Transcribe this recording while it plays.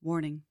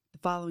Warning, the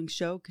following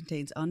show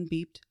contains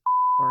unbeeped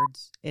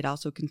words. It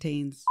also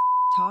contains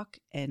talk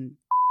and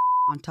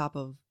on top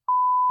of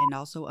and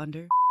also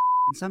under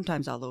and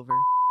sometimes all over.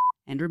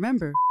 And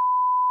remember,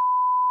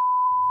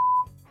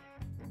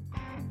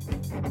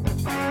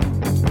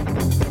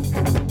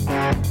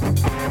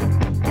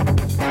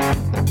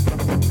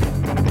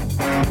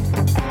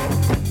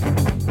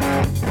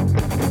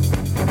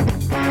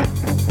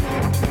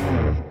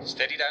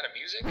 Steady Data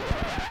Music?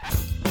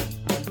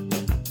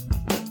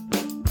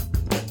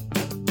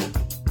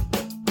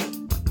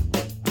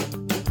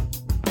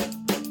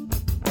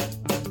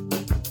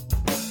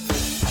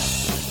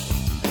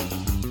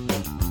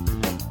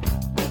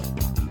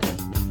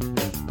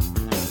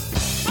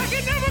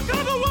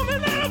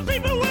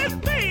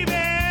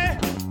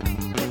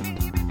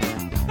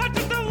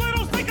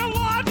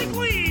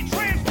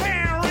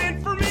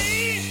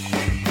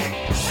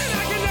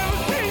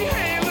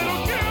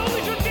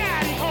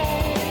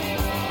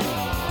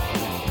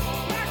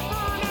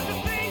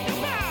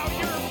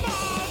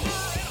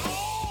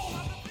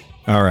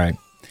 All right.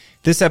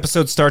 This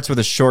episode starts with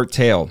a short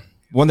tale,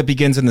 one that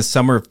begins in the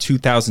summer of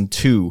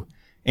 2002.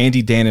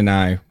 Andy, Dan, and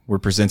I were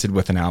presented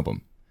with an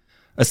album.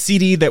 A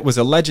CD that was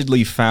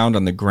allegedly found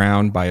on the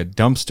ground by a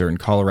dumpster in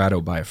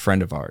Colorado by a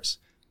friend of ours.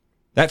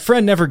 That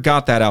friend never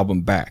got that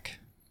album back.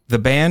 The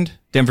band,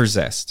 Denver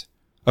Zest,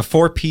 a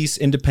four-piece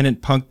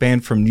independent punk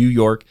band from New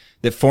York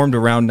that formed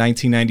around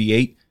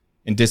 1998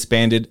 and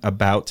disbanded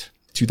about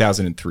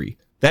 2003.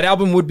 That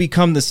album would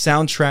become the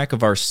soundtrack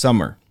of our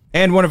summer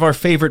and one of our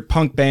favorite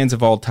punk bands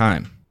of all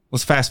time.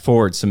 Let's fast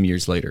forward some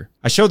years later.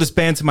 I showed this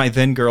band to my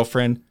then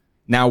girlfriend,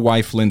 now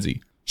wife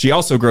Lindsay. She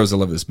also grows to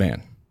love this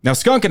band. Now,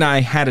 Skunk and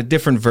I had a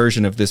different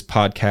version of this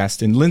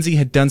podcast, and Lindsay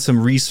had done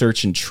some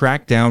research and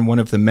tracked down one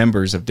of the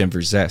members of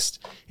Denver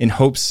Zest in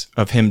hopes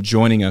of him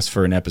joining us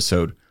for an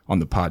episode on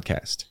the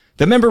podcast.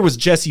 The member was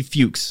Jesse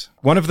Fuchs,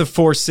 one of the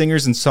four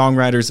singers and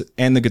songwriters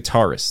and the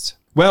guitarist.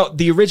 Well,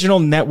 the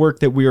original network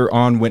that we were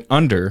on went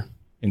under,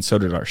 and so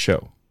did our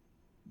show.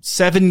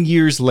 7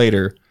 years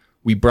later,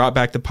 we brought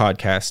back the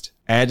podcast,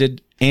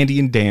 added Andy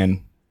and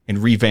Dan, and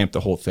revamped the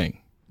whole thing.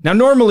 Now,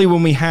 normally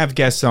when we have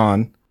guests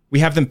on, we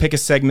have them pick a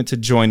segment to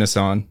join us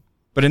on.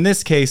 But in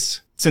this case,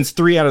 since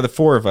 3 out of the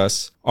 4 of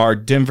us are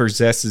Denver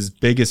Zest's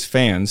biggest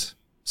fans,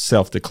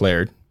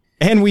 self-declared,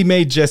 and we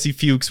made Jesse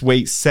Fuchs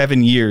wait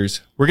 7 years,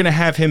 we're going to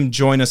have him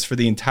join us for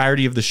the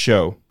entirety of the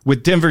show,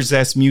 with Denver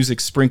Zest music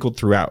sprinkled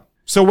throughout.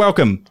 So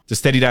welcome to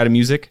Steady Data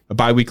Music, a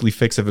bi-weekly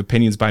fix of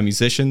opinions by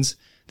musicians.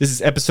 This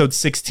is episode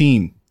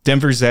 16,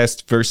 Denver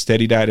Zest vs.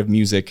 Steady Data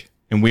Music,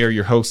 and we are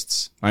your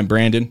hosts. I'm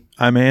Brandon.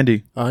 I'm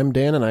Andy. I'm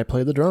Dan, and I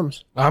play the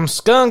drums. I'm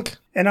Skunk.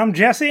 And I'm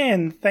Jesse,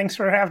 and thanks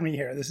for having me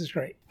here. This is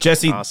great.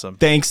 Jesse, awesome.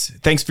 Thanks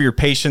for your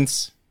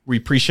patience. We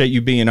appreciate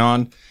you being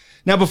on.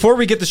 Now, before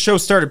we get the show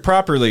started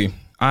properly,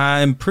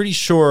 I'm pretty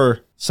sure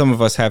some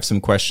of us have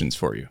some questions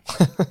for you.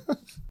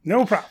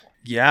 No problem.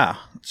 Yeah.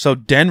 So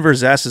Denver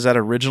Zest, is that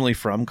originally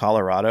from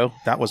Colorado?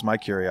 That was my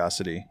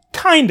curiosity.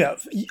 Kind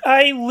of.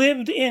 I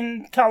lived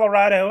in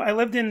Colorado. I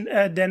lived in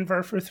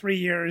Denver for 3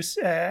 years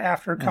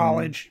after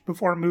college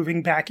before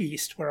moving back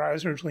east, where I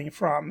was originally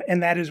from.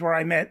 And that is where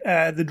I met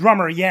the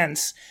drummer,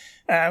 Jens.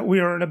 We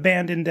were in a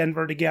band in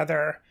Denver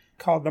together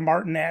called the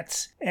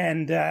Martinettes.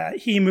 And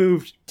he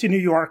moved to New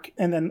York.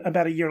 And then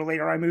about a year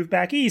later, I moved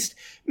back east,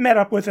 met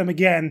up with him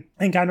again,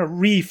 and kind of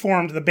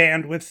reformed the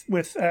band with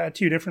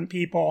 2 different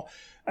people.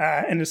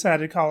 And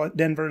decided to call it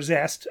Denver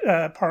Zest,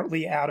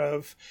 partly out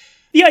of...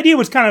 The idea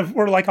was kind of,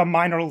 we're like a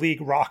minor league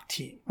rock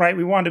team, right?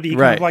 We wanted to be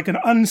kind of like an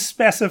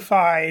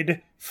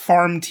unspecified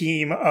farm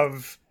team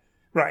of...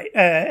 Right.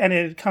 And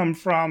it had come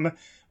from...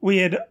 We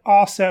had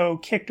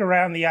also kicked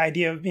around the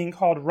idea of being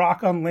called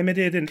Rock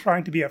Unlimited and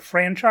trying to be a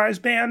franchise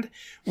band,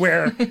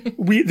 where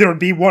there would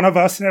be one of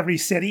us in every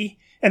city.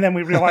 And then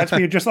we realized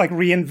we had just like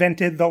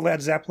reinvented the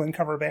Led Zeppelin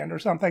cover band or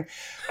something.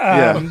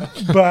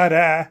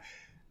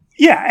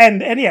 Yeah,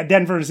 and yeah,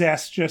 Denver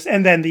Zest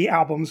and then the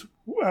albums,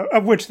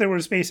 of which there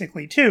was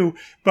basically 2,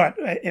 but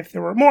if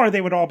there were more, they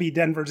would all be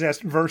Denver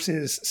Zest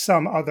versus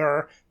some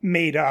other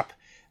made up,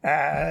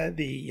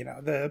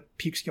 the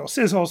Peekskill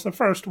Sizzles, the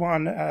first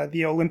one,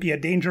 the Olympia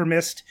Danger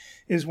Mist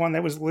is one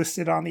that was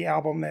listed on the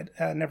album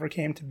that never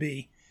came to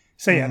be.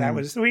 So yeah, that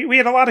was, we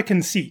had a lot of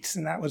conceits,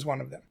 and that was one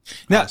of them.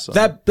 Now,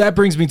 awesome. that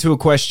brings me to a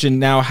question.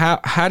 Now,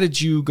 how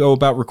did you go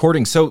about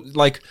recording? So,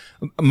 like,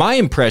 my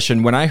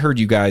impression when I heard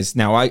you guys,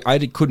 now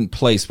I couldn't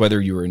place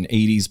whether you were an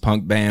 80s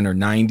punk band or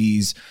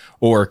 90s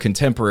or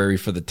contemporary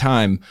for the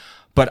time,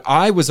 but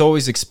I was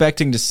always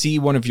expecting to see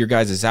one of your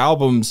guys'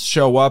 albums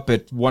show up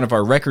at one of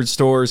our record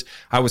stores.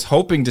 I was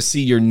hoping to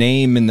see your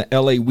name in the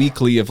LA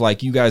Weekly of,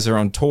 like, you guys are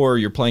on tour,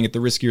 you're playing at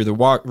the Risky or the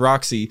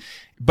Roxy.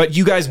 But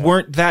you guys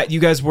weren't that. You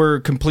guys were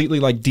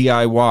completely like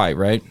DIY,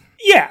 right?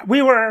 Yeah,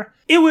 we were.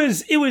 It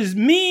was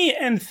me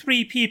and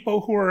 3 people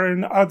who were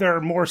in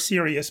other more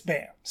serious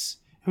bands.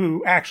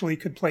 who actually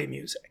could play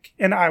music.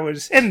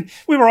 And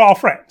we were all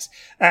friends.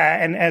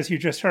 And as you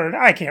just heard,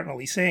 I can't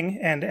really sing.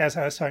 And as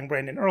I was telling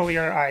Brandon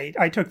earlier,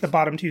 I took the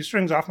bottom 2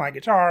 strings off my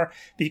guitar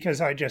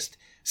because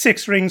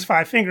 6 strings,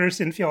 5 fingers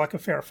didn't feel like a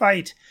fair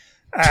fight.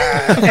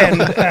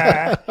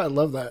 I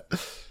love that.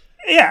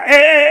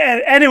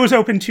 Yeah, and it was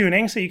open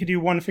tuning, so you could do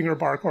 1-finger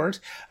bar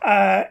chords.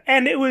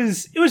 And it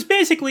was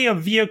basically a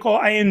vehicle.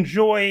 I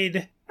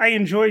enjoyed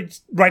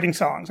writing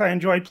songs. I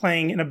enjoyed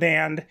playing in a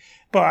band,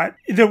 but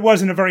there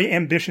wasn't a very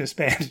ambitious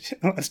band,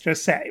 let's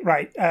just say,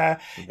 right?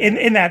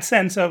 In that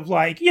sense of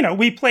like,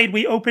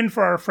 we opened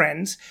for our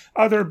friends.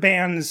 Other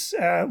bands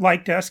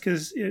liked us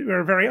because we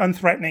were very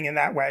unthreatening in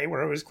that way,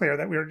 where it was clear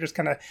that we were just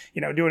kind of,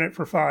 doing it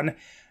for fun.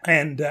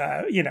 And,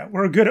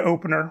 we're a good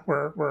opener.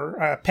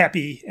 We're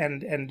peppy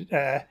and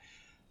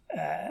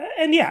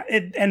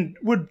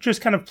would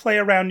just kind of play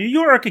around New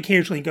York,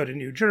 occasionally go to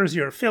New Jersey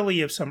or Philly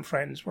if some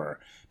friends were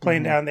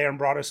playing down there and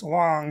brought us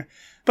along.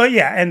 But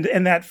yeah,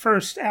 and that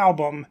first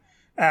album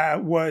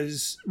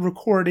was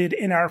recorded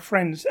in our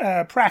friend's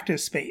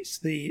practice space.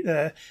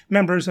 The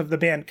members of the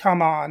band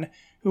Come On,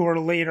 who were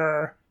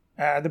later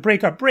the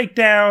Breakup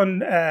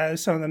Breakdown.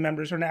 Some of the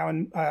members are now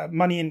in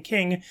Money and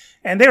King,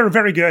 and they were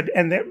very good.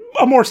 And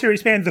a more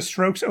serious band, The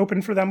Strokes,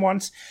 opened for them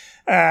once.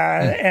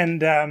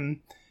 And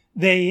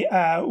they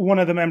one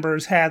of the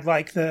members had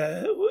like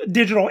the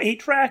digital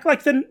 8-track,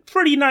 like the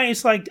pretty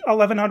nice, like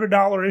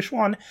 $1,100-ish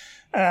one.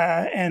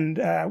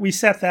 And we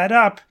set that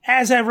up.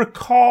 As I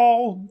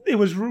recall,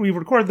 we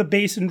recorded the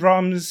bass and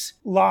drums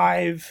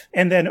live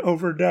and then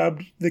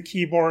overdubbed the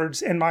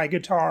keyboards and my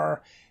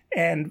guitar.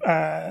 And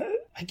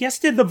I guess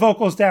did the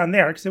vocals down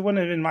there because it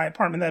wouldn't have been my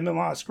apartment. That'd been a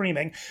lot of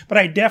screaming. But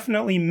I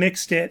definitely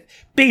mixed it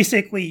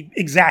basically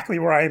exactly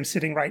where I am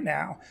sitting right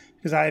now,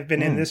 because I've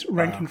been in this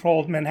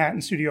rent-controlled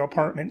Manhattan studio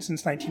apartment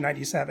since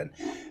 1997.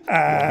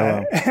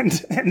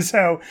 And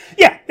so,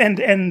 yeah,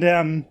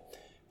 and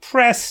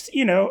pressed,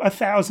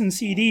 1,000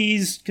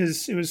 CDs,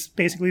 because it was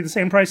basically the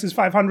same price as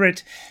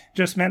 500.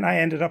 Just meant I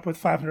ended up with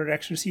 500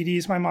 extra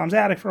CDs in my mom's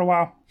attic for a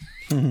while.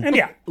 And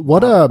yeah.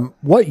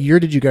 What year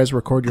did you guys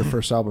record your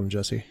first album,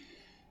 Jesse?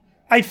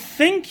 I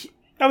think,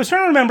 I was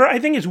trying to remember, I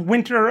think it's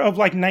winter of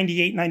like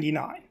 98,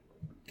 99.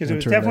 Because it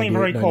was definitely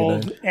very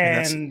cold,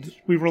 and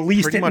we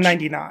released it in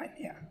 99.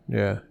 Yeah.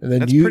 Yeah. And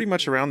then that's pretty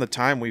much around the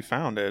time we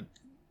found it,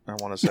 I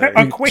want to say.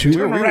 A quick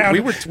turnaround.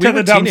 We were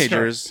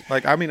teenagers.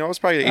 Like, I was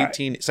probably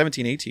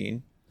 17,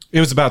 18. It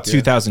was about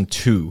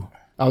 2002.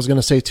 I was going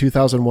to say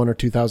 2001 or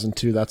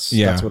 2002.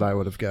 That's what I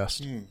would have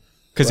guessed.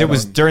 Because it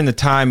was during the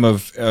time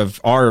of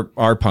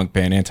our punk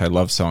band,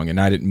 Anti-Love Song, and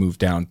I didn't move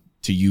down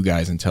to you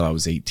guys until I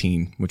was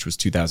 18, which was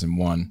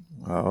 2001.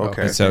 Oh,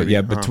 okay. So,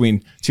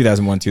 between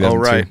 2001 and 2002.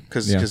 Oh, right.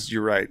 Because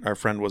you're right. Our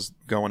friend was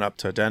going up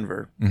to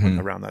Denver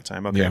around that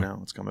time. Okay, now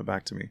it's coming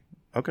back to me.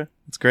 Okay.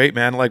 It's great,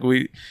 man. Like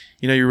you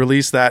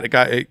released that.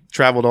 It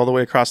traveled all the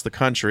way across the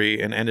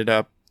country and ended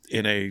up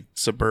in a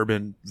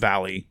suburban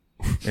valley.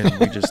 And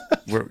we just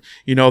were,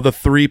 the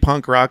 3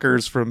 punk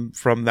rockers from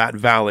that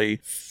valley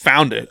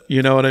found it.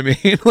 You know what I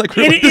mean? Like,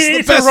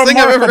 it's a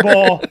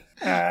remarkable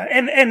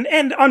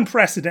and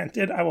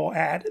unprecedented, I will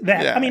add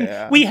that.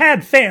 Yeah, we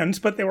had fans,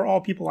 but they were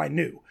all people I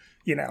knew.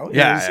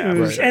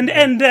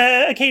 And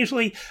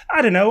occasionally,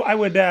 I don't know, I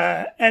would,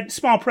 at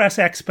Small Press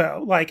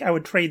Expo, like I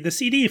would trade the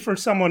CD for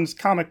someone's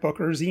comic book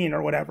or zine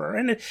or whatever.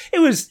 And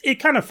it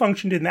kind of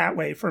functioned in that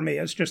way for me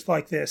as just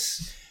like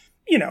this,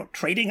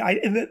 trading.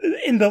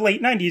 In the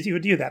late 90s, you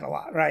would do that a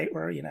lot, right?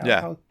 Where,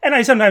 and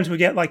I sometimes would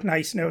get like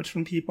nice notes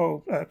from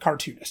people,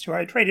 cartoonists who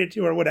I traded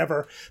to or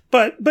whatever.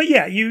 But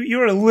yeah,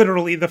 you are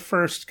literally the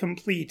first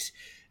complete,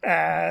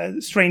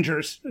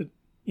 strangers,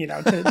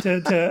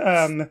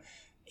 to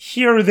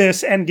hear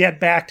this and get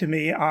back to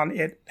me on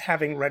it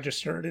having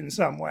registered in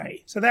some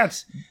way. So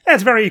that's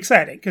very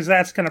exciting, because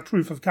that's kind of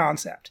proof of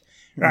concept,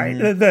 right?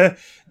 Mm-hmm.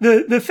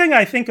 The thing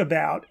I think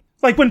about,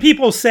 like when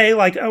people say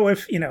like, oh,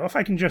 if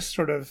I can just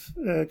sort of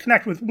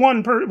connect with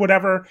one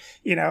whatever,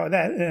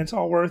 that and it's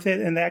all worth it,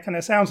 and that kind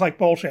of sounds like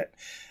bullshit.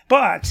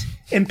 But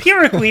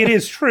empirically, it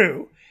is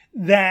true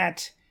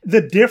that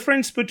the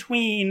difference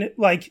between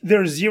like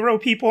there's 0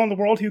 people in the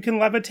world who can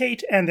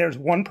levitate and there's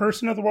 1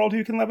 person in the world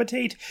who can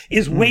levitate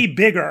is way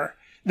bigger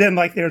than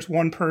like there's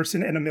 1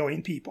 person and 1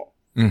 million people.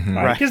 Mm-hmm.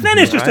 Right? Because then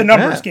it's just a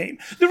numbers game.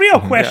 The real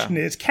question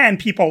is, can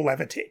people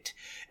levitate?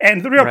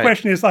 And the real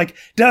question is like,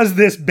 does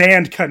this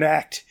band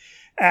connect?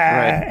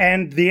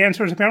 And the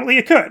answer is apparently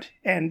it could.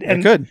 And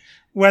it could.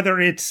 Whether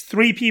it's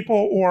 3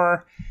 people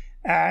or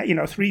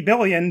 3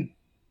 billion,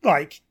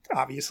 like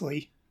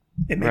obviously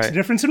it makes a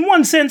difference in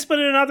one sense, but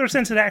in another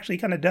sense, it actually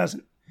kind of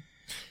doesn't.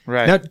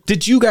 Right. Now,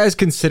 did you guys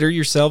consider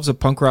yourselves a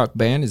punk rock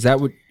band? Is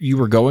that what you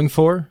were going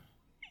for?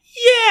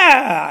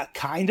 Yeah,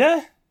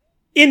 kinda.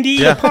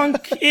 Indie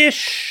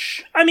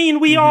punk-ish.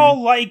 We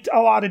all liked a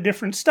lot of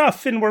different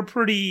stuff, and we're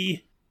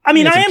pretty... I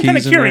am kind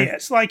of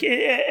curious. Like,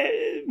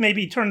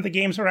 maybe turn the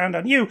games around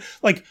on you.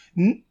 Like,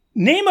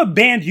 name a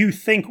band you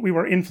think we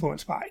were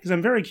influenced by, because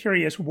I'm very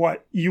curious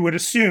what you would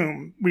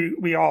assume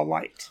we all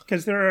liked,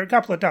 because there are a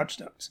couple of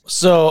touchstones.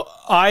 So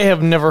I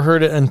have never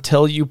heard it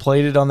until you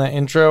played it on that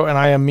intro, and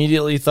I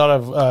immediately thought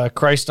of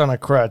Christ on a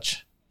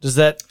Crutch. Does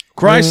that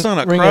Christ on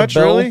a Crutch,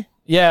 really?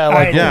 Yeah,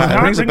 like yeah,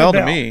 it rings a bell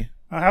to me.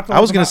 I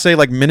was going to say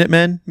like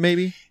Minutemen,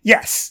 maybe.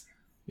 Yes.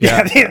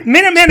 Yeah,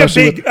 Minutemen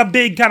a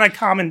big kind of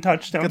common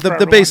touchstone.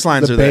 The bass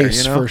lines are there,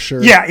 you know? for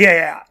sure.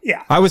 Yeah.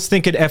 I was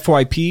thinking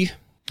FYP.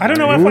 I don't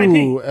know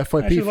FYP. Ooh,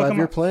 FYP,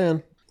 5-year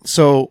plan.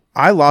 So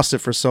I lost it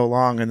for so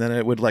long, and then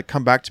it would like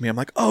come back to me. I'm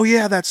like, oh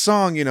yeah, that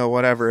song,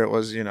 whatever it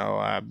was,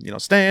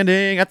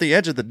 standing at the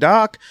edge of the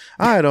dock.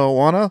 I don't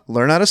want to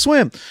learn how to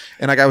swim.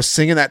 And like I was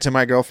singing that to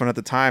my girlfriend at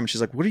the time. She's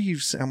like, what are you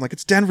saying? I'm like,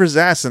 it's Denver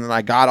Zest. And then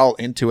I got all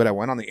into it. I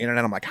went on the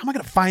internet. I'm like, how am I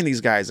going to find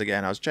these guys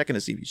again? I was checking to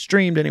see if he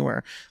streamed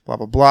anywhere, blah,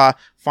 blah, blah.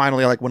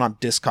 Finally, I like went on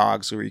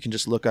Discogs where you can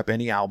just look up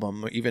any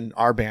album, even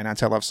our band,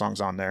 Anti-Love Songs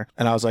on there.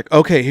 And I was like,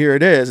 okay, here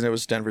it is. And it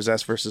was Denver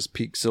Zest versus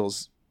Peak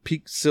Sills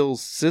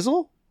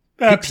Sizzle?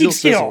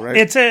 Peekskill. Right?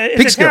 It's a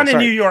town in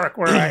New York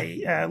where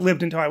I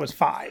lived until I was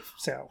 5.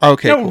 So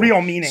okay, no cool.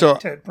 real meaning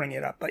to bring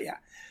it up, but yeah.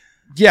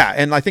 Yeah,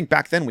 and I think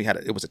back then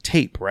it was a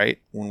tape,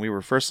 right? When we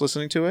were first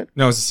listening to it.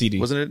 No, it was a CD.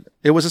 Wasn't it?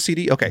 It was a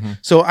CD? Okay. Mm-hmm.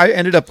 So I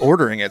ended up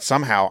ordering it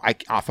somehow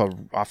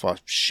off a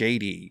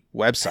shady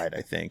website,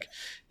 I think.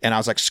 And I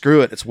was like,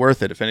 screw it, it's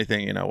worth it. If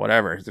anything,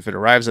 whatever. If it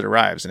arrives, it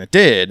arrives. And it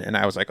did. And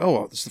I was like,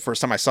 oh, this is the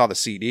first time I saw the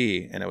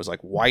CD. And it was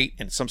like white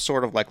and some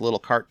sort of like little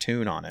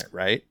cartoon on it,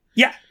 right?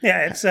 Yeah.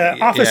 It's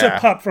Officer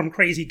Pup from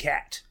Crazy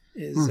Cat.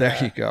 There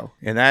you go.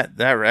 And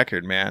that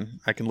record, man,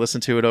 I can listen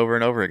to it over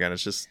and over again.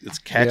 It's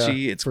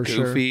catchy, it's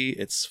goofy,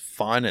 it's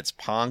fun, it's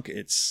punk,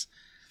 it's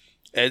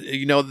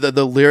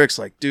the lyrics,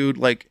 like, dude,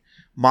 like,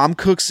 mom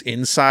cooks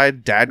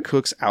inside, dad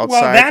cooks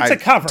outside. Well, that's a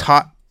cover.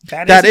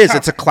 That is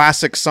it's a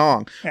classic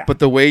song. Yeah. But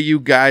the way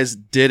you guys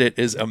did it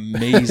is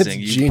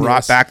amazing. You genius.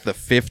 Brought back the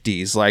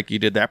 50s, like you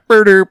did that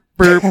burp,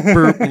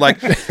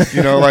 like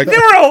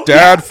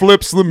dad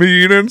flips the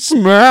meat and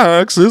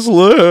smacks his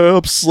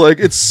lips. Like,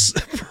 it's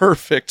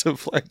perfect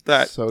of like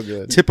that. So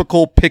good.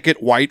 Typical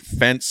picket white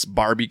fence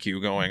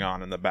barbecue going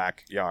on in the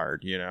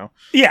backyard,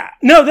 Yeah.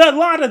 No, a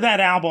lot of that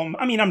album,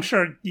 I mean, I'm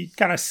sure you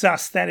kind of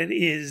suss that it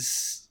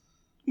is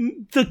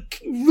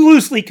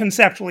loosely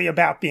conceptually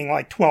about being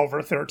like 12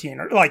 or 13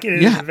 or like it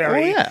is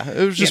very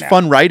it was just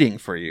fun writing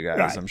for you guys.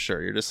 Right. I'm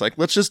sure you're just like,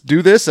 let's just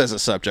do this as a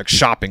subject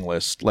shopping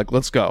list, like,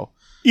 let's go.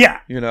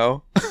 Shopping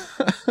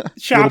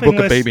book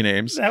list of baby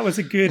names. That was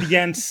a good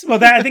Jens.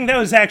 Well, I think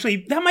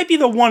that might be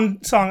the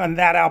one song on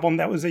that album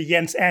that was a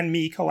Jens and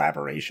me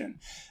collaboration.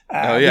 He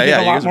did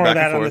a lot more of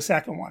that on the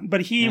second one,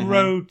 but he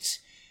wrote.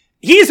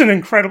 He's an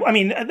incredible. I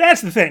mean,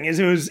 that's the thing, is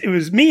it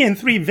was me and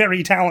 3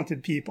 very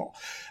talented people,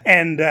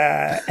 and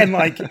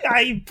like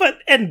I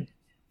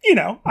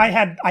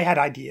had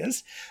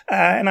ideas,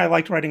 and I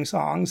liked writing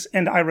songs,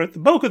 and I wrote the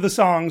bulk of the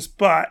songs.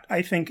 But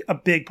I think a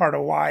big part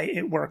of why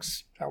it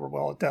works however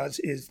well it does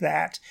is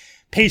that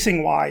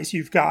pacing wise,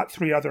 you've got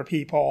 3 other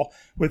people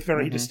with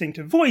very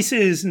distinctive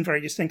voices and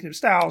very distinctive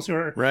styles who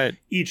are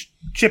each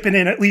chipping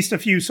in at least a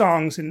few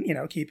songs and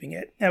keeping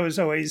it. That was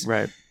always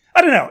right. I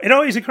don't know. It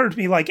always occurred to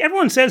me, like,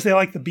 everyone says they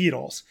like the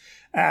Beatles,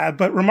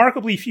 but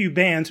remarkably few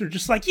bands are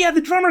just like, yeah,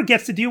 the drummer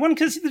gets to do one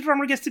because the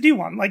drummer gets to do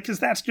one, like, because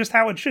that's just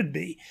how it should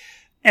be.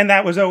 And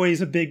that was always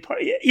a big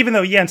part, even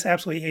though Jens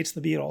absolutely hates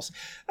the Beatles.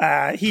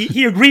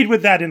 He agreed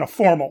with that in a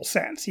formal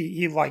sense.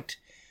 He liked,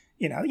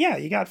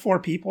 you got 4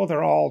 people,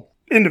 they're all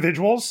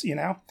individuals, and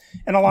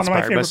a lot of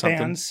my favorite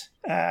bands.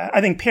 I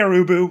think Pere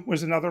Ubu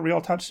was another real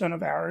touchstone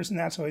of ours, and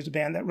that's always a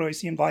band that really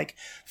seemed like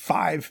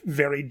 5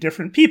 very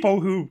different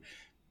people who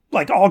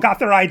like all got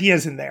their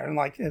ideas in there. And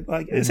like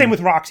same with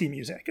Roxy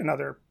Music,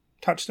 another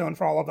touchstone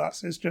for all of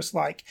us, is just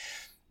like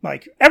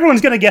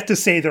everyone's going to get to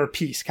say their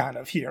piece kind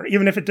of here,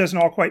 even if it doesn't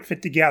all quite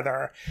fit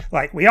together.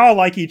 Like, we all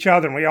like each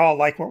other and we all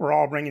like what we're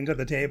all bringing to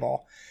the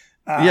table.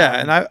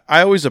 And I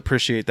always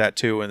appreciate that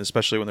too. And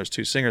especially when there's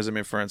 2 singers. I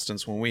mean, for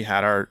instance, when we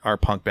had our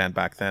punk band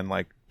back then,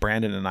 like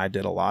Brandon and I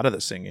did a lot of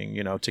the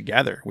singing,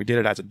 together. We did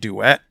it as a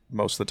duet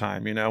most of the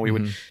time, we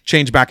would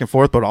change back and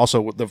forth, but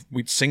also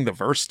we'd sing the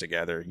verse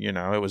together,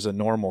 it was a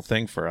normal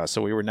thing for us.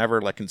 So we were never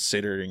like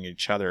considering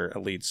each other a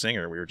lead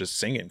singer. We were just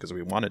singing because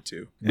we wanted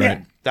to.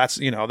 Right. That's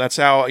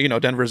how,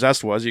 Denver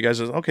Zest was. You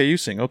guys was, okay, you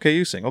sing. Okay,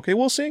 you sing. Okay,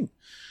 we'll sing.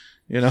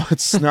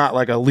 It's not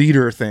like a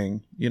leader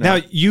thing, Now,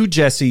 you,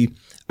 Jesse,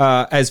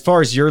 as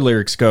far as your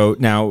lyrics go,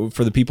 now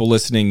for the people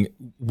listening,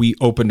 we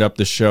opened up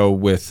the show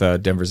with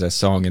Denver Zest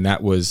song, and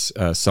that was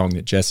a song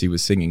that Jesse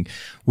was singing.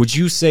 Would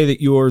you say that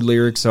your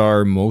lyrics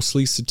are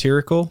mostly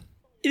satirical?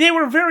 They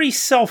were very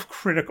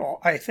self-critical,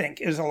 I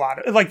think, is a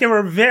lot of, like, they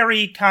were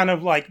very kind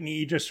of like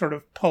me just sort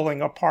of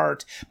pulling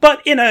apart,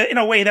 but in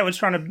a way that was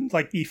trying to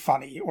like be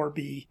funny or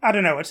be, I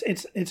don't know,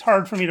 it's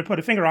hard for me to put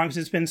a finger on because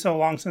it's been so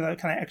long since I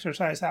kind of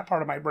exercised that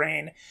part of my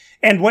brain.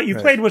 And what you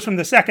played was from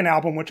the second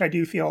album, which I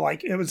do feel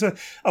like it was a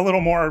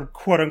little more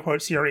quote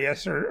unquote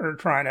serious or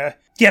trying to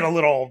get a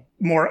little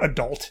more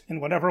adult in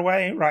whatever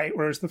way, right?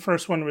 Whereas the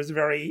first one was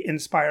very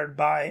inspired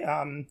by,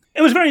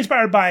 it was very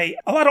inspired by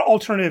a lot of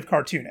alternative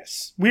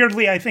cartoonists.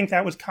 Weirdly, I think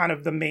that was kind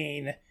of the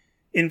main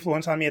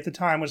influence on me at the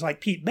time, was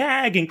like Pete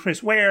Bagg and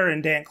Chris Ware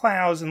and Dan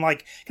Clowes and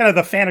like kind of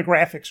the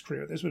Fantagraphics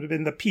crew. This would have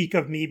been the peak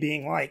of me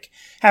being like,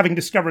 having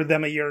discovered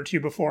them a year or two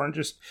before and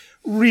just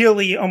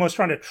really almost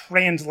trying to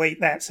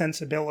translate that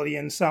sensibility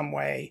in some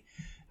way.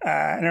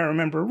 And I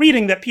remember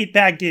reading that Pete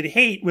Bagg did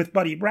hate with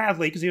Buddy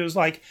Bradley because he was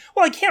like,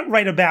 well, I can't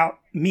write about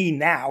me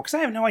now because I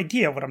have no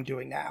idea what I'm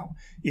doing now,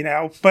 you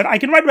know, but I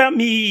can write about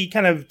me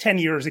kind of 10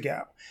 years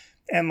ago.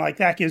 And like,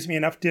 that gives me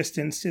enough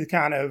distance to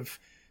kind of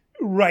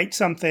write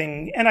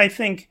something. And I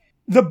think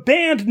the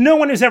band, no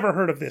one has ever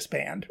heard of this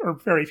band, or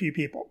very few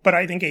people, but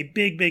I think a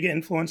big, big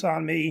influence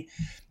on me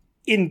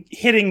in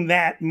hitting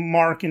that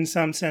mark in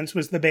some sense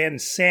was the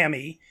band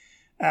Sammy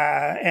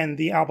and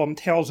the album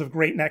Tales of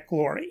Great Neck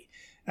Glory.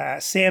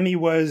 Sammy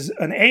was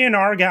an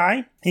A&R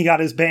guy. He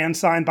got his band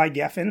signed by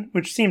Geffen,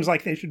 which seems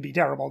like they should be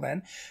terrible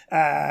then.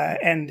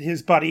 And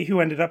his buddy, who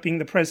ended up being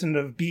the president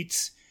of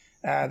Beats,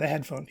 the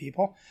headphone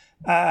people.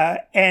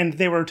 And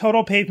they were a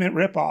total Pavement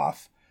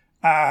ripoff.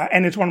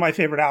 And it's one of my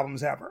favorite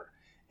albums ever.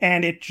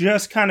 And it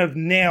just kind of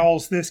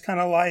nails this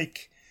kind of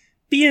like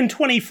being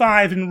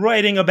 25 and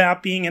writing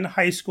about being in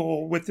high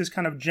school with this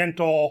kind of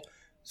gentle,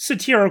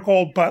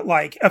 satirical, but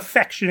like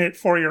affectionate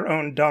for your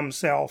own dumb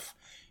self,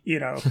 you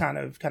know, kind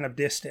of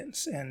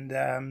distance. And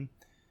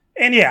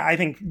yeah, I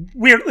think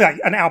weirdly, like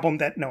an album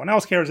that no one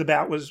else cares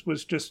about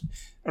was just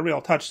a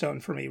real touchstone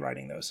for me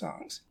writing those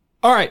songs.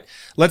 All right,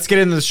 let's get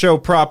into the show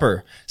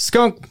proper.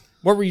 Skunk,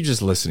 what were you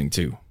just listening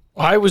to?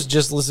 I was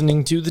just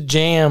listening to The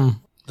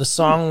Jam. The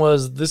song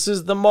was This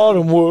Is the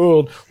Modern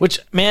World, which,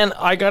 man,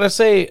 I gotta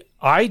say,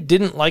 I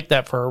didn't like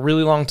that for a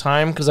really long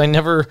time because I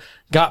never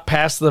got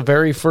past the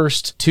very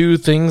first two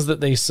things that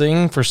they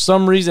sing. For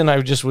some reason,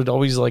 I just would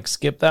always like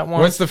skip that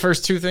one. What's the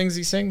first two things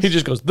he sings? He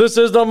just goes, "This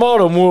is the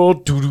modern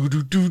world." Do, do,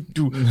 do, do,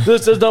 do.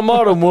 This is the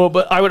modern world.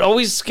 But I would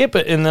always skip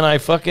it, and then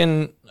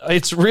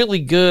it's really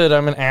good.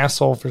 I'm an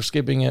asshole for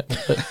skipping it.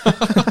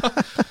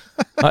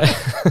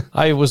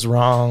 I was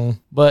wrong.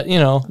 But, you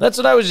know, that's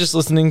what I was just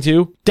listening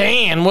to.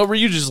 Dan, what were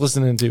you just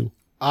listening to?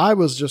 I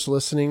was just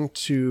listening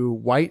to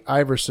White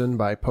Iverson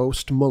by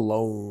Post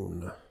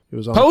Malone. It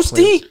was on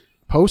Posty?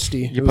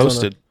 Posty. You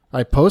posted.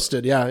 I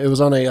posted, yeah. It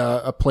was on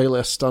a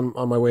playlist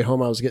on my way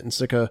home. I was getting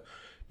sick of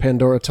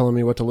Pandora telling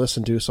me what to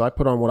listen to, so I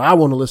put on what I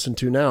want to listen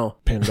to now,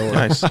 Pandora.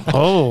 Nice.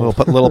 Oh.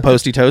 little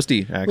posty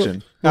toasty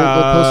action.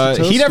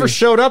 He never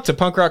showed up to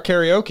punk rock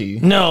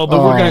karaoke. No,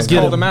 but we're going to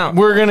get him out.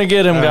 We're going to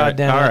get him,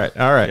 goddammit.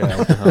 All right. Yeah,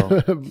 what the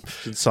hell?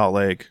 In Salt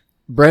Lake.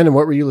 Brandon,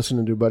 what were you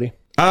listening to, buddy?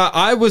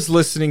 I was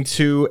listening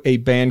to a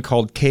band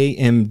called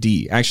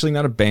KMD. Actually,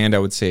 not a band, I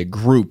would say a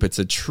group. It's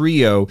a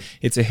trio.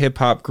 It's a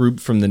hip-hop group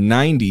from the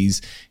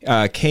 90s.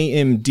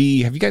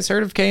 KMD. Have you guys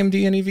heard of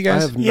KMD, any of you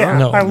guys?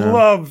 I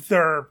love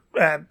their...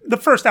 the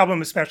first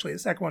album especially. The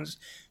second one's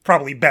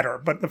probably better,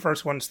 but the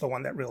first one's the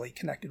one that really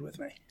connected with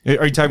me.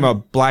 Are you talking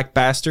about Black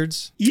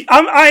Bastards?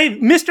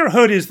 Mr.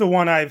 Hood is the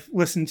one I've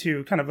listened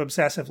to kind of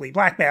obsessively.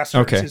 Black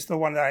Bastards is the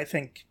one that I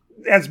think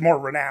has more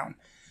renown.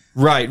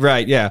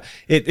 Right, yeah.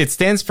 It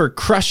stands for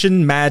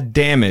Crushin' Mad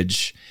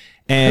Damage,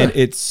 and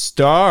it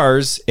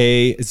stars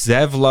a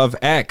Zev Love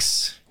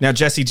X. Now,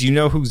 Jesse, do you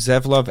know who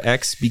Zev Love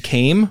X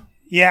became?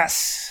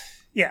 Yes.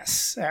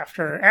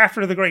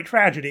 After the great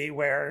tragedy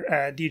where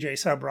DJ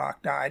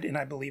Subrock died in,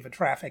 I believe, a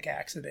traffic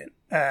accident,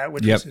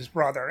 which was his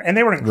brother. And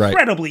they were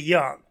incredibly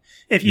young.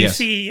 If you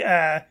see,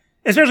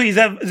 especially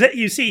Zev,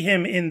 you see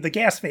him in the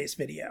Gasface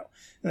video.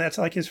 And that's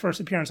like his first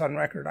appearance on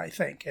record, I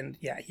think. And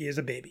yeah, he is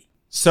a baby.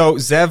 So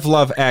Zev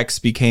Love X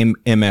became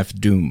MF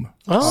Doom.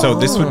 So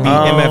this would be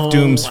MF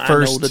Doom's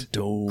first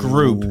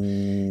group.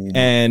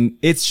 And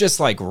it's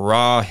just like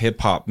raw hip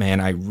hop, man.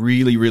 I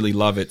really, really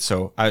love it.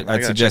 So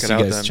I'd suggest you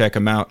guys check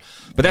them out.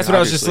 But that's what I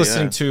was just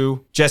listening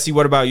to. Jesse,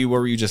 what about you? What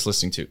were you just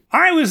listening to?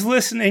 I was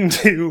listening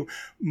to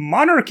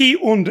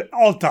Monarchie und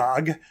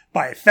Alltag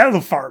by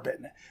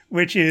Fellfarben,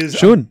 which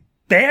is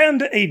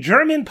a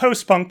German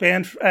post-punk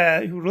band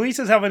who released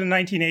this album in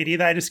 1980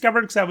 that I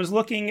discovered because I've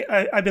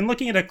been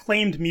looking at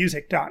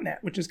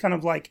acclaimedmusic.net, which is kind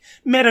of like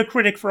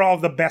Metacritic for all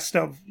of the best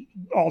of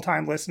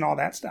all-time lists and all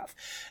that stuff.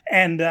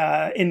 And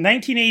in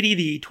 1980,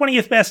 the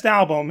 20th best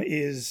album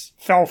is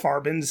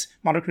Fellfarben's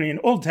Monarchie und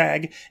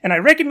Alltag, and I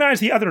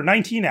recognized the other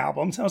 19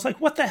 albums. I was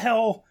like, what the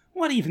hell?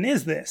 What even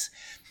is this?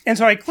 And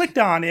so I clicked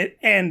on it,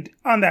 and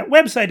on that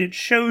website, it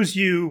shows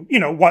you,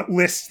 what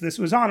lists this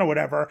was on or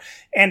whatever.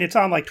 And it's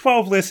on like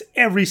 12 lists,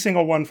 every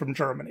single one from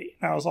Germany.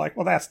 And I was like,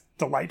 well, that's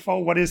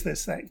delightful. What is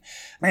this thing?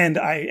 And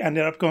I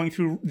ended up going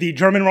through the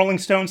German Rolling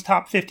Stones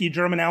top 50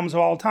 German albums of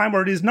all time,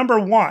 where it is number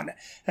 1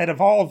 out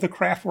of all of the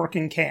Kraftwerk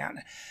in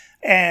Cannes.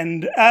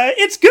 And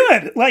it's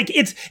good. Like,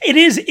 it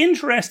is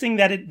interesting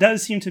that it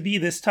does seem to be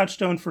this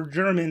touchstone for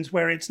Germans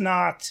where it's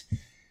not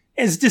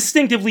as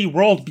distinctively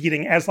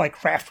world-beating as like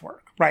Kraftwerk,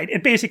 right?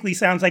 It basically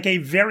sounds like a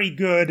very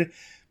good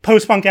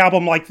post-punk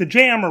album like The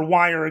Jam or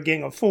Wire or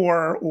Gang of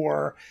Four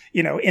or,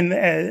 you know, in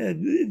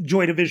the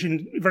Joy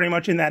Division, very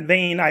much in that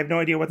vein. I have no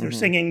idea what they're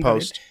singing,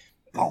 Post.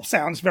 but it all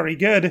sounds very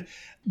good.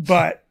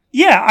 But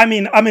yeah, I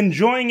mean, I'm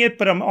enjoying it,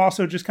 but I'm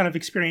also just kind of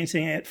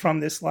experiencing it from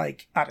this,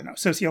 like, I don't know,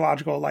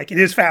 sociological, like, it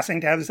is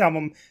fascinating to have this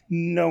album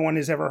no one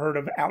has ever heard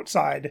of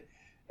outside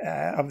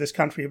of this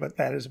country, but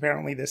that is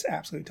apparently this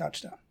absolute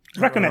touchdown.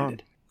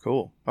 Recommended.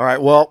 Cool. All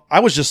right. Well, I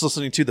was just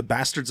listening to The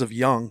Bastards of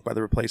Young by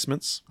The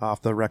Replacements off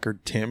the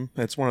record Tim.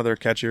 It's one of their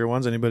catchier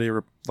ones. Anybody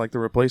like The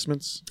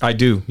Replacements? I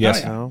do.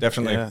 Yes, No?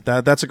 definitely. Yeah,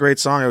 that's a great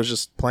song. I was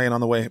just playing on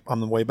the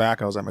way back.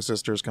 I was at my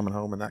sister's coming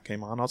home and that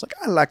came on. I was like,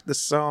 I like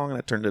this song, and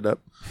I turned it up.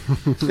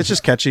 It's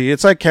just catchy.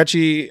 It's like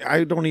catchy.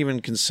 I don't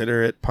even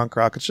consider it punk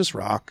rock. It's just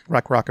rock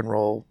and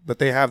roll. But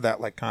they have that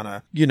like kind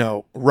of, you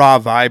know, raw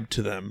vibe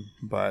to them.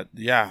 But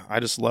yeah, I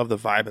just love the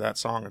vibe of that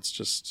song. It's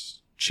just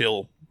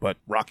chill but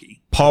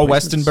rocky. Paul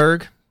Replacements.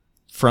 Westenberg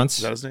fronts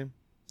Is that his name?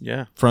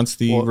 Yeah. fronts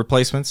the Well-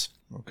 Replacements.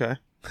 Okay.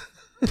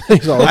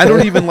 He's all, I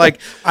don't even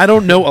I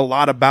don't know a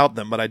lot about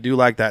them, but I do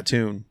like that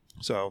tune.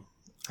 So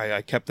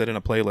I kept it in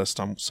a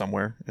playlist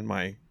somewhere in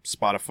my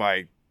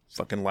Spotify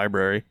fucking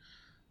library.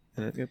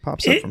 And it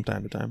pops up from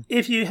time to time.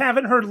 If you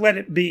haven't heard Let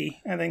It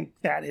Be, I think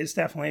that is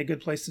definitely a good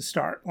place to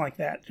start. Like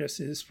that just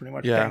is pretty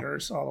much Yeah.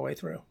 bangers all the way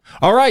through.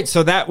 All right,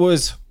 so that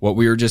was what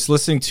we were just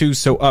listening to.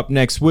 So up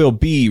next will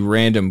be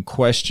random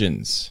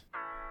questions.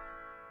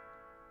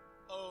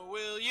 Oh,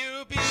 will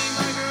you be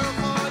my girl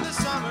for the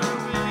summer?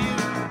 Will you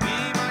be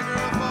my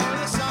girl for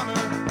the summer?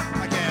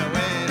 I can't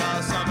wait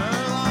all summer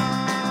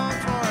long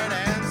for an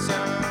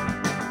answer.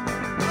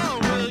 Oh,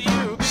 will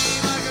you be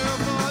my girl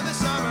for the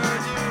summer?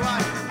 Do I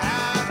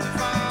have to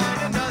find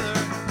another?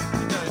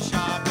 To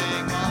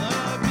shopping, on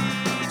the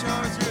beach,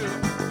 or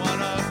through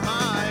one of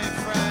my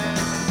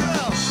friends?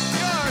 Well,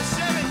 you're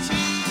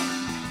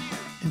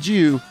 17. And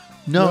you know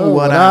know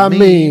what I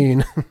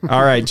mean.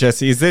 All right,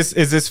 Jesse, is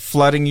this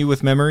flooding you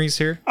with memories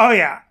here? Oh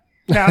yeah.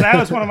 Now that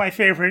was one of my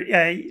favorite,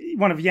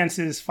 one of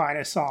Jens's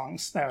finest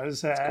songs. That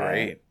was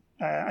great.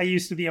 I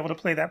used to be able to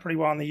play that pretty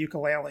well on the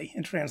ukulele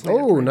and translate it.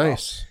 Oh, pretty well.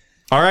 nice.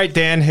 All right,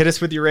 Dan, hit us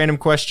with your random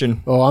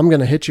question. Oh, I'm going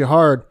to hit you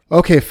hard.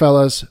 Okay,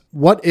 fellas,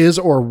 what is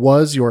or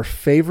was your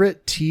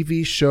favorite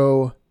TV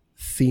show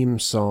theme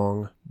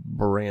song,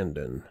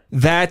 Brandon?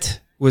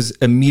 That was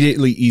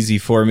immediately easy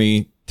for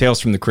me.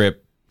 Tales from the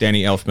Crypt,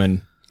 Danny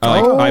Elfman.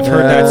 I've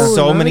heard that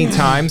so many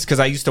times because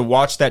I used to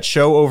watch that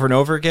show over and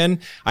over again.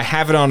 I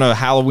have it on a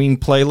Halloween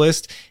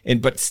playlist,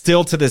 but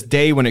still to this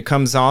day when it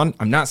comes on,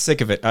 I'm not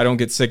sick of it. I don't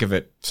get sick of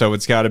it. So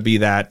it's got to be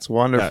that. It's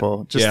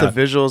wonderful. Just yeah. the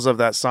visuals of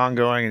that song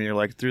going, and you're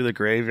like through the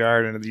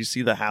graveyard, and you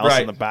see the house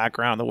Right. in the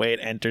background, the way it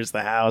enters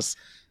the house.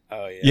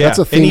 Oh, yeah. Yeah, That's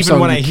a theme and even song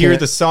when you I hear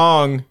can't- the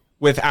song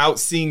without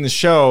seeing the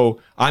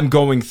show, I'm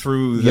going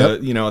through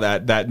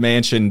the, that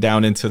mansion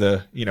down into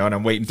the, and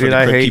I'm waiting for Dude, the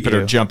I Crypt hate Keeper to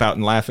you. jump out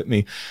and laugh at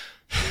me.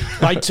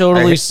 I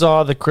totally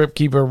saw the Crypt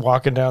Keeper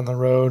walking down the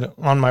road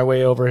on my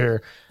way over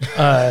here.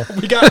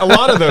 We got a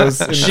lot of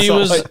those. in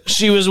Salt Lake.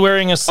 She was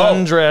wearing a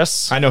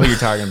sundress. I know who you're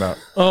talking about.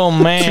 Oh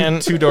man,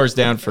 Two doors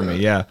down from me,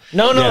 yeah.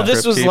 no, Yeah.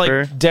 this was Crypt Keeper.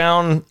 like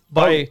down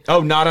by Oh,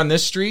 not on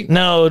this street?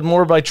 no,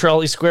 more by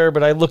Trolley Square.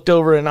 But I looked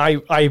over and I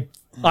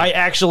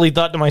actually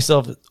thought to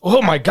myself,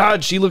 "Oh my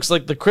God, she looks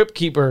like the Crypt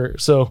Keeper."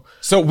 So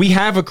So we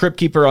have a Crypt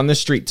Keeper on this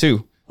street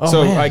too.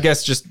 So man. I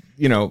guess just,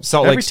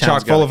 Salt Every Lake's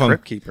town's chock full got of a them.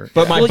 Crypt Keeper.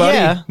 But Well,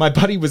 yeah. my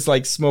buddy was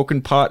like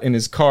smoking pot in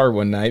his car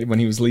one night when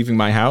he was leaving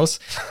my house.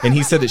 And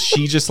he said that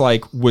she just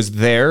like was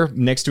there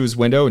next to his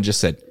window and just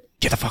said,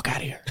 "Get the fuck out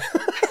of here."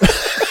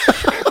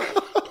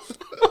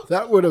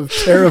 That would have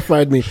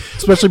terrified me,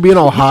 especially being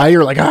all high.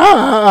 You're like,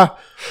 ah!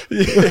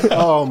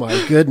 Oh,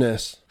 my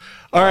goodness.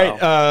 All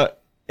right.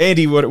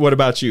 Andy, what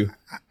about you?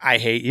 I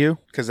hate you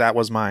because that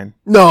was mine.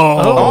 No.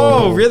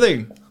 Oh,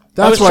 really?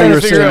 I was That's why trying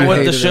you're to figure saying out what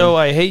the hated show him.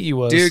 I Hate You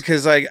was. Dude,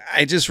 because like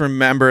I just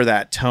remember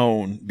that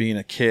tone being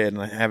a kid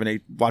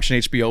and watching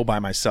HBO by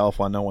myself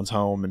while no one's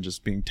home and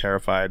just being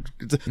terrified.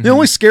 The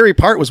only scary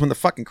part was when the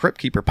fucking Crypt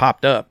Keeper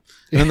popped up,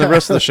 and then the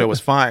rest of the show was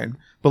fine.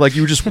 But like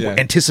you were just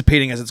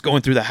anticipating as it's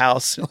going through the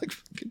house. Like,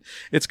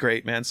 it's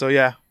great, man. So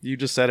yeah, you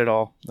just said it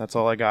all. That's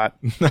all I got.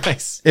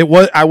 Nice.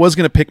 I was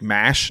gonna pick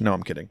MASH. No,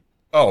 I'm kidding.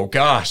 Oh,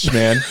 gosh,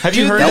 man. Have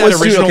you Dude, heard that that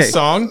was- original okay.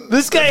 song?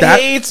 This guy That-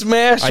 hates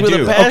MASH I with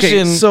do. a passion.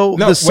 Okay, so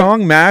No, the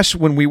song MASH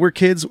when we were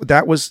kids,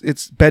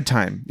 it's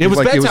bedtime. It was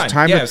like,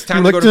 bedtime. Yeah, it was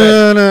time you're to like, go to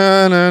bed.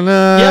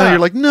 "Da-na-na-na." Yeah. You're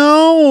like,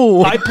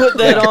 no. I put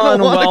that I don't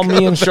on wanna while go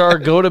me and Shar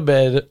go to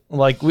bed.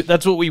 Like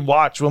that's what we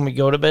watch when we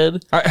go to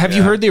bed. Have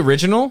you heard the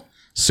original?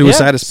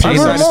 Suicide Yeah, is Suicide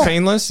painless. Suicide is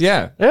Painless?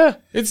 Yeah. Yeah.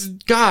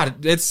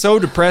 It's so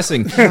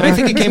depressing. And I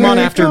think it came on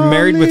after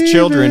Married with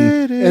Children.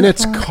 And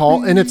it's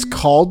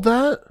called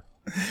that?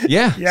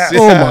 Yeah. Yeah.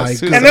 Oh my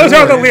Suicide god. And those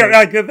are the lyrics.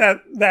 Like,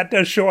 that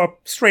does show up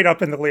straight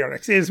up in the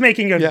lyrics. It's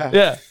making a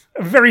Yeah.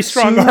 very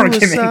strong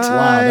argument.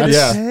 Wow, that's,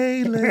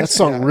 Yeah. that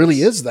song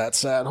really is that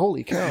sad.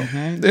 Holy cow.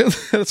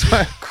 That's why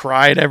I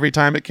cried every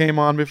time it came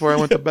on before I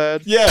went to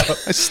bed. Yeah.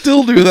 I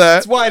still do that.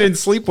 That's why I didn't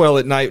sleep well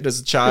at night as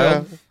a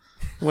child.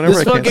 Whenever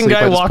This I can't fucking sleep, I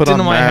guy just walked put on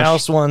into my MASH.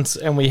 house once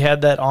and we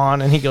had that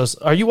on and he goes,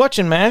 "Are you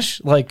watching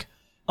MASH?" Like,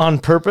 on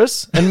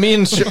purpose, and me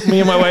and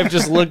my wife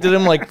just looked at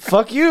him like,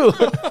 "Fuck you."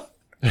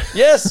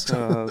 Yes.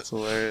 Oh, that's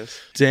hilarious.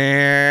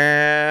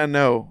 Dan,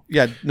 no.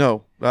 Yeah,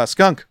 no.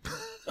 Skunk.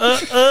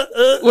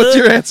 What's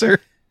your answer?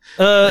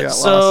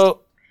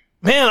 So,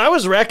 man, I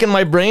was racking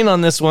my brain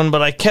on this one,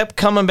 but I kept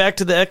coming back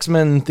to the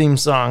X-Men theme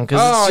song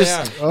because it's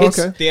just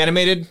okay. The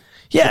animated.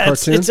 Yeah,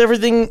 cartoon? it's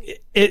everything.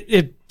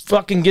 It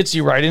fucking gets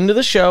you right into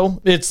the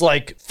show. It's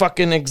like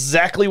fucking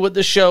exactly what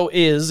the show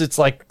is. It's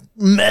like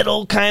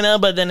metal kind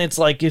of, but then it's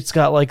like it's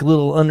got like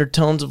little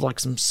undertones of like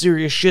some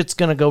serious shit's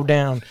gonna go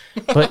down.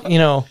 But you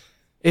know,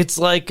 it's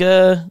like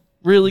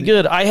really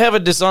good. I have a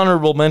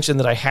dishonorable mention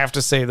that I have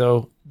to say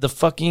though. The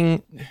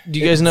fucking do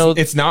you guys know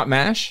It's not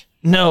MASH?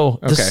 No,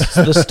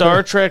 the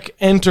Star Trek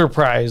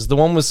Enterprise, the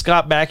one with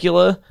Scott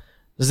Bakula.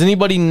 Does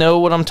anybody know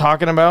what I'm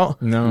talking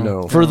about?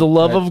 No. For the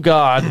love of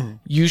God,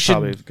 you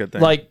Probably a should good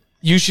thing. like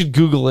you should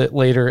Google it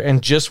later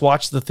and just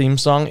watch the theme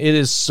song. It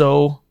is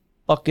so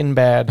fucking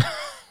bad.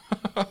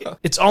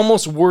 It's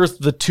almost worth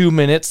the 2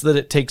 minutes that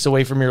it takes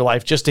away from your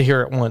life just to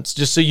hear it once.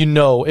 Just so you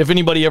know, if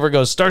anybody ever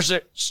goes Star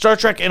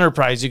Trek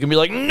Enterprise, you can be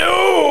like,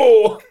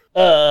 no.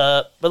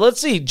 But let's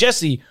see,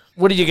 Jesse,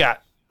 what do you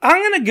got?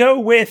 I'm gonna go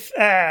with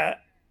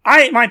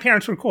my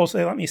parents were cool, so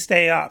they let me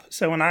stay up.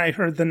 So when I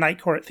heard the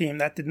Night Court theme,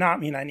 that did not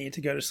mean I needed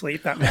to go to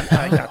sleep. That meant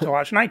I got to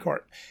watch Night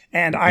Court.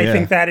 And I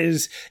think that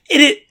is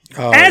it.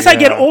 As I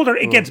get older,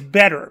 it gets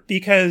better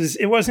because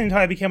it wasn't until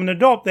I became an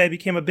adult that I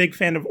became a big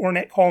fan of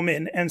Ornette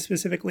Coleman and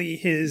specifically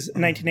his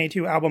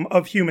 1982 album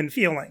Of Human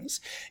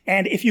Feelings.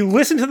 And if you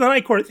listen to the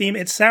Night Court theme,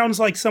 it sounds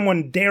like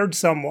someone dared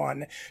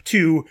someone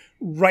to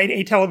write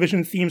a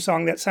television theme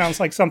song that sounds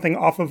like something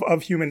off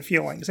of Human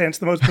Feelings. And it's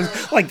the most,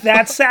 like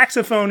that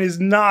saxophone is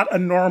not a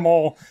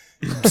normal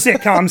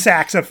sitcom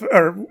saxophone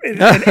or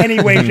in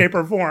any way, shape,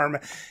 or form.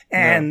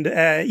 And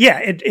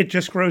it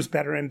just grows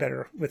better and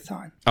better with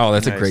time. Oh,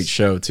 that's a great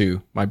show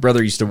too. My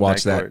brother used to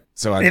watch Night that, Court.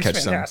 so I'd It's catch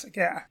some. fantastic,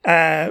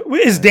 yeah.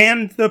 Is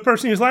Dan the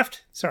person who's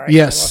left? Sorry. I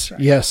Yes, lost track.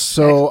 yes.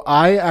 So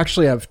I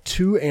actually have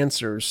 2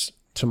 answers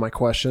to my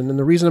question. And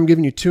the reason I'm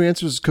giving you 2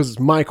 answers is because it's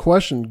my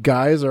question,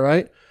 guys, all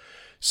right?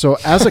 So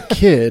as a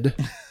kid,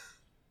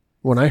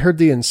 when I heard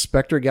the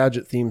Inspector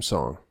Gadget theme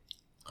song,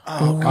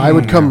 I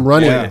would come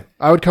running. Yeah.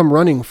 I would come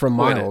running from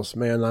miles,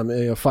 man. I'm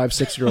a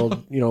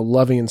 5-6-year-old,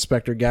 loving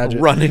Inspector Gadget.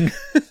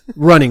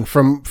 running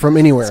from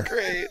anywhere.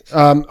 Great.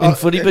 In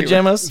footy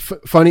pajamas?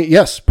 Funny,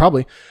 yes,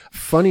 probably.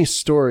 Funny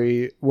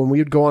story, when we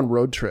would go on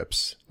road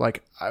trips,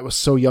 like I was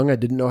so young I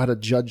didn't know how to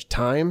judge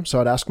time, so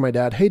I'd ask my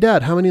dad, "Hey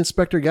Dad, how many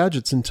Inspector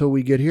Gadgets until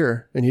we get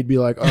here?" And he'd be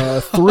like,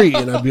 3.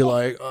 And I'd be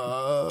like,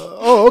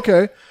 oh,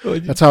 okay.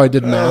 That's how I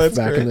did math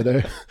back in the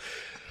day.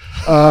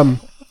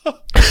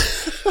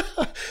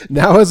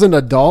 Now as an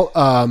adult,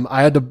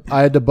 I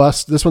had to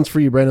bust. This one's for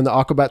you, Brandon. The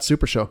Aquabat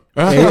Super Show.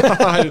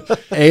 A,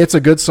 it's a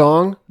good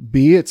song.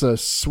 B, it's a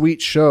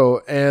sweet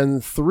show.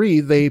 And 3,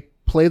 they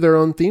play their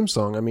own theme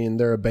song. I mean,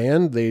 they're a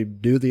band. They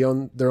do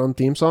their own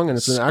theme song, and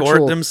it's an Scored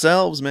actual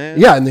themselves, man.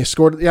 Yeah, and they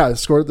scored. Yeah,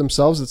 scored it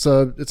themselves. It's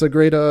a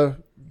great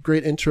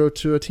intro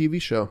to a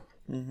TV show.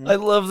 I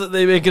love that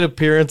they make an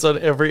appearance on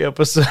every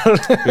episode.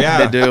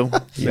 Yeah, They do.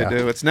 Yeah. They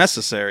do. It's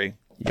necessary.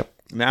 Yep.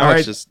 Now All it's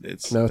right. just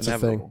it's No, it's a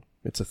inevitable. thing.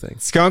 It's a thing.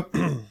 Skunk,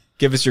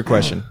 give us your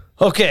question.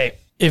 Okay,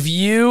 if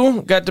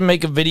you got to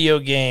make a video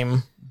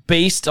game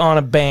based on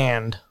a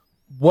band,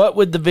 what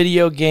would the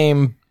video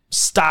game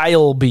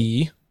style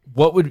be?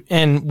 What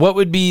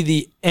would be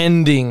the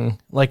ending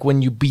like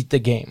when you beat the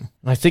game?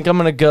 And I think I'm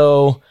gonna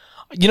go.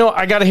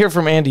 I got to hear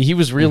from Andy. He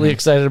was really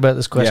excited about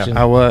this question.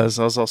 I was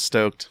all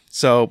stoked.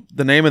 So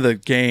the name of the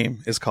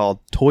game is called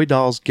Toy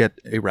Dolls Get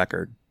a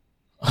Record.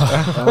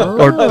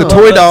 Or the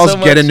Toy Dolls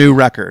so Get a much. New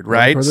Record,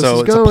 right? where this So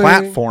is it's going. a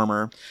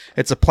platformer.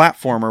 It's a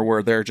platformer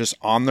where they're just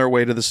on their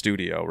way to the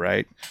studio,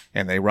 right?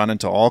 And they run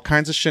into all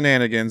kinds of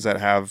shenanigans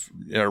that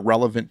are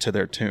relevant to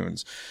their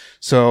tunes.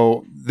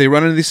 So they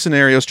run into these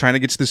scenarios trying to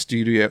get to the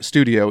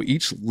studio.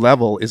 Each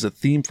level is a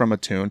theme from a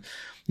tune.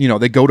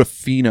 They go to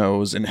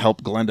Pheno's and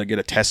help Glenda get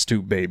a test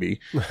tube baby.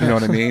 You know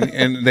what I mean?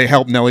 And they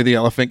help Nellie the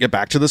elephant get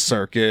back to the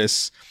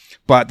circus.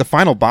 But the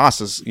final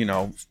boss is,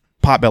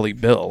 Potbelly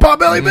Bill.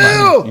 Potbelly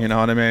Bill! You know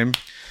what I mean?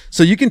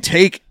 So you can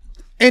take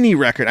any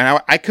record, and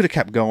I could have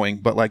kept going,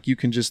 but like you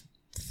can just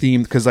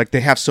theme, because like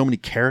they have so many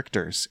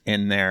characters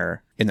in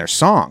their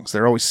songs.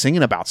 They're always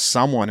singing about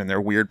someone and their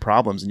weird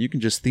problems, and you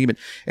can just theme it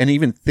and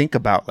even think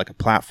about like a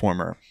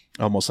platformer,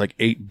 almost like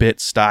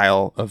 8-bit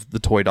style of the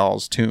Toy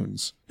Dolls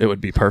tunes. It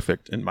would be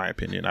perfect in my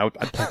opinion. I'd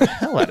play the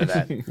hell out of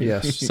that.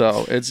 Yes.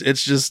 So it's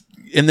just,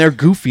 and they're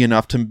goofy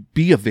enough to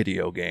be a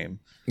video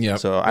game. Yeah.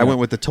 So I went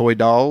with the Toy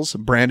Dolls.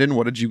 Brandon,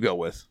 what did you go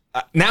with?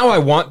 Now I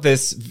want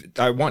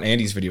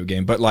Andy's video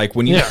game, but like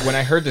when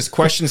I heard this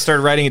question,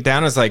 started writing it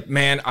down, I was like,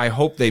 man, I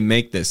hope they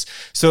make this.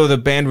 So the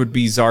band would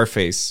be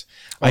Czarface.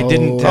 I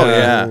didn't.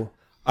 yeah.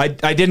 I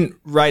didn't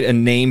write a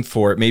name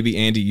for it. Maybe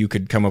Andy, you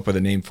could come up with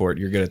a name for it.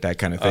 You're good at that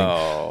kind of thing.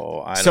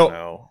 Oh, I So- don't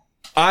know.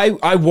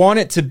 I want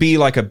it to be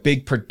like a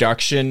big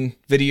production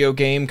video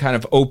game, kind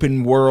of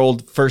open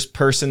world, first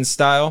person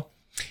style,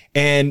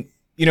 and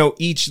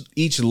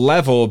each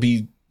level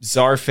be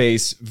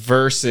Czarface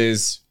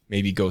versus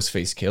maybe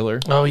Ghostface Killer,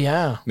 Oh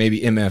yeah.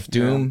 maybe MF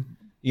Doom.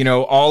 You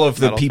know, all of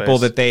the Metal people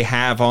Face. that they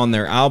have on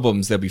their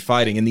albums they'll be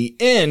fighting. In the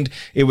end,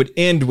 it would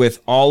end with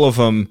all of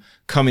them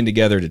coming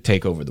together to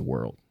take over the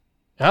world.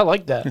 I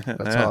like that.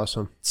 That's Yeah.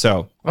 awesome.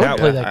 So, I would that-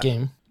 play that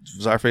game.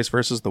 Czarface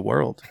versus the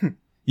world.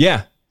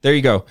 yeah, there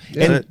you go.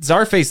 And it.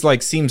 Czarface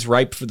like seems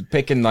ripe for the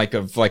picking like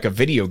of like a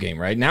video game,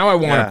 right? Now I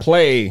want to Yeah.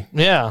 play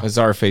Yeah. a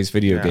Czarface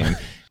video game.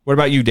 What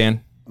about you,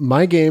 Dan?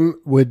 My game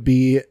would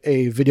be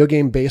a video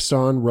game based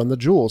on Run the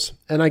Jewels.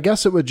 And I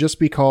guess it would just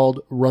be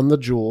called Run the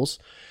Jewels.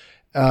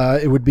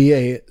 It would be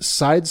a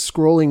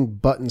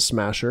side-scrolling button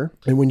smasher.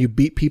 And when you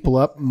beat people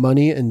up,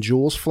 money and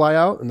jewels fly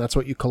out, and that's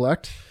what you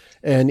collect.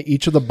 And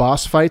each of the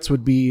boss fights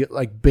would be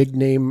like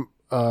big-name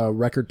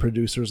record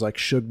producers like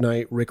Suge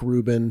Knight, Rick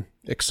Rubin,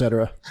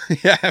 etc.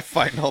 Yeah,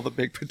 fighting all the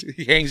big.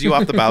 He hangs you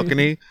off the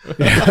balcony.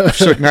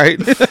 Suge Knight.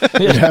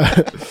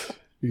 Yeah,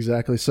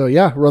 exactly. So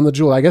yeah, Run the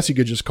Jewel. I guess you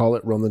could just call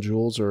it Run the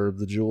Jewels, or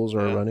the Jewels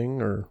are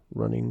running, or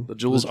running. The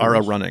jewels are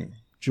a running.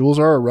 Jewels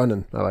are a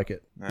running. I like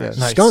it. Yeah.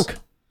 Nice. Skunk,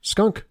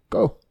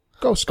 go,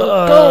 skunk,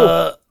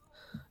 go.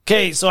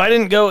 Okay, so I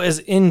didn't go as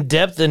in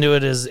depth into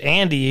it as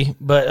Andy,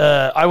 but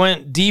I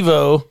went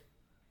Devo,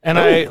 and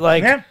I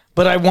like, yeah.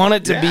 but I want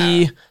it to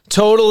be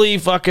totally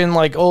fucking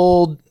like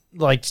old,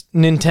 like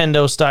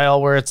Nintendo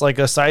style, where it's like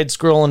a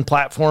side-scrolling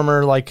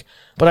platformer, like.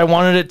 But I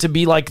wanted it to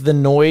be like the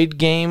Noid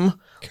game,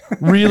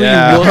 really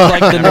Yeah. look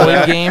like the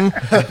Noid game,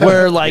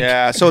 where like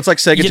Yeah, so it's like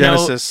Sega you know-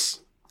 Genesis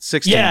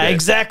 16. yeah,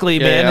 exactly,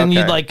 Yeah, man. yeah, And you'd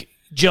okay. like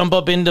jump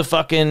up into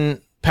fucking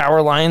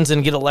power lines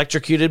and get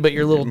electrocuted, but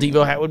your little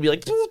Devo hat would be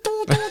like.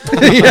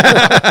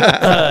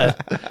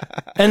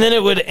 And then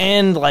it would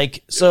end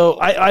like so.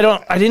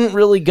 I didn't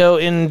really go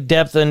in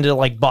depth into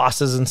like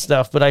bosses and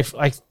stuff, but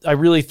I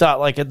really thought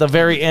like at the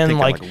very end, Thinking,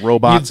 like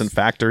robots you'd- and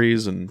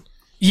factories and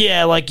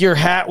yeah, like your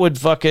hat would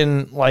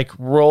fucking like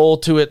roll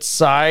to its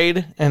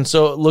side, and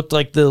so it looked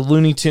like the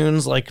Looney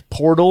Tunes like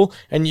portal,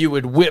 and you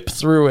would whip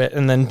through it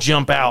and then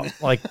jump out,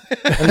 like,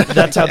 and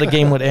that's how the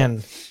game would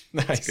end.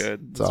 Nice.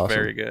 good. It's awesome.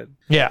 very good.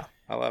 Yeah.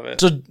 I love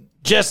it. So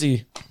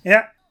Jesse,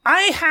 Yeah.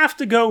 I have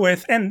to go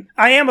with, and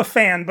I am a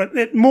fan, but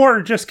it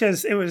more just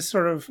because it was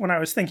sort of, when I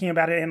was thinking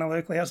about it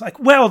analytically, I was like,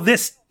 well,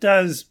 this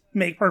does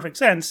make perfect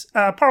sense.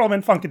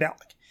 Parliament Funkadelic.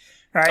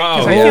 Right?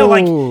 Because I feel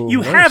like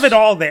you have it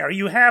all there.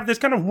 You have this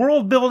kind of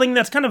world building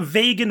that's kind of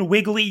vague and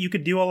wiggly you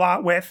could do a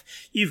lot with.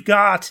 You've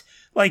got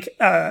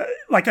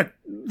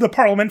the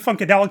Parliament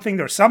Funkadelic thing.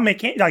 There's some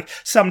like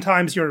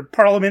sometimes you're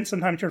Parliament,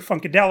 sometimes you're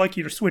Funkadelic.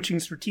 You're switching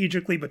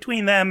strategically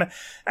between them.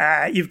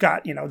 You've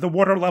got, the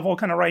water level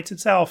kind of writes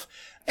itself.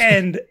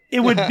 And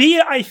it would be,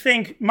 I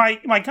think,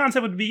 my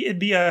concept would be, it'd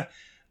be a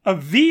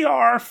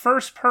VR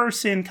first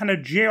person kind of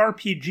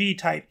JRPG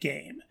type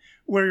game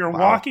where you're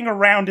walking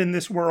around in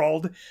this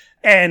world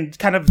and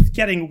kind of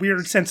getting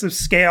weird sense of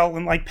scale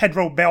and like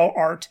Pedro Bell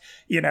art,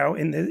 in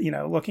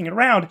the, looking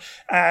around.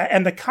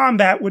 And the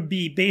combat would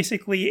be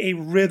basically a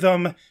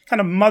rhythm,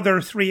 kind of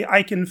Mother 3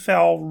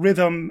 Eichenfeld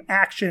rhythm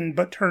action,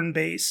 but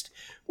turn-based,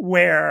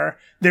 where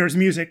there's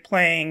music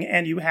playing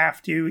and you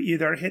have to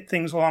either hit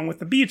things along with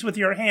the beats with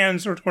your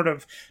hands or sort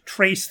of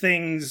trace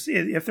things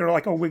if they're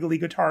like a wiggly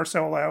guitar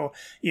solo,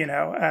 in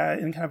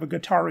kind of a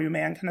Guitaru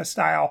Man kind of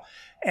style.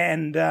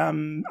 And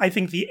I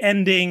think the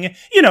ending,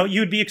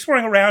 you'd be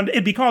exploring around.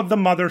 It'd be called The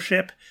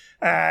Mothership.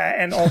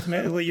 And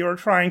ultimately, you're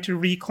trying to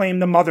reclaim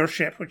the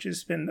mothership, which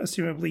has been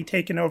assumably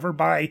taken over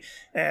by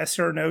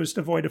Sir Nose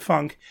devoid of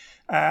funk.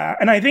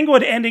 And I think it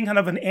would end in kind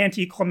of an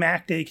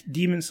anticlimactic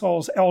Demon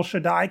Souls El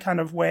Shaddai kind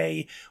of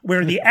way,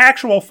 where the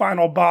actual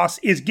final boss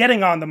is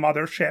getting on the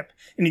mothership,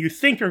 and you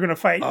think you're going to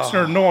fight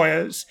Sir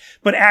Noise,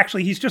 but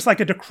actually he's just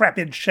like a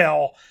decrepit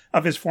shell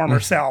of his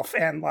former self,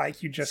 and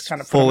like you just kind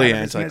of put him fully out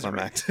of his misery.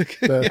 anticlimactic.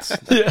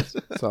 That's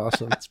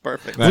awesome. That's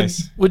perfect.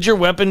 Nice. would your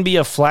weapon be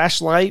a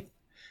flashlight?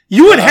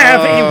 You would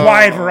have a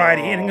wide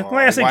variety in a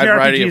classic wide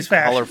variety JRPGs of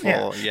fashion.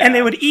 colorful, yeah. And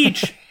they would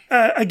each,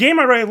 a game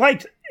I really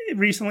liked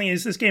recently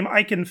is this game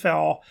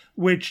Eichenfeld,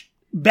 which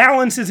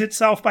balances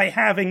itself by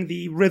having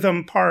the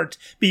rhythm part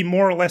be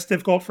more or less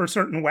difficult for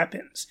certain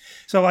weapons.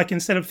 So like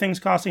instead of things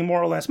costing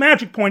more or less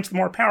magic points, the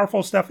more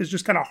powerful stuff is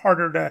just kind of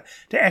harder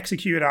to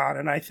execute on.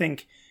 And I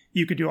think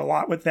you could do a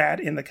lot with that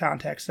in the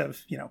context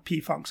of,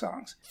 P-Funk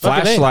songs.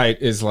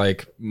 Flashlight is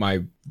like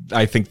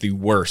I think the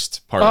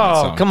worst part of the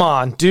Oh, song. come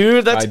on,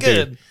 dude. That's I do.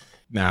 good.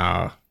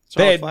 No. It's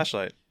all a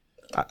flashlight.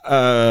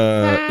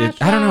 I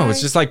don't know.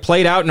 It's just like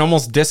played out and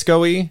almost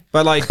disco-y,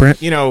 but like,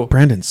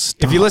 Brandon,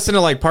 stop. if you listen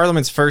to like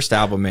Parliament's first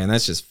album, man,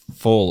 that's just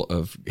full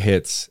of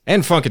hits.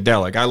 And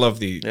Funkadelic. I love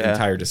the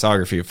entire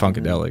discography of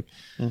Funkadelic.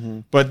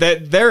 But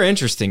they're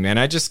interesting, man.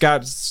 I just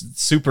got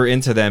super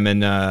into them.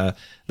 And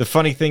the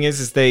funny thing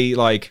is they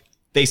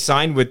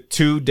signed with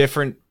two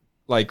different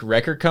like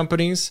record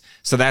companies.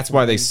 So that's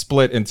why they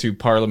split into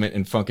Parliament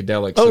and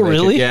Funkadelic. So Oh, they could-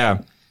 really?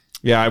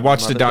 Yeah, I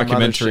watched a The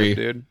documentary. mothership,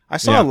 dude. I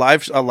saw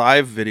a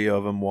live video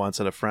of him once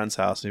at a friend's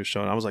house, and he was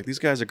showing. I was like, these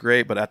guys are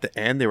great, but at the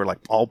end, they were like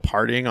all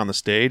partying on the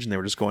stage, and they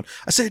were just going,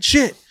 "I said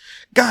shit,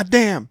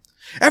 goddamn."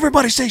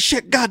 everybody say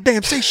shit,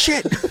 goddamn, say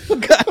shit.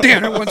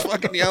 Goddamn, everyone's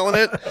fucking yelling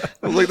it.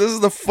 I was like, this is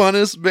the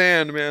funnest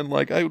band, man.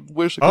 Like, I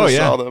wish I could have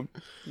saw them.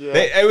 Yeah.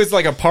 It was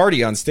like a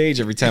party on stage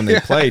every time they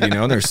played,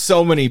 and there's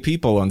so many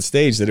people on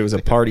stage that it was a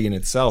party in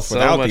itself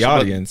without the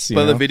audience.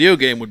 But the video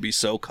game would be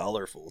so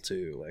colorful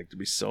too. Like, there'd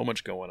be so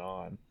much going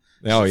on.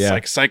 Oh, It's yeah.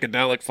 like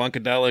psychedelic,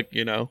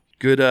 funkadelic,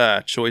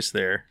 Good choice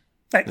there,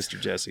 Thanks. Mr.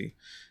 Jesse.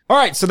 All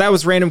right, so that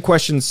was random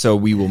questions, so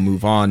we will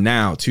move on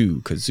now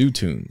to Kazoo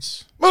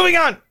Tunes. Moving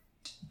on.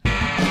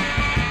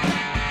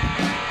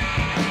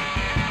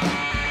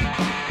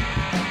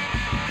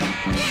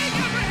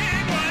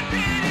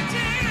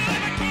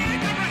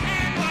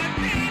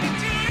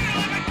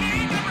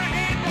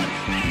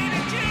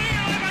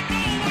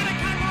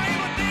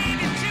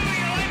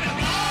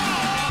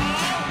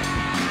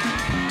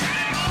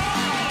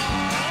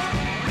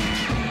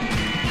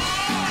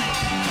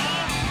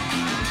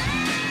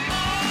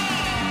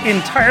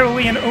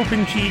 Entirely an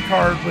open G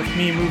card with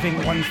me moving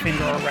one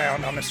finger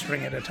around on a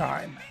string at a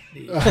time.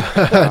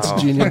 That's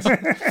genius.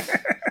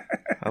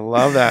 I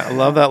love that. I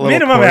love that little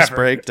Minimum chorus effort.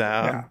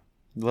 breakdown. Yeah.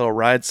 Little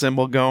ride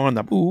cymbal going.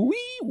 The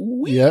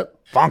ooh-wee. Yep.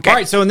 All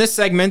right, so in this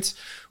segment,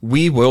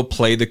 we will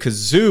play the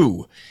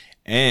kazoo,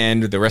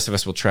 and the rest of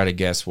us will try to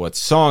guess what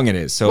song it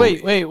is. So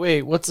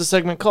Wait. What's the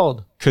segment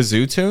called?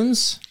 Kazoo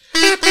Tunes?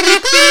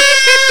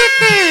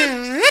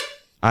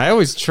 I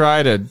always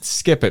try to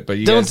skip it, but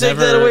you Don't guys take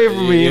never, that away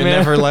from me, you man.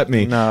 never let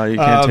me. No, you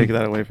can't take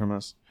that away from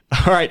us.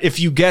 All right, if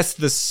you guess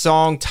the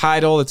song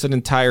title, it's an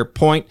entire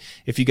point.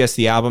 If you guess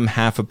the album,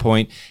 half a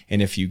point.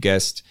 And if you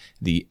guessed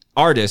the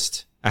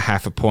artist, a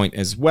half a point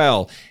as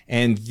well.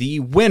 And the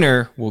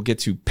winner will get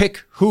to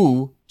pick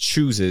who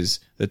chooses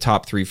the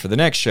top 3 for the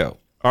next show.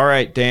 All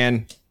right,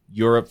 Dan,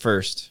 you're up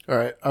first. All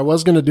right. I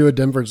was going to do a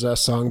Denver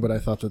Zest song, but I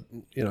thought that,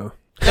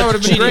 That would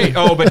have been great.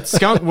 Oh, but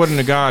Skunk wouldn't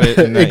have got it.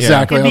 And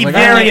Exactly. It'd be I was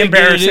like, very I get it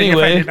embarrassing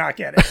anyway. if I did not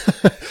get it.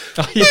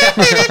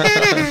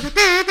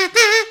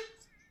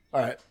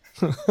 all right.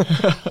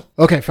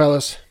 Okay,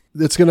 fellas.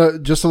 It's gonna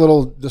just a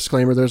little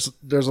disclaimer. There's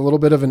a little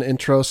bit of an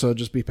intro, so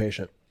just be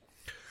patient.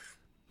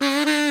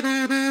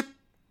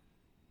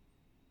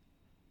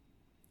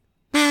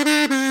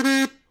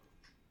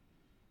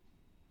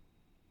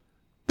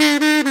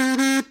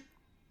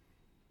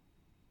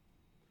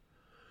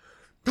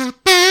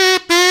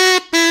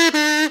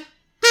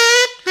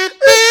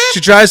 She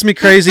drives me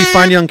crazy.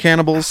 Fine Young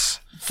Cannibals.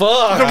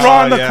 Fuck. The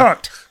Raw and the yeah.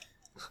 Cooked.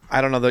 I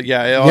don't know that.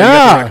 Yeah, Yeah, you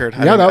got the record.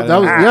 yeah, that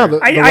was I Raw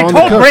and the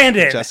told Cooked.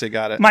 Brandon Jesse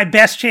got it. my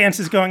best chance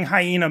is going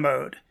hyena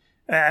mode,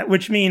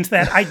 which means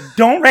that I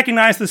don't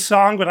recognize the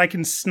song, but I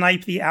can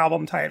snipe the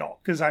album title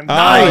because I'm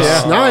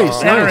Nice,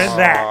 nice, better nice. at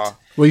that.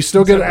 Well, you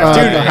still get that's-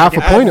 a half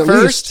a point at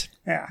least.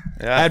 Yeah.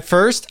 At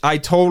first, I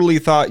totally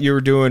thought you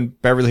were doing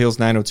Beverly Hills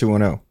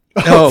 90210.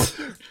 Oh,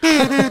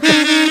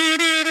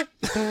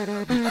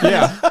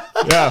 Yeah.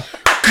 Yeah.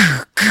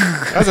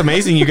 That was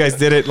amazing. You guys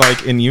did it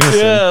like in unison.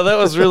 Yeah, that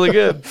was really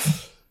good.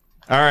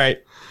 All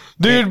right.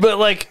 Dude, but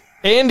like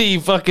Andy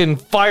fucking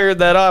fired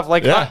that off.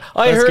 Like Yeah,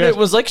 I that's heard good. it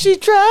was like, she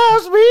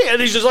drives me,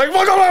 and he's just like,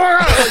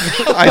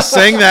 I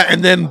sang that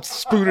and then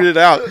spooted it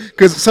out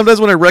because sometimes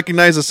when I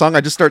recognize a song,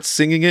 I just start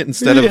singing it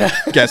instead of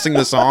guessing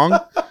the song.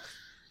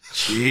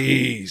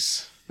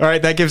 Jeez. All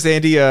right. That gives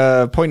Andy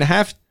a point and a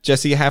half.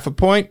 Jesse, a half a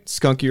point.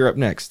 Skunk, you're up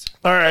next.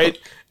 all right.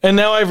 And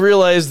now I've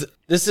realized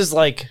this is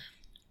like,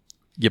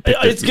 I'm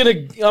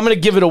gonna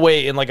give it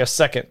away in like a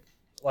second.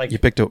 Like, You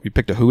picked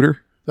a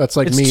hooter. That's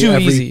like It's me. too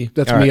every, easy.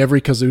 That's All me right.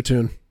 every kazoo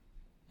tune.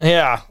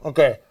 yeah,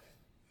 okay.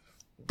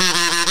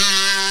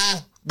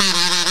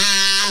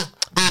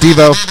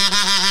 Devo.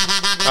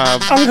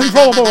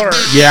 Uncontrollable Urge.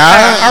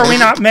 Yeah. Are we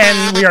not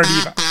men? We are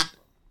diva.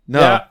 No.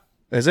 Yeah.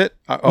 Is it?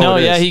 No,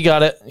 it yeah, is. he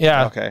got it.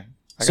 Yeah. Okay.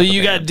 I So the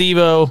you band. got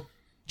Devo,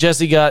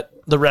 Jesse got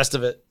the rest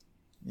of it.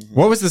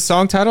 What was the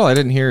song title? I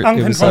didn't hear it.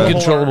 It was,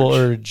 Uncontrollable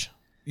Urge.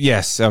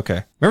 yes.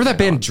 Okay. Remember that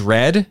band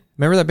Dread?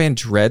 Remember that band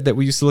Dread that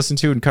we used to listen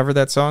to and cover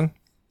that song?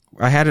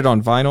 I had it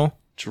on vinyl.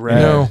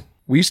 Dread. No.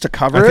 We used to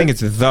cover I it. think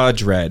it's The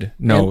Dread.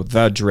 No,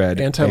 The Dread.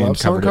 Anti-Love band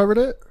Song it. covered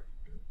it?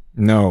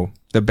 No,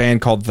 the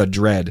band called The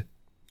Dread.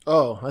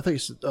 Oh, I thought you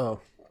said, oh,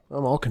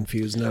 I'm all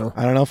confused now.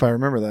 I don't know if I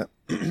remember that.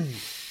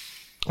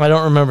 I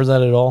don't remember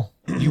that at all.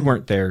 You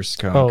weren't there,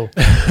 Skunk. Oh,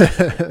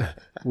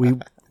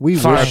 We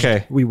Fine. wished,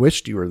 Okay. we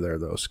wished you were there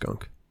though,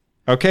 Skunk.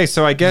 Okay,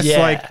 so I guess Yeah.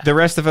 like the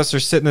rest of us are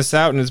sitting this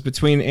out and it's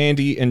between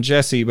Andy and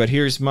Jesse, but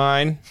here's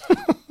mine.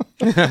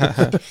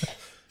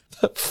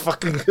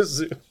 fucking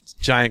kazoo.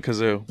 Giant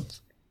kazoo.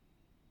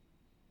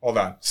 Hold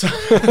on.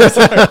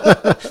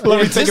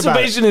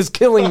 Anticipation is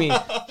killing me.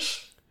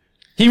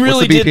 He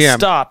really the did BPM?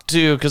 stop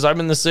too, because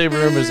I'm in the same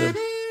room as him.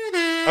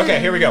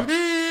 Okay, here we go.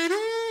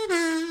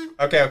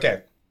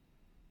 Okay.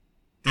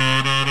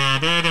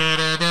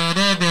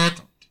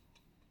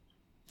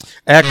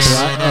 X.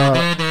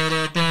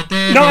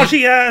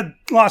 Nausea,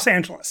 Los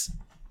Angeles.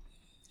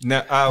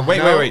 No,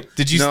 wait.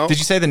 Did you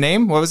say the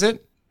name? What was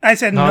it? I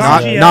said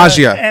Nausea. Nausea,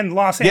 Nausea. and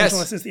Los Yes.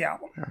 Angeles is the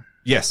album.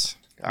 Yes.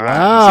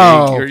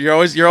 Wow. See, you're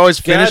always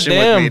finishing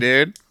with Goddamn. me,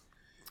 dude.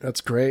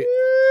 That's great.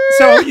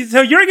 So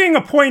you're getting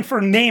a point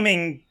for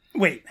naming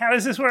Wait, how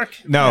does this work?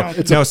 No.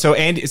 So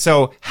Andy,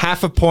 so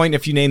half a point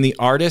if you name the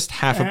artist,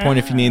 half a point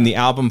if you name the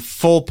album,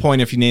 full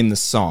point if you name the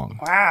song.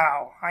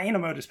 Wow, hyena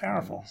mode is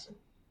powerful.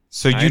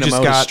 So you Hyena just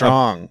mode is got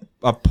strong.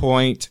 a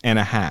point and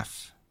a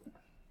half.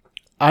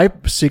 I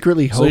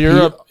secretly hope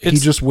he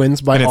just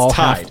wins by and it's all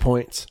tied. half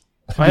points.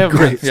 I have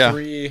Great. Yeah.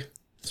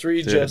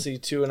 three Jesse,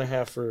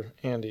 2.5 for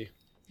Andy.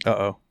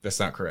 Uh-oh. That's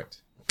not correct.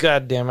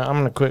 God damn it! I'm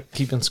gonna quit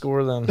keeping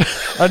score then.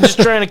 I'm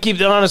just trying to keep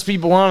the honest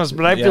people honest,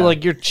 but I feel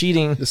like you're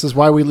cheating. This is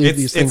why we leave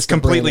these things It's to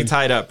completely Brandon.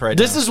 tied up right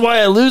This now. is why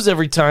I lose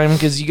every time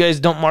because you guys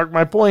don't mark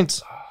my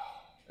points.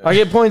 I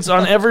get points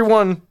on every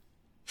one.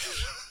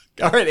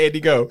 All right,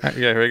 Andy, go. Yeah,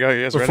 here we go.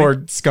 You guys Before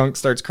ready? Skunk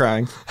starts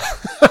crying.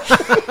 What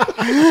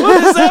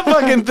is that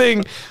fucking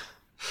thing?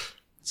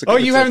 Oh,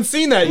 you haven't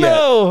seen that yet?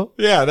 No.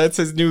 Yeah, that's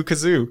his new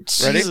kazoo.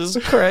 Ready?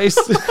 Jesus Christ.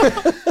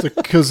 The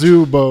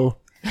kazoo bow.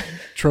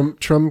 Trum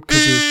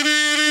kazoo.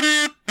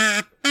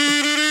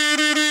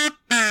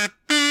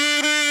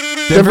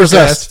 Denver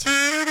Zest.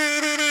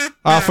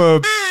 Off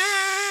of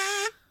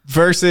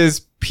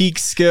versus Peak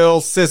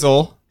Skill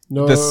Sizzle.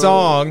 No. The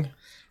song,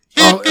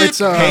 Oh, it's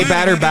Hey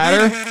Batter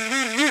Batter.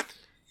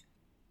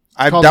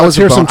 called that Let's was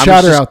a Hear bone. Some I was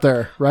Chatter just- Out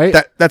There, right?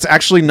 That's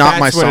actually not That's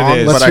my what it song,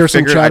 is. but Let's I Hear Some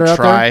figured Chatter I'd Out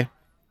try.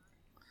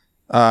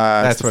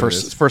 That's It's what the it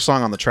is. first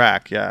song on the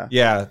track. Yeah.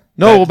 Yeah.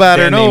 No that-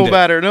 batter, Dan no named it.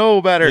 batter,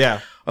 no batter. Yeah.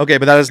 Okay,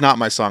 but that is not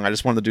my song. I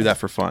just wanted to do that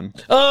for fun.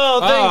 Oh,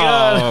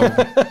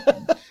 thank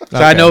God. So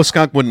I know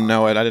Skunk wouldn't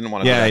know it. I didn't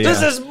want to. Yeah, know yeah.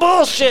 This is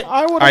bullshit.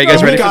 I would Are you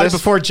guys We ready for got it this?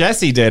 before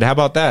Jesse did. How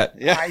about that?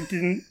 I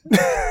didn't.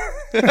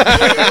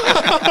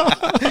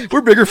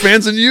 We're bigger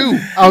fans than you.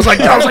 I was like,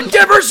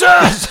 Denver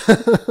Zest!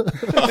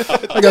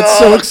 I got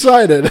so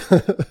excited.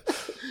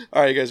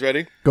 All right, you guys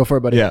ready? Go for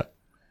it, buddy. Yeah.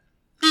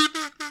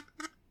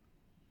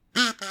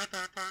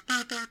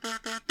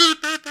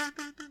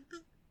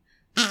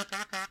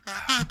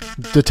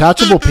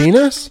 Detachable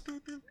penis?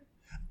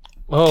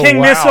 Oh, King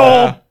wow.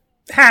 Missile,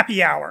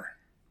 Happy Hour.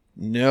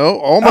 No,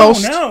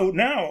 almost. Oh,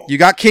 no. You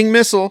got King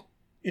Missile.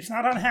 It's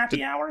not on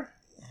Happy Hour?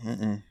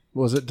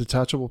 Was it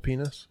detachable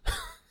penis?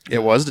 It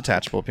was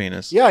detachable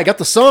penis. Yeah, I got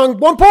the song.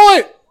 1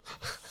 point.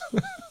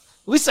 At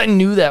least I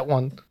knew that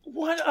one.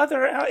 What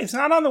other... It's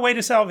not on The Way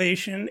to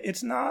Salvation.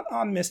 It's not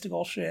on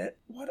Mystical Shit.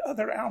 What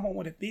other album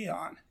would it be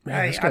on?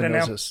 Man, this I guy don't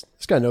knows know. his.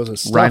 This guy knows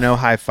his stuff. Rhino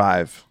High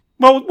Five.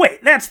 Well,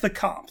 wait. That's the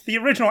comp. The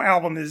original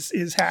album is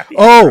Happy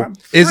Hour. Oh, I'm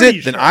is pretty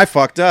it? Then sure. I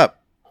fucked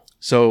up.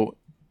 So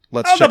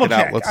let's I'll check double it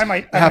out. check. Let's I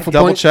might half a double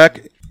double point.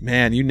 check.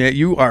 Man,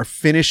 you are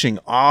finishing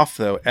off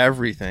though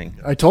everything.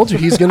 I told you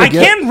he's gonna I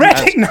get. can't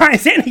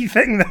recognize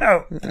anything,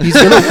 though. He's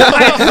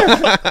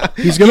gonna.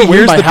 He's gonna win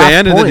hears by the half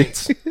band and then he-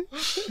 points.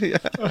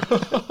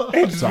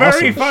 It's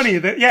very funny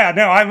that,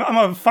 I'm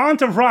a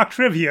font of rock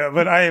trivia,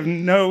 but I have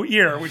no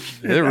ear,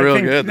 which They're I real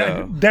think good, that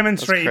though.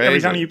 demonstrate That's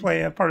every time crazy. you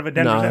play a part of a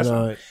Denver No, Test.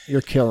 no,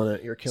 you're killing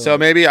it. You're killing So it.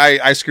 maybe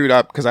I screwed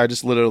up because I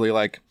just literally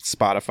like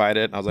Spotified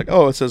it. And I was like,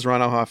 oh, it says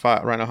Rhino High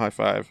Five. Rhino High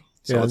Five.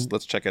 So Yeah.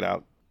 let's check it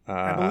out.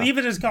 I believe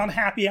it has gone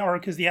Happy Hour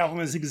because the album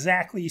is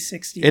exactly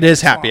 60 It is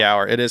minutes Happy long.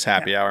 Hour. It is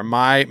Happy Hour.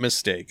 My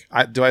mistake.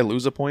 Do I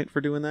lose a point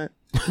for doing that?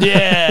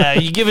 Yeah,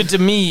 you give it to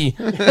me.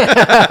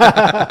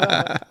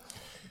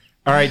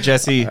 All right,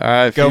 Jesse. All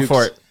right, go Fuchs.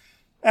 for it.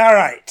 All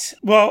right.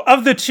 Well,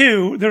 of the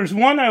two, there's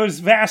one I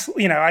was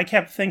I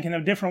kept thinking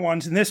of different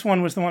ones, and this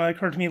one was the one that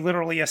occurred to me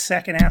literally a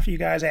second after you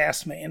guys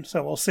asked me, and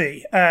so we'll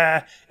see.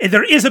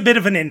 There is a bit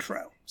of an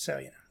intro,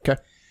 so,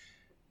 Okay.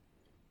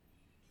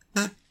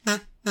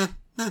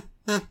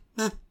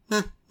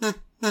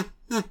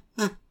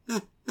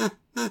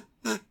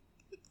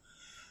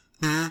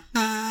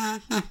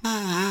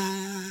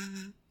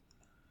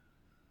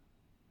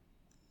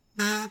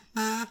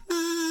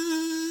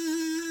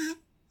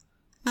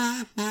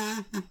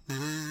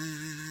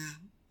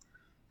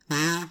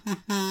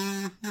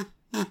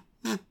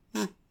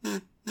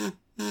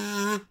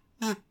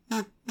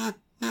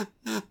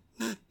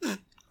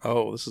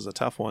 Oh, this is a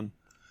tough one.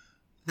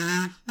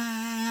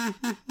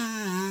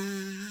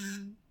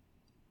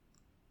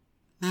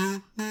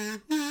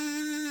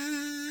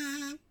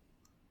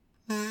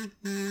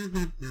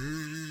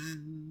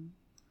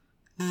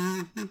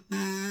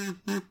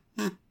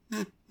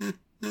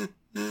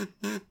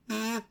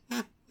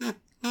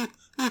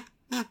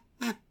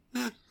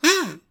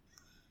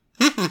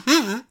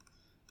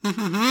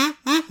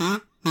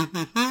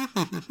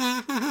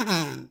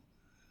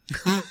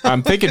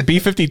 I'm thinking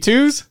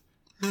B-52s.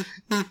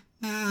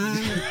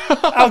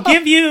 I'll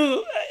give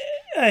you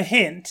a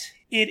hint.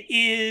 It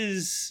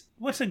is...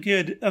 What's a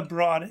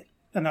broad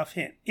enough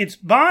hint? It's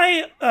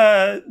by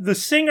the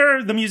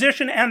singer, the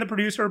musician, and the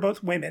producer are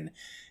both women,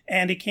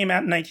 and it came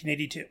out in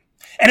 1982.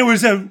 And it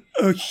was a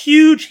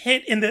huge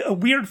hit a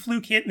weird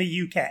fluke hit in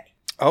the UK.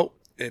 Oh,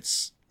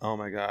 it's oh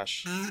my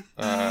gosh.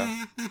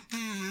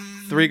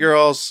 Three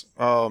Girls.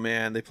 Oh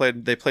man, they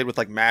played with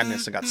like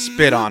Madness and got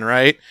spit on,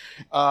 right?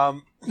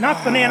 Not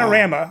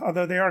Bananarama,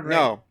 although they are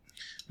great.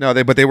 No,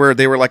 they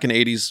were like an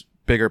 '80s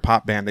bigger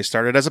pop band. They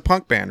started as a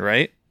punk band,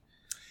 right?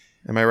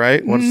 Am I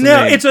right? What's the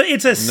No, name? it's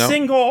a No.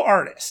 single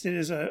artist. It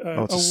is it's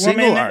a a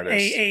single woman,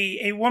 artist.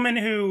 a woman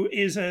who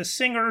is a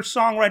singer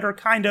songwriter,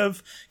 kind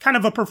of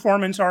a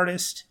performance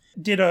artist.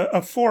 Did a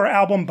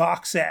 4-album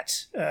box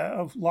set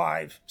of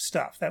live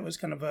stuff. That was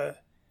kind of a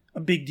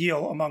big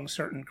deal among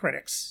certain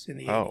critics in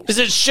the 80s. Is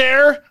it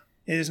Cher?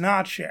 It is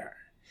not Cher.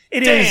 It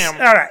Damn.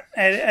 is all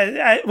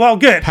right. Well,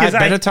 good Pat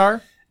because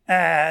Benatar?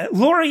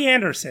 Laurie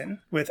Anderson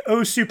with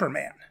 "Oh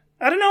Superman."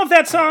 I don't know if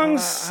that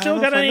song's still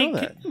know got if I any know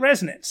that.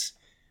 resonance.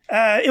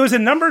 It was a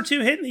number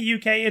 2 hit in the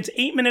UK. It's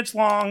 8 minutes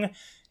long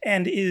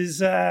and is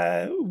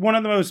one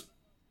of the most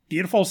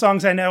beautiful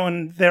songs I know,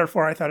 and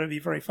therefore I thought it'd be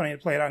very funny to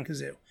play it on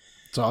kazoo.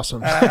 It's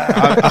awesome.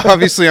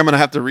 Obviously, I'm going to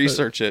have to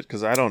research it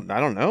because I don't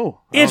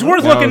know. It's I don't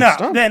worth know. looking up.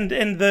 Stuff. And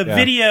the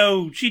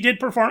video, she did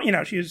perform,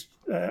 she was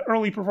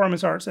early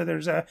performance art, so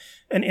there's an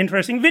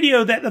interesting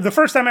video that the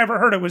first time I ever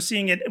heard it was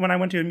seeing it when I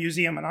went to a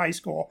museum in high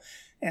school,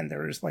 and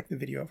there's like the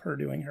video of her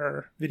doing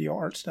her video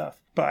art stuff.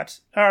 But,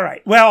 all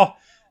right. Well,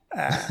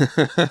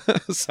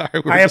 Sorry, we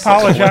were I just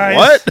like, apologize.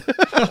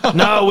 what?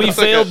 No, we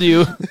failed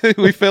you.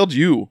 We failed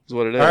you. Is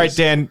what it is. All right,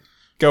 Dan,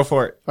 go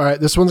for it. All right,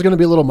 this one's going to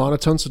be a little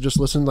monotone, so just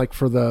listen like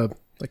for the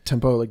like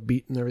tempo, like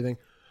beat and everything.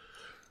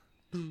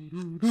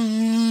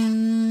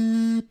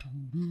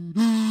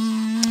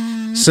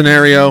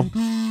 Scenario.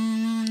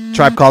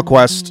 Tribe Called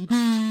Quest.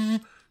 I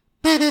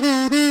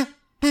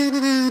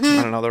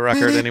don't know the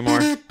record anymore.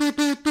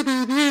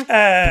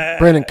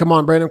 Brandon, come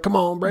on, Brandon. The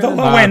Brandon.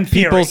 low end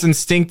theory. People's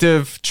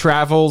instinctive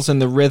travels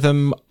and the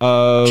rhythm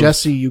of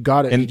Jesse, you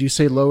got it. And- Did you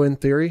say low end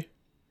theory?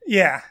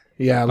 Yeah.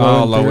 Yeah,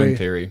 low end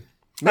theory.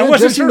 I Man,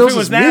 wasn't Jesse sure knows if it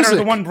was his that or the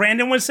music. one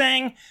Brandon was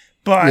saying,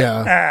 but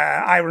Yeah.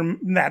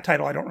 that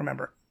title I don't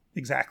remember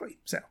exactly.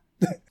 So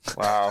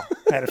Wow.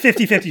 I had a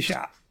 50-50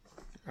 shot.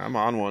 I'm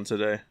on one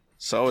today.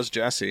 So is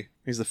Jesse.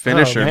 He's the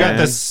finisher, man. You got man.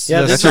 this,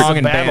 Yeah, the this is song a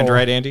and band, battle.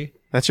 right, Andy?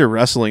 That's your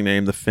wrestling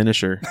name, the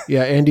finisher.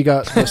 Yeah, Andy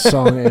got the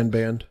song and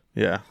band.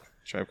 Yeah.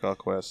 Tribe Called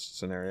Quest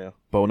scenario.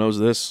 Bo knows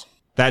this.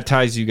 That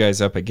ties you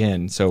guys up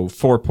again, so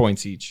 4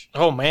 points each.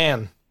 Oh,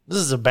 man. This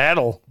is a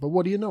battle. But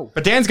what do you know?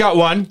 But Dan's got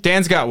one.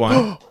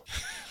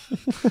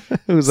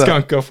 Who's that?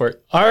 Skunk, go for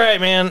it. All right,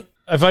 man.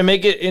 If I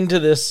make it into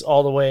this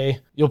all the way,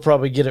 you'll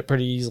probably get it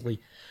pretty easily.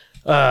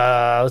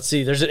 Let's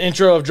see. There's an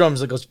intro of drums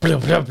that goes. Blah,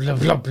 blah, blah,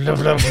 blah, blah, blah,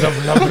 blah,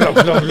 blah, blah,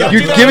 blah, blah.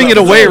 You're giving it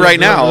away right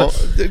now.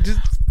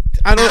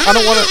 I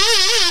don't want to.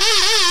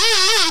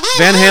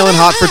 Van Halen,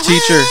 Hot for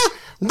Teacher.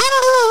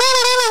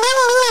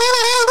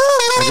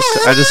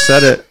 I just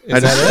said it.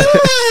 Is that it?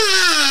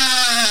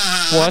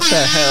 What the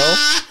hell?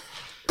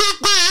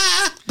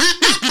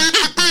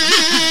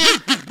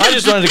 I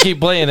just wanted to keep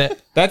playing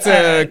it. That's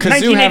a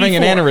kazoo having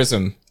an 1984.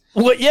 aneurysm.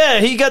 Well, yeah,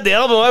 he got the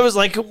album. I was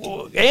like,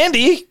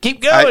 Andy,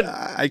 keep going.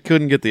 I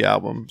couldn't get the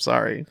album.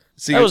 Sorry.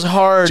 See, That was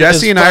hard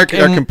Jesse as and I are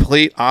fucking-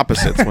 complete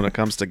opposites when it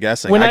comes to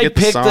guessing. When I I get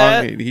the picked song.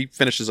 that- He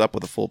finishes up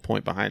with a full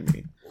point behind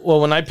me. Well,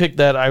 when I picked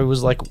that, I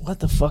was like, what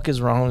the fuck is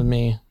wrong with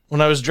me?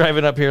 When I was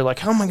driving up here, like,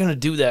 how am I going to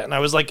do that? And I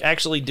was like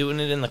actually doing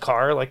it in the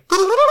car. Like,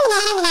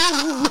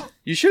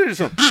 You should have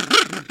just.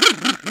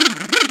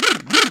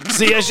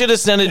 see, I should have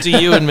sent it to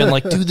you and been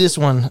like, do this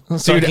one.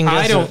 So Dude, can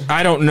guess it.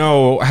 I don't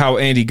know how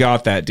Andy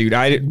got that, dude.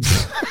 I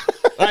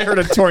heard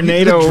a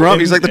tornado. Drum. in-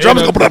 He's like the in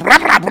drums a- go. Blah, blah,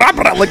 blah, blah,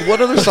 blah. Like what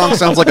other song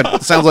sounds like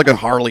a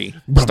Harley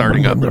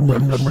starting up? All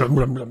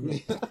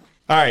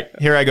right,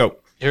 here I go.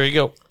 Here we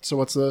go. So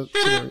what's the?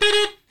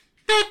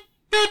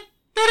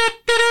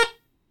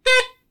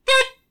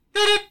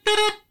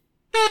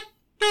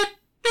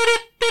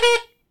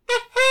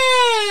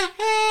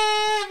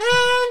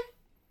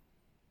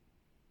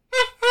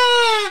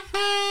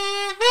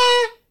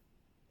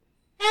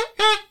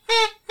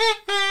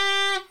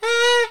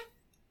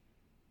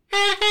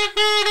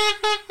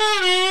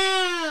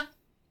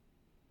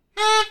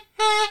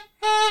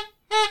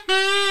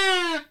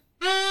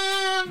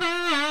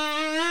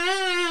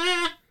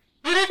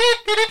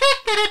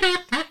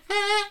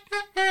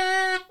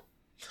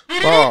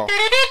 Oh.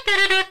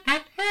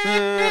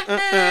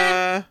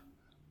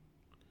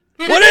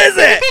 What is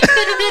it?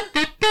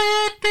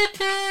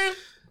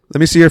 Let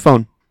me see your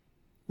phone.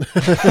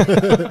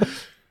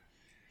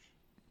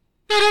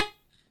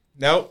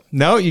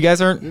 No, you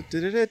guys aren't.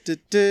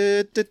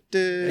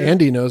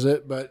 Andy knows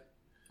it, but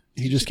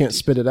he just can't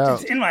spit it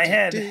out. It's in my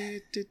head.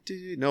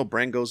 No,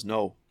 Bran goes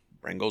no.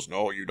 Bran goes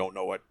no. You don't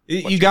know it.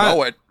 You But got-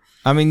 know it.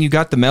 I mean, you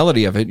got the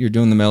melody of it. You're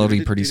doing the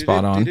melody pretty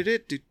spot on.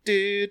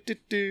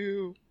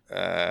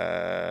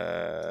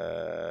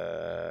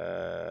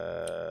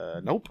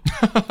 Nope.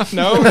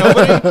 No,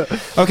 nobody.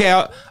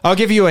 Okay, I'll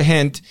give you a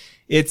hint.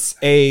 It's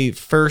a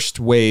first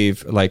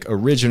wave, like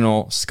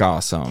original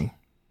ska song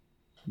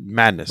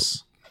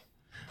Madness.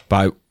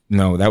 by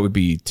no, that would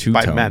be two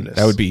By tone. Madness.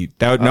 That would be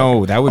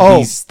Oh.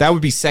 that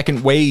would be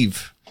second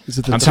wave. Is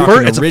it the I'm Toots?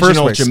 talking it's a first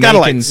original wave. Jamaican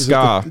Scatolites. Is it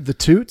ska. the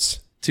Toots?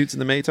 Toots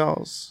and the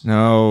Maytals.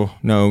 No.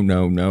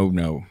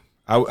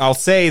 I'll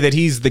say that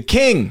he's the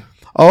king.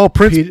 Oh,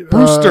 Prince Pete-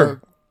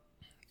 Brewster.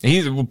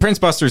 Prince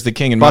Buster's the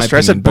king in Buster. my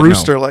I said opinion. but no.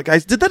 Brewster. Like I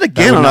did that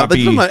again would on not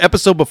like, from be- the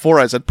episode before.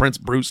 I said Prince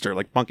Brewster,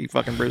 like Punky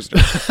fucking Brewster.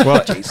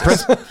 Well,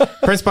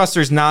 Prince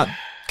Buster's not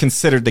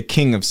considered the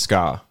king of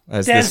ska,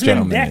 as this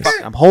Desmond gentleman Decker.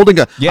 is. I'm holding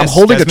a Yes,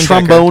 Desmond Desmond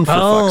trombone Decker.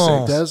 for fuck's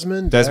Oh.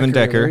 sake. Desmond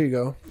Decker. There you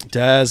go.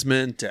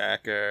 Desmond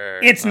Decker.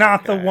 It's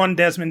not the one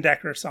Desmond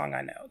Decker song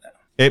I know, though.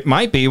 It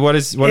might be. What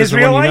is the one you know?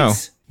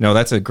 Israelites? No,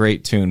 that's a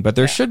great tune. But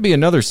there should be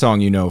another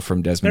song you know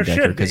from Desmond There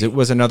Decker should because be. it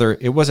was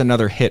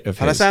another hit of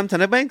his. To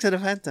the bank, to the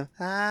phantom.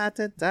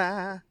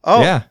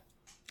 Oh, Yeah,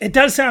 It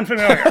does sound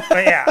familiar,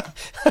 but yeah.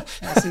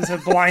 This is a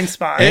blind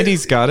spot.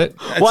 Andy's got it.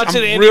 Watch I'm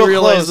it, Andy real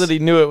realized close. that he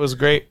knew it was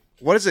great.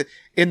 What is it?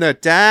 In the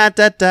da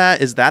da da,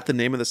 is that the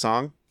name of the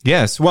song?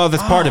 Yes. Well,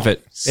 that's part of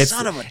it. It's,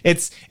 son of a-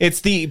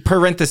 it's the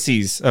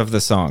parentheses of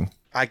the song.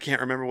 I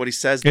can't remember what he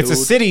says. It's a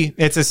dude. city.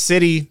 It's a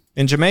city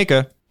in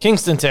Jamaica.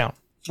 Kingston Town.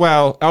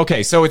 Well,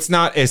 okay, so it's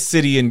not a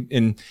city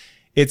in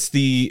it's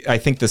the I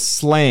think the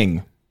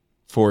slang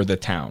for the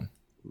town.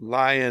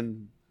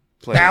 Lion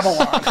Place.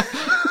 Babylon.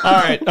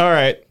 All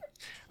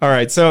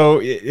right. So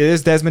it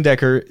is Desmond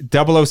Decker,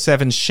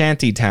 007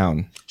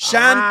 Shantytown.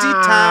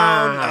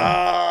 Shantytown.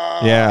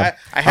 Yeah,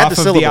 I had off the of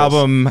syllables. the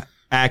album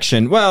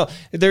Action. Well,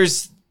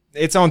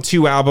 it's on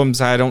 2 albums.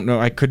 I don't know.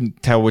 I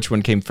couldn't tell which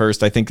one came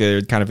first. I think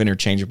they're kind of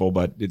interchangeable,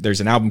 but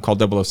there's an album called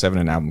 007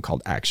 and an album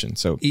called Action.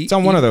 So it's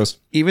on one of those.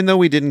 Even though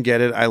we didn't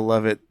get it, I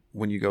love it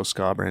when you go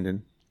ska,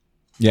 Brandon.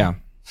 Yeah.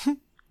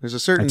 There's a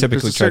certain, I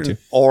typically there's a certain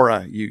try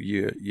aura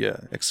you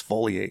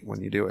exfoliate when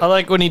you do it. I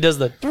like when he does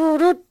the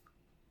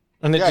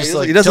and it Yeah, just he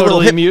like does a little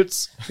totally hip-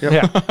 mutes.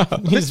 Yeah,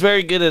 he's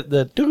very good at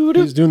the.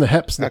 He's doing the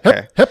hips. The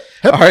Okay. Hip,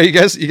 hip. All right, you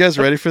guys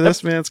ready for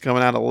this, man? It's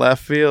coming out of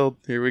left field.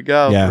 Here we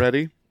go. Yeah.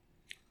 Ready?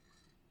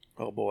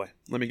 Oh boy.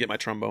 Let me get my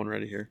trombone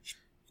ready here.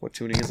 What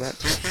tuning is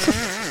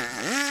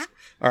that?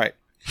 All right.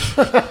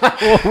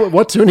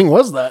 What tuning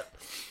was that?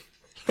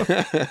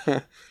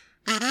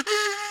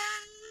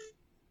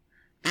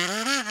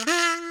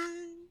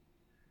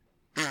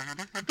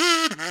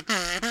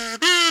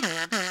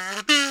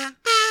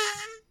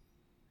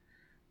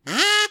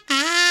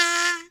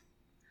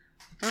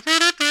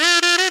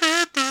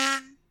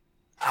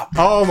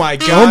 Oh my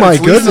god. Oh my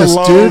it's Lisa goodness,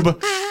 Loeb. dude.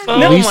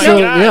 Oh Lisa, my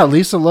god! yeah,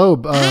 Lisa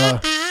Loeb.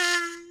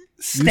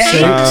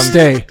 Stay.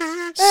 Stay.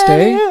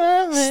 Stay.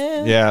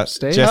 Yeah.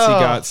 Stay? Jesse Oh.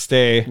 got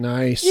Stay.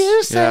 Nice.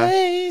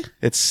 Say.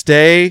 It's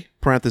stay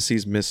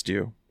parentheses missed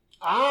you.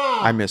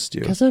 I missed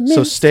you. 'Cause I So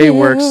missed stay you.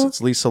 works.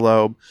 It's Lisa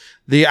Loeb.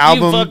 The You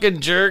album fucking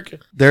jerk!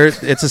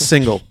 it's a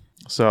single.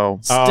 So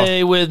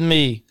Stay with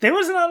me. They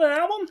wasn't on an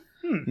album?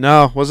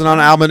 no, wasn't on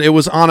an album. It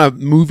was on a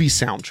movie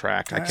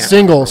soundtrack. I can't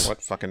Singles. remember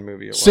what fucking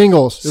movie it was.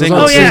 Singles. It was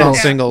Singles. on Oh, yeah. singles.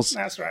 yeah. Singles.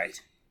 That's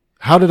right.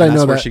 How did I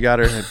That's know where that? she got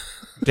her.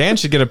 Dan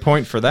should get a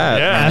point for that.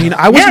 Yeah. I mean,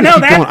 I wasn't no,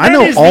 keep that- going. I that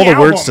know is all the the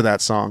words album. to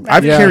that song. That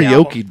I've is the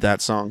karaoke'd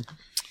that song.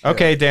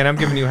 Okay, Dan, I'm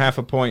giving you half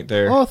a point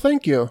there. Oh,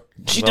 thank you.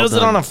 She Well does it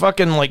done. on a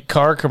fucking like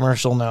car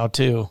commercial now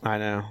too. I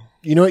know.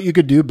 You know what you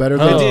could do better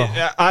than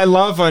I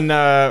love on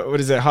what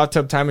is it, Hot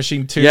Tub Time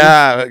Machine 2?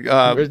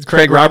 Yeah,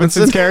 Craig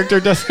Robinson's character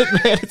does it,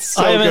 man. It's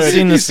so I haven't good.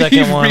 seen the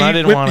second one. I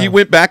didn't went, want He to.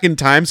 went back in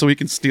time so he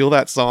can steal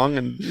that song,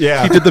 and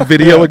Yeah. he did the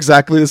video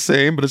exactly the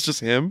same, but it's just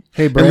him.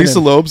 Hey, and Brandon. Lisa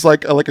Loeb's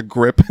like a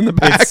grip in the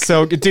back. It's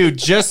so good. Dude,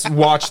 just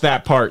watch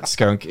that part,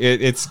 Skunk.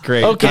 It's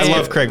great. Okay. I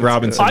love Craig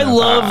Robinson. I though.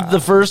 loved the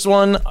first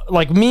one.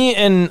 Like me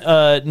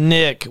and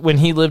Nick, when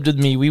he lived with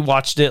me, we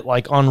watched it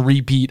like on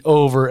repeat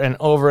over and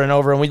over and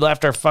over, and we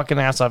laughed our fucking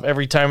ass off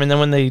every time. And then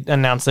when they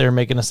announced they were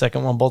making a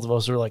second one, both of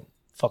us were like,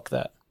 "Fuck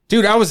that."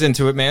 Dude, I was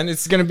into it, man.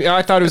 It's gonna be.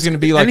 I thought it was gonna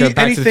be like a Back to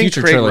the anything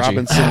Future Craig trilogy.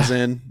 Robinson's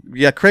in.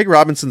 Yeah, Craig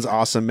Robinson's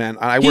awesome, man.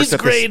 I worked He's at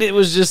great. This, It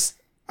was just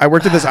I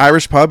worked at this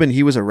Irish pub, and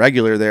he was a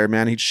regular there,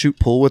 man. He'd shoot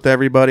pool with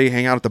everybody,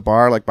 hang out at the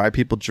bar, like buy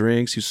people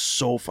drinks. He was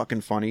so fucking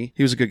funny.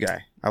 He was a good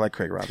guy. I like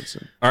Craig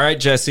Robinson. All right,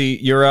 Jesse,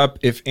 you're up.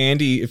 If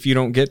you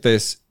don't get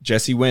this,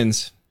 Jesse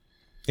wins.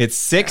 It's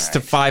 6 to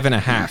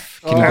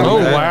 5.5. Can you oh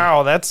believe that?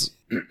 wow, that's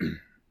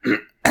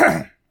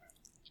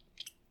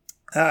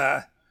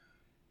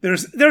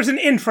There's an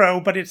intro,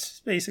 but it's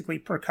basically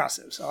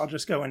percussive, so I'll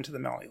just go into the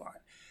melody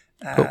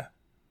line.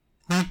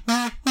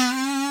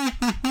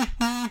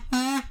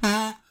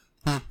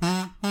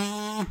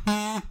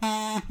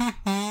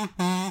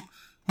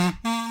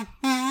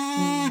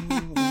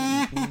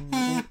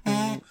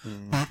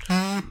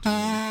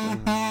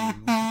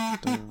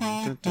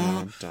 Dun,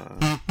 dun,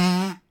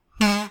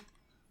 dun.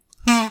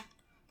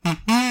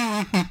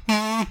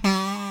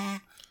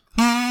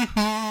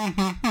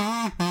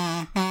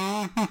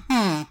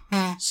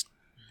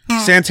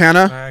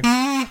 Santana?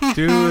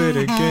 Do it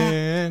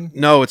again.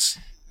 No, it's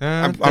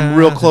I'm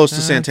real close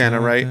to Santana,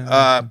 right?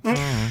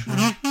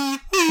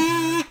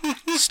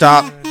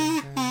 Stop.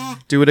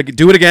 Do it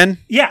again.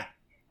 Yeah,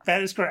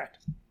 that is correct.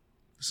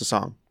 It's a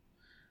song.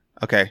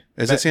 Okay,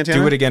 is it Santana?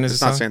 Do It Again is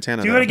it's a not song?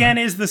 Santana. Do though. It Again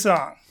is the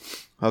song.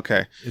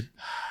 Okay.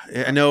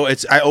 I know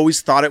it's. I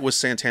always thought it was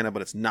Santana,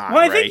 but it's not.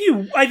 Well, right?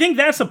 I think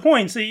that's the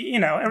point. So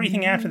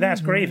everything after that's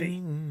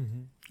gravy.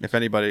 If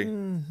anybody,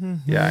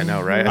 yeah, I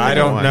know, right? I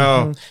don't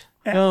know.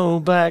 go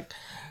back,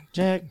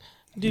 Jack.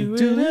 Do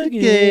it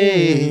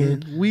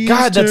again.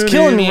 God, that's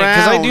killing me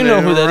because I do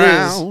know who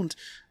that is.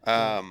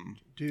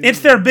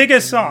 It's their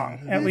biggest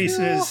song, at least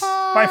it is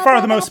by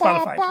far the most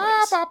Spotify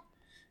plays.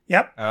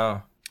 Yep.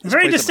 Oh.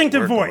 Very plays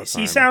distinctive them at work all the voice.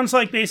 He time. sounds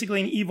like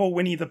basically an evil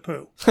Winnie the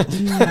Pooh.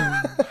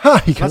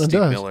 Ha, he kind That's of Steve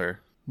does. Miller.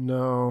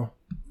 No.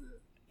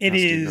 It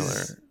Steve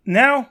is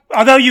no,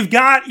 although you've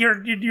got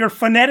you're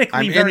phonetically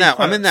I'm very in that.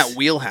 close. I'm in that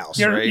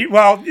wheelhouse, right?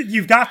 Well,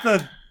 you've got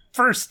the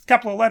first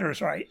couple of letters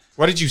right.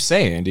 What did you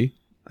say, Andy?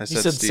 I He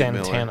said Steve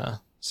Santana. Miller.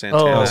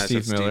 Santana. Oh, I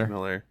said Steve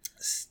Miller.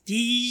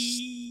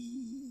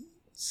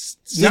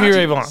 Stevie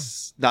Ray Vaughan.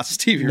 Not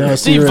Stevie No, Ray. Steve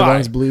Steve Ray Vai.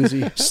 Vaughan's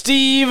bluesy.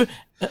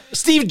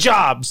 Steve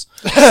Jobs.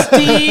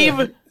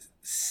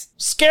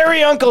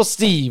 Scary Uncle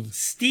Steve.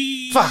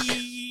 Steve. Fuck.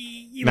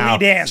 Now,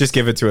 Dan. just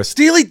give it to us.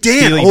 Steely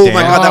Dan. Steely Oh Dan.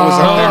 my God, that was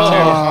up there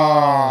too.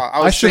 Oh,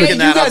 I was should've-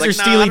 thinking You that. I guys was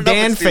are like, nah, I Steely don't know if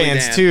Dan it's Steely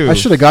fans Dan. too. I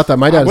should have got that.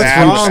 My dad What's was a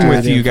huge wrong Steely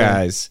with Dan you fan.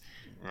 guys?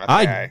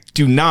 I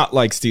do not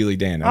like Steely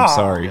Dan. I'm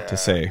sorry to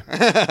say.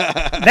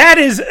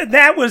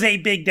 That was a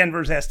big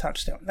Denver's S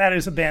touchstone. That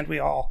is a band we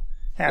all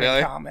had Really?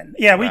 in common.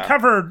 Yeah, we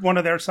covered one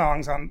of their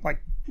songs on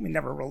we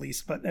never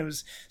released, but it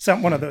was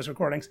one of those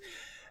recordings.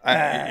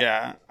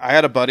 I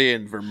had a buddy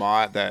in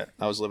Vermont that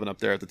I was living up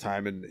there at the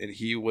time, and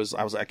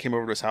I came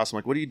over to his house. I'm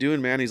like, "What are you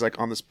doing, man?" He's like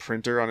on this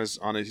printer on his.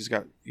 He's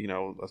got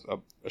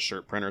a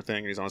shirt printer thing,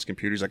 and he's on his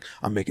computer. He's like,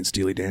 "I'm making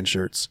Steely Dan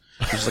shirts."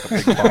 There's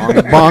like a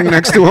big bong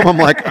next to him. I'm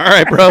like, "All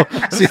right, bro,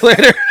 see you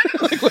later."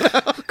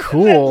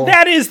 Cool.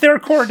 That is their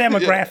core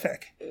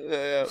demographic.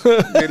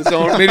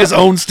 Made his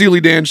own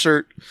Steely Dan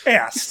shirt.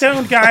 Yeah,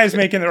 stoned guys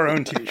making their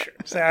own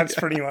T-shirts. That's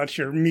pretty much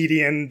your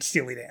median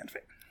Steely Dan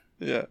fan.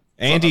 Yeah,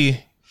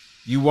 Andy,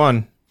 you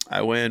won.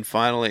 I win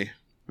finally.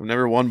 I've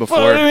never won What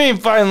before. do you mean,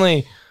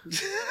 finally?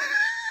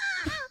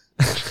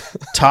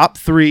 Top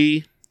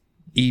 3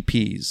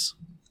 EPs.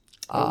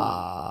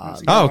 Oh,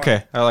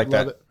 okay. I like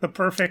that. The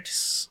perfect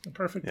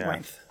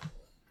length.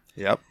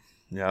 Yep.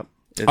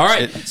 All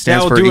right. It stands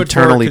Now for we'll do it for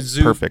eternally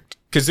Kazoo- perfect.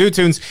 Kazoo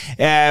Tunes.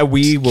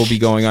 We will be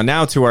going on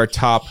now to our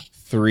top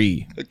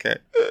 3. Okay.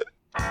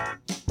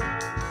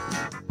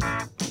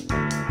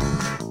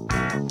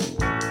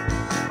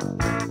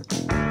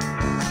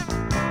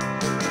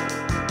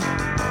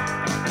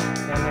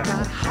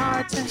 Not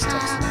hard to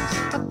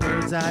have a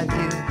bird's eye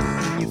view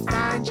when you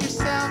find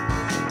yourself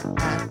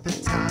at the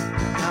top.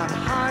 Not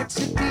hard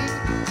to be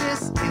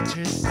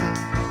disinterested,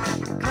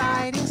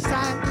 gliding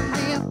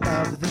silently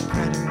above the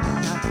predator.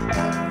 Not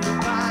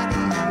everybody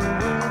in the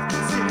world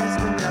considers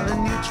vanilla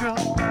neutral.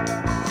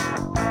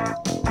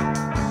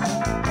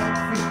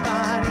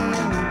 Everybody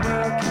in the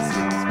world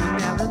considers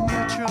vanilla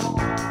neutral.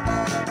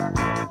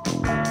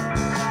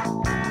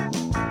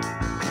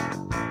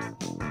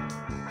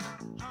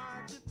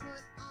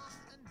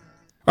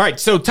 All right,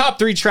 so top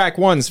 3 track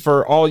ones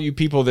for all you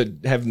people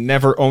that have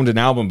never owned an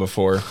album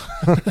before.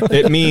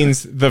 It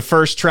means the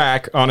first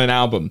track on an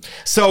album.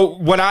 So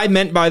what I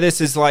meant by this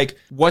is like,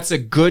 what's a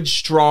good,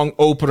 strong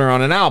opener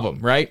on an album,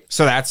 right?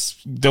 So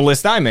that's the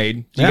list I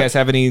made. Do you guys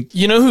have any?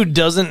 You know who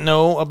doesn't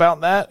know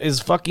about that is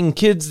fucking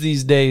kids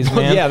these days,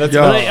 man. Yeah, that's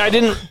But I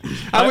didn't.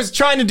 I was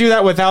trying to do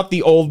that without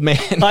the old man.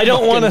 I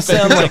don't want to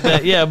sound like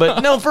that. Yeah,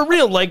 but no, for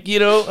real. Like,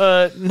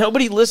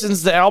 nobody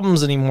listens to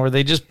albums anymore.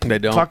 They just They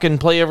don't. fucking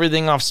play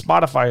everything off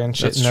Spotify and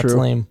shit. That's and that's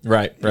true. lame.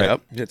 Right.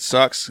 Yep. It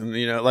sucks. And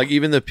like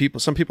even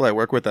some people I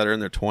work with that are in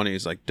their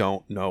 20s, like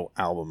don't know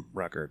album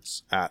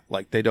records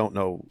they don't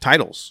know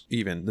titles,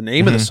 even the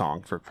name of the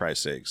song, for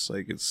Christ's sakes.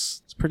 Like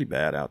it's pretty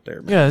bad out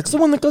there, man. Yeah, it's the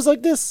one that goes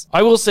like this.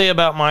 I will say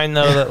about mine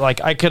though that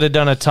like I could have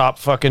done a top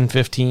fucking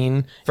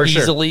 15 For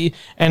sure. easily,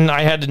 and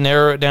I had to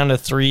narrow it down to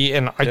 3.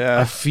 And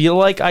I feel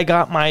like I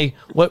got my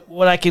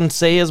what I can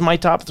say is my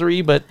top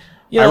 3, but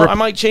I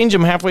might change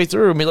them halfway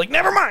through and be like,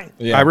 never mind.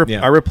 Yeah, I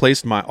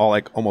replaced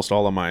almost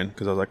all of mine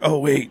because I was like, oh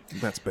wait,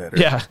 that's better.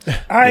 Yeah,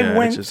 I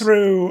went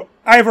through.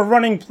 I have a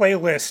running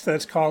playlist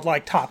that's called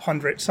like Top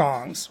 100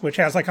 Songs, which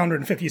has like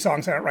 150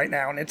 songs on it right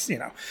now, and it's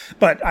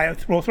But I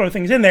will throw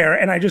things in there,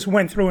 and I just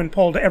went through and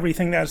pulled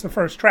everything that was the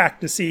first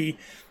track to see,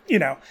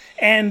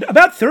 and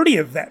about 30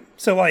 of them.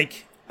 So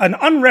like an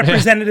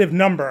unrepresentative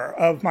number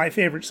of my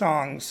favorite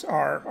songs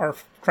are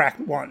track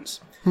ones.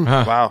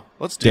 Wow.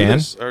 Let's do Dan?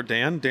 this. Or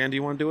Dan, do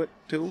you want to do it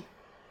too?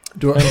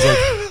 Do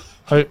I,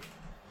 I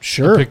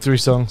sure, pick 3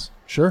 songs.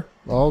 sure.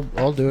 I'll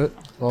do it.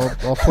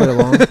 I'll play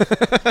along.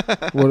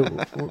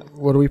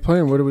 What are we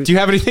playing? What are we? Do you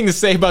have anything to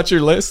say about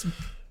your list?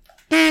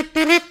 Oh,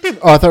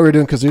 I thought we were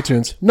doing Kazoo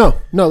Tunes. No.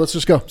 Let's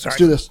just go. Let's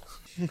do this.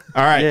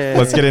 All right,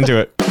 let's get into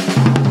it.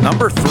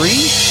 Number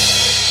 3?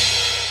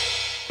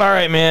 All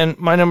right, man.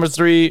 My number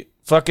 3,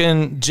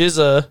 fucking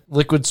Jizza,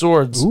 Liquid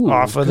Swords, Ooh,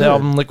 off of good. the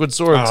album Liquid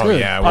Swords. Oh,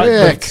 yeah. I- What a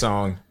great Pick.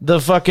 song. The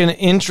fucking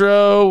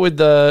intro with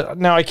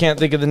now I can't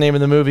think of the name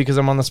of the movie because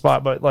I'm on the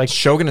spot, but like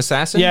Shogun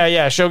Assassin?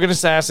 yeah, Shogun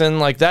Assassin,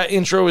 like that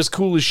intro is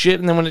cool as shit,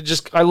 and then when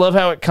I love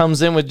how it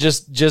comes in with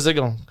just Jizza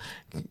going,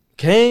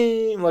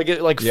 came, like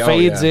it like Yeah,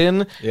 fades yeah.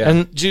 in, Yeah.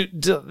 and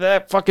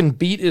that fucking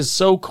beat is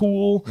so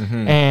cool,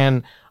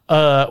 and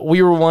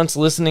we were once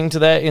listening to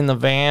that in the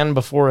van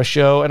before a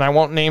show, and I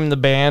won't name the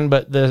band,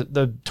 but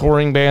the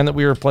touring band that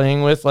we were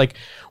playing with, like,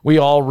 we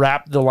all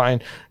rapped the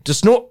line to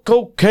snort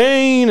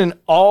cocaine, and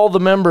all the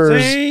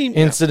members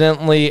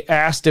incidentally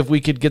asked if we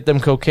could get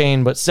them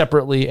cocaine, but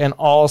separately, and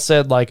all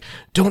said, like,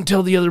 don't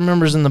tell the other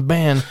members in the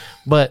band,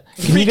 but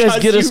can you guys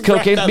get us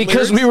cocaine?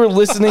 Because we were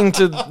listening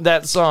to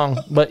that song.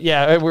 But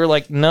yeah, we were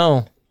like,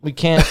 no, we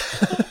can't.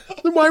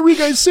 Then why were you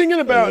guys singing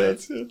about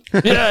it?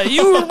 Yeah,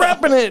 you were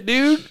rapping it,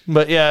 dude.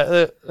 But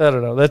yeah, I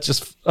don't know. That's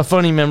just a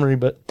funny memory,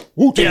 but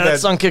yeah, that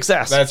song kicks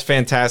ass. That's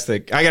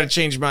fantastic. I got to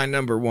change my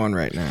number 1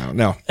 right now.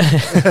 No.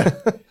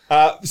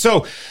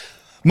 So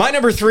my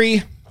number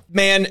 3,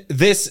 man,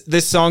 this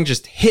song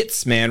just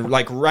hits, man.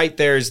 Like right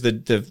there's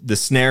the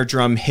snare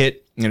drum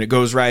hit, and it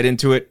goes right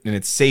into it, and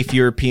it's Safe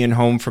European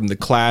Home from The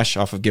Clash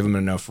off of Give 'Em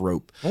Enough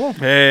Rope.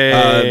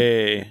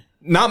 Hey.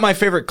 Not my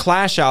favorite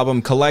Clash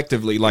album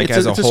collectively, like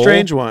It's a a whole.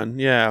 strange one.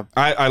 Yeah.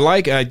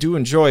 I do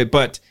enjoy it,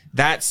 but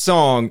that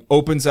song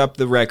opens up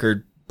the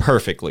record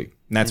perfectly.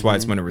 And that's why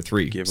it's my number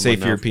 3. Give 'Em Safe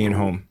Enough European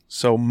Rope. Home.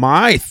 So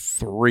my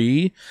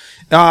 3,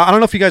 I don't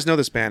know if you guys know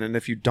this band, and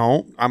if you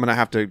don't, I'm gonna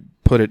have to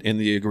put it in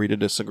the agree to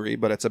disagree.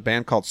 But it's a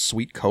band called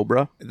Sweet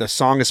Cobra. The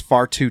song is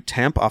Far Too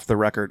Temp off the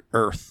record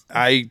Earth.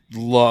 I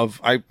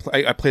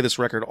play this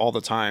record all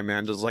the time,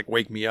 man. Just like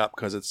wake me up,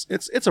 because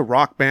it's a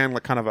rock band,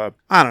 like kind of a,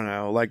 I don't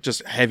know, like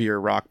just heavier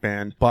rock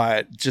band.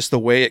 But just the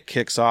way it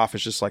kicks off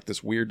is just like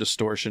this weird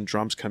distortion.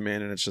 Drums come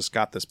in, and it's just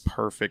got this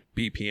perfect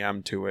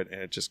BPM to it,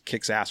 and it just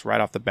kicks ass right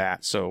off the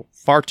bat. So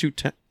Far Too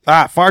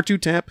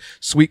Temp,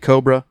 Sweet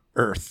Cobra,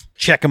 Earth.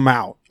 Check them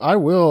out. I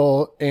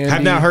will. And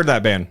I've not heard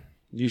that band.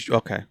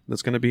 Okay,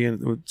 that's gonna be.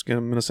 I'm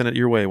gonna send it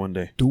your way one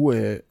day. do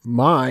it.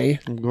 My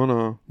I'm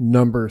gonna.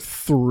 number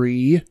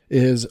 3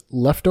 is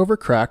Leftover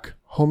Crack,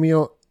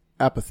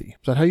 Homeopathy.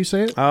 Is that how you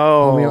say it?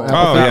 Oh, Homeopathy.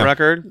 that yeah.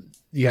 record.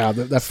 Yeah,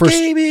 that first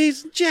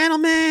Ladies and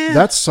gentlemen.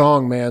 that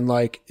song, man.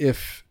 Like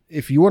if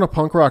you want a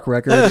punk rock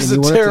record, That's and you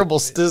a want terrible it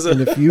to, stizza.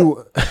 and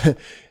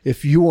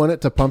if you want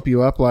it to pump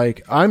you up,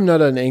 like I'm not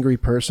an angry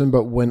person,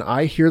 but when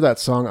I hear that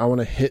song, I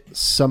want to hit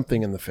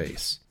something in the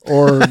face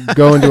or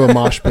go into a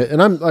mosh pit.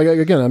 And I'm like,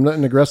 again, I'm not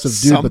an aggressive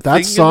dude, but Something that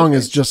in song the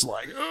is just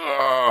like,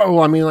 oh,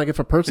 I mean, like if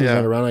a person's Yeah.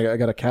 not around, I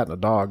got a cat and a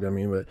dog. I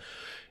mean, but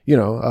you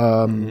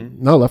know,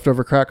 no,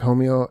 Leftover Crack,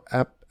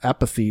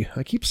 Homeopathy.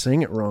 I keep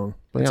saying it wrong.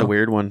 But It's yeah, a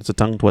weird one. It's a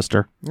tongue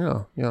twister.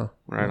 yeah.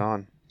 Right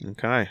on.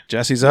 Okay,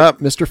 Jesse's up.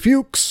 Mr.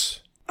 Fuchs.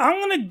 I'm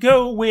going to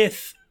go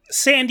with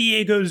San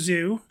Diego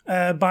Zoo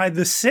by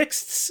The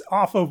Sixths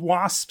off of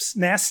Wasp's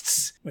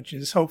Nests, which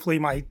is hopefully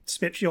my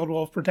spit shield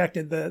will have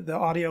protected the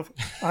audio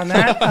on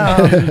that.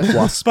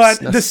 Wasp's But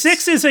The Nests.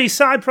 Sixths is a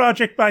side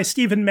project by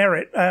Stephen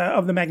Merritt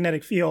of the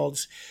Magnetic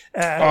Fields.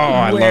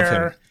 I love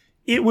him.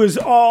 It was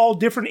all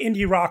different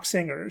indie rock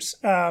singers,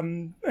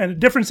 and a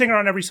different singer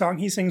on every song.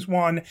 He sings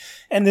one,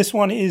 and this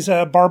one is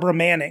Barbara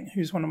Manning,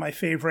 who's one of my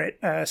favorite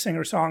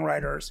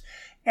singer-songwriters.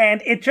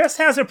 And it just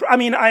has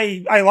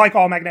I like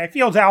all Magnetic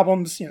Fields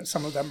albums. You know,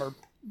 some of them are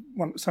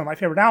some of my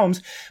favorite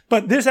albums.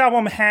 But this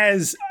album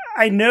has,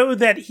 I know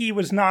that he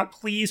was not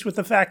pleased with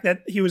the fact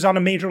that he was on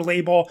a major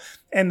label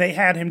and they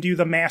had him do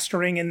the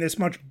mastering in this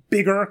much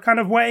bigger kind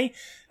of way.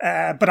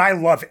 But I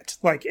love it.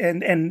 Like,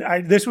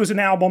 this was an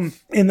album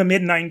in the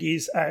mid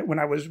 90s when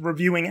I was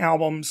reviewing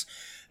albums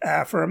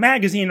for a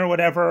magazine or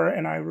whatever,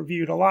 and I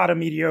reviewed a lot of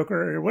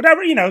mediocre or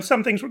whatever. You know,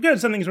 some things were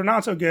good, some things were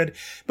not so good.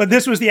 But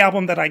this was the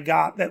album that I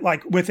got that,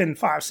 like, within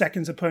 5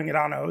 seconds of putting it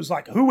on, I was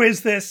like, who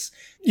is this?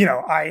 You know,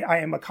 I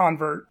am a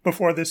convert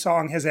before this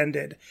song has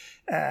ended.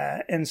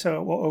 And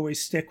so it will always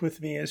stick with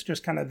me as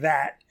just kind of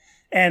that.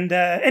 And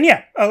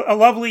yeah, a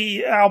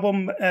lovely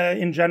album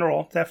in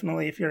general.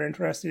 Definitely, if you're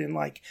interested in,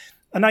 like,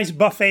 a nice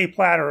buffet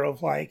platter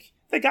of, like,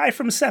 the guy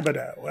from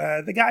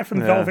Sebado, the guy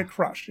from Velvet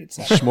Crush,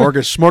 etc.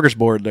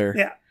 Smorgasbord there.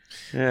 Yeah.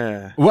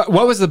 Yeah. What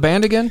was the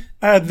band again?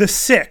 The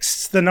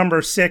Sixths, the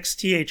number 6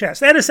 THS.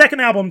 They had a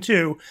second album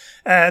too,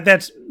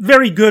 that's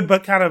very good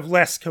but kind of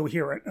less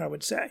coherent, I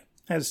would say.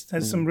 Has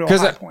some real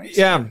high points.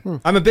 Yeah,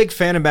 I'm a big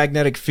fan of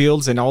Magnetic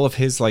Fields and all of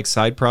his like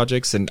side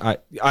projects, and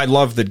I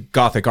love the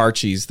Gothic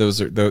Archies.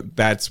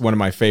 That's one of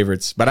my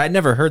favorites. But I'd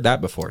never heard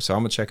that before, so I'm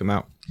gonna check them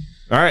out.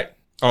 All right.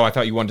 Oh, I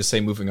thought you wanted to say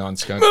moving on,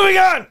 Skunk. Moving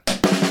on.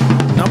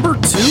 Number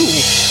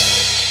 2.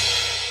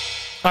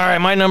 All right,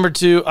 my number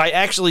 2, I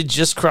actually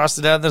just crossed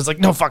it out. I was like,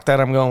 no, fuck that,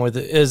 I'm going with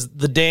it, is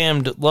The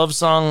Damned love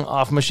song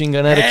off Machine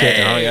Gun Etiquette.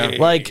 Hey, Oh, yeah.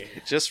 Like,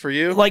 just for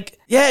you. like,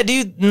 yeah,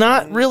 dude,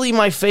 not really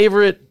my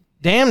favorite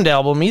Damned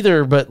album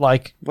either, but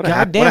like, What a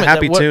goddamn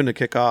happy it. tune to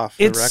kick off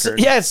the It's record.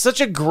 yeah, it's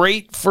such a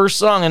great first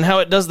song, and how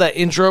it does that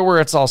intro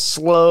where it's all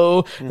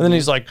slow, and then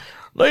he's like,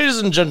 "Ladies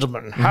and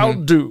gentlemen, how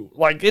do?"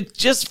 Like it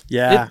just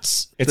Yeah.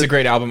 It's a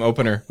great album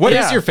opener. What is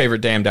Yeah. your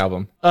favorite Damned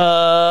album?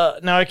 now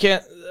I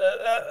can't.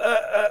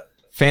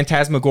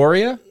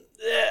 Phantasmagoria?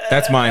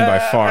 That's mine by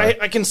far.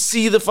 I can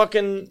see the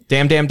fucking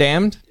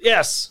Damned?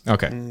 yes.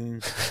 Okay.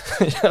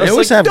 They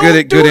always have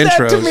good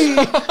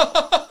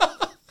intros.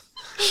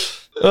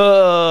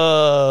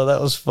 Oh, that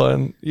was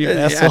fun. You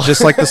Yeah, asshole.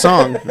 just like the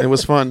song. It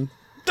was fun.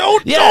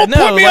 Don't Yeah,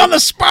 no, put me like- on the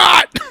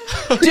spot.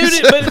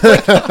 dude.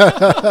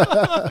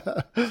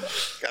 But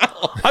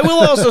I will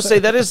also say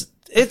that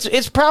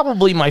it's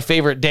probably my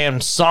favorite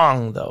damn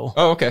song though.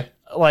 Oh, okay.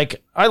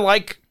 Like I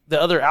like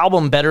the other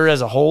album better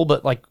as a whole,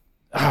 but like,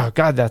 oh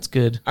god, that's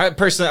good. I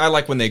personally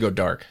like when they go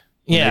dark.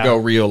 When Yeah. they go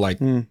real like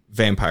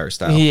vampire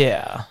style.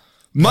 Yeah.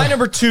 My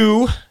number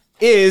 2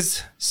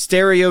 is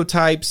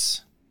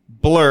Stereotypes,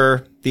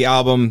 Blur, the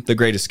album The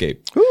Great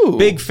Escape. Ooh.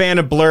 Big fan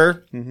of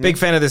Blur. Big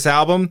fan of this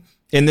album.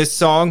 In this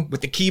song with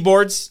the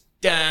keyboards,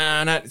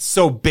 it's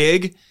so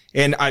big,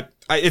 and I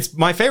it's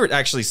my favorite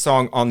actually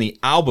song on the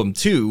album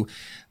too.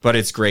 But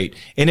it's great,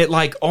 and it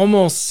like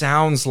almost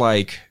sounds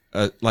like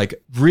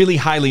really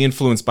highly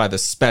influenced by the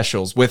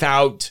Specials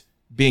without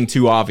being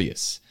too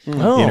obvious.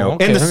 Oh, You know,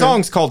 okay. and the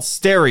song's called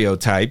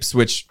Stereotypes,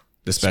 which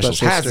the Specials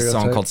Special has a song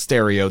Stereotype. called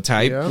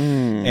Stereotype, Yeah.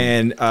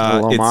 and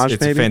little homage,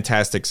 it's a maybe?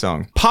 fantastic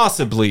song.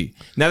 Possibly.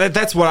 Now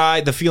that's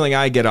what the feeling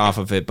I get off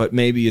of it, but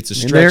maybe it's a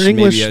they're stretch.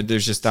 English. Maybe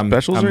there's just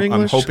Specials are I'm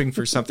English? hoping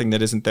for something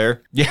that isn't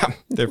there. Yeah,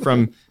 they're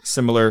from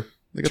similar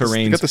They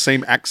terrains. got the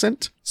same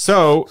accent.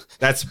 So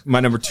that's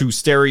my number 2,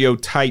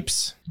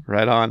 Stereotypes.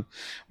 Right on.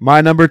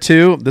 My number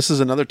 2, this is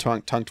another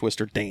tongue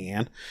twister,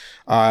 Dan.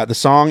 The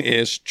song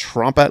is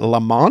Trompet Le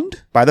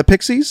Monde by the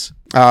Pixies.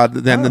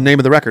 Then the name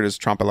of the record is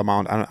Trompet Le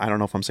Monde. I don't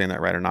know if I'm saying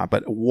that right or not,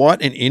 but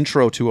what an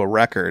intro to a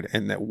record,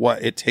 and that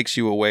what it takes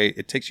you away.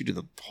 It takes you to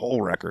the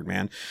whole record,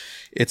 man.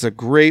 It's a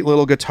great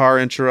little guitar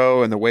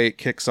intro, and the way it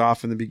kicks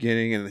off in the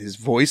beginning, and his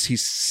voice, he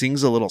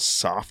sings a little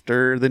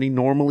softer than he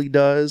normally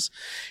does.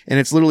 And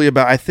it's literally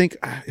about, I think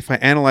if I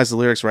analyze the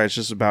lyrics right, it's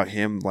just about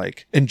him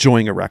like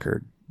enjoying a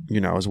record. You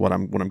know, is what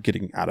I'm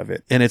getting out of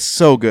it, and it's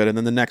so good. And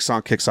then the next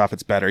song kicks off;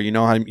 it's better. You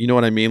know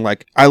what I mean?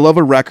 Like, I love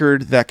a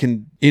record that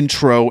can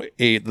intro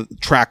the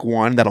track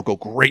 1 that'll go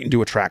great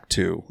into a track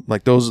 2.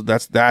 Like those,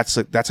 that's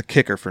a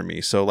kicker for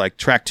me. So like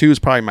track 2 is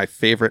probably my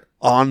favorite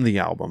on the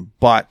album,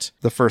 but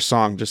the first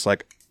song, just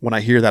like when I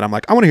hear that, I'm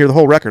like, I want to hear the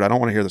whole record. I don't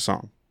want to hear the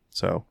song.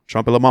 So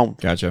Trompet Le Monde.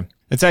 Gotcha.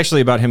 It's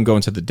actually about him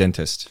going to the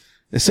dentist.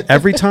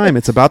 Every time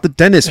it's about the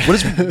dentist. What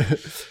is?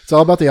 It's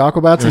all about the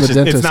Aquabats and the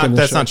dentist. It's not. in this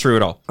That's show. not true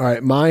at all. All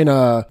right, mine.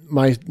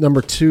 My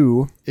number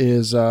 2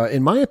 is,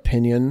 in my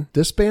opinion,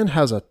 this band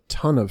has a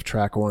ton of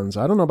track 1s.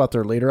 I don't know about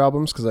their later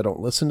albums because I don't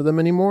listen to them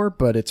anymore,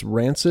 but it's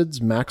Rancid's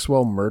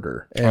Maxwell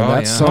Murder, and Oh,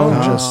 that yeah. song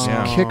Oh, just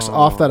yeah. kicks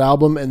off that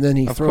album, and then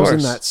he throws in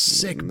course. that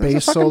sick That's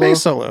bass a fucking solo,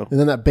 bass solo. and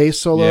then that bass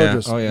solo Yeah.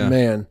 just Oh, yeah.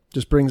 man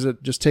just brings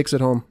it, just takes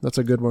it home. That's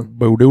a good one.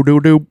 Boo doo doo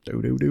doo.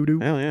 Do do do do.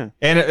 Hell yeah.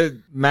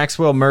 And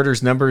Maxwell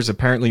Murder's number is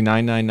apparently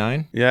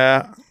 999.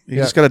 Yeah. You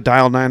Yeah. just got to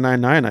dial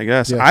 999, I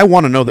guess. Yeah. I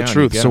want to know the Yeah,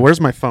 truth. you So gotta.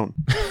 where's my phone?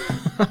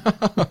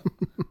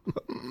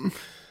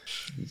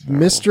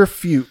 Mr.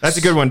 Fuchs. That's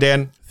a good one,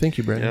 Dan. Thank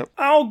you, Brandon. Yep.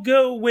 I'll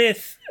go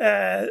with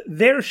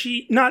There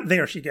She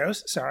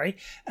Goes, sorry.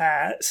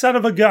 Son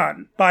of a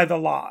Gun by The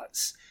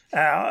Laws.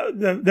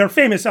 Their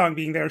famous song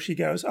being There She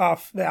Goes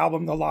off the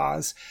album The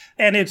Laws.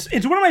 And it's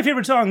one of my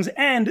favorite songs.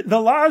 And The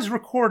Laws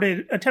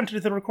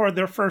attempted to record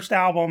their first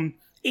album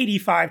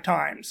 85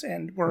 times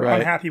and were Right.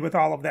 unhappy with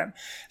all of them.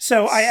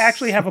 So I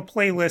actually have a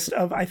playlist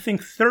of, I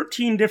think,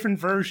 13 different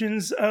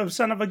versions of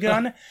Son of a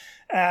Gun.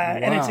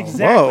 And it's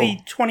exactly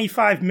Whoa.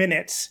 25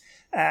 minutes.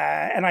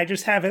 And I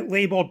just have it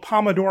labeled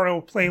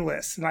Pomodoro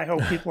Playlist. And I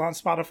hope people on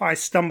Spotify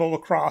stumble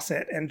across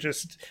it and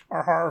just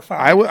are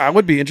horrified. I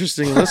would be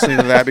interested in listening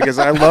to that because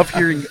I love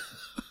hearing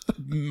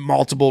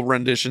multiple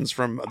renditions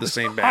from the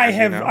same band. I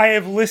have you know? I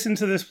have listened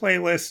to this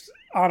playlist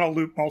on a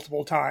loop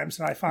multiple times,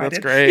 and I find That's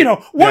it, great. you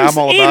know, Yeah, once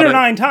I'm all 8 about or it.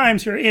 9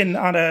 times you're in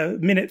on a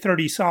minute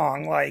 30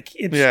 song, like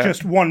it's Yeah.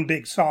 just one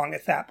big song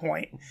at that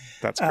point.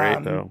 That's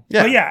great, though.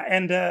 Yeah, but yeah,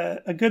 and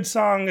a good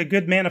song, a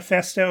good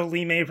manifesto.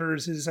 Lee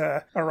Mavers is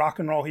a rock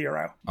and roll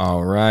hero.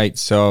 All right.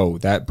 So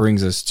that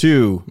brings us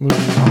to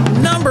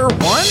Number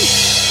 1.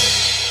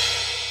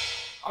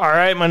 All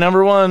right, my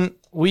number 1.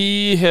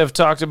 We have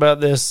talked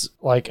about this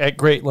like at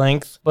great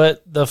length,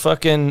 but the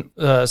fucking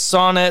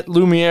Sonnet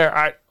Lumiere,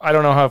 I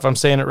don't know if I'm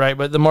saying it right,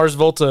 but the Mars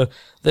Volta,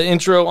 the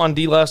intro on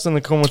D Last in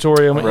the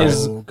Comatorium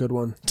is, Oh, good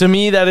one. to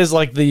me, that is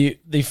like the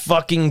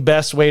fucking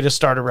best way to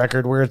start a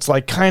record, where it's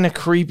like kind of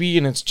creepy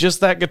and it's just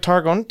that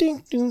guitar going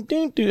ding ding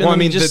ding ding. well, I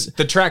mean,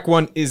 the track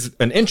 1 is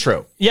an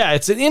intro yeah,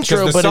 it's an intro,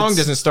 because the but song it's,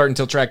 doesn't start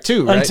until track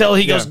 2, right? until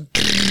he Yeah.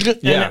 goes,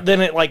 Yeah. and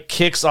then it like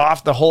kicks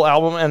off the whole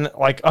album, and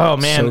like, oh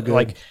man, So good.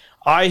 like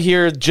I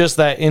hear just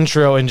that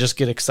intro and just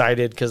get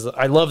excited because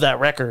I love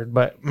that record.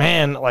 But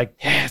man, like,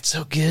 yeah, it's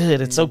so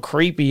good, it's so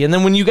creepy. And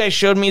then when you guys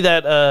showed me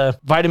that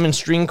Vitamin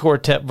String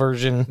Quartet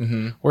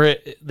version where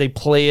they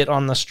play it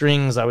on the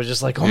strings, I was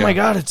just like, oh my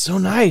god, it's so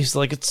nice,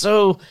 like it's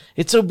so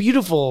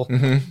beautiful.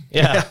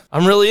 Yeah,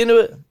 I'm really into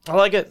it. I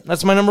like it.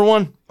 That's my number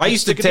 1. I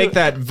used to take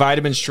that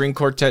Vitamin String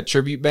Quartet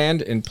tribute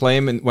band and play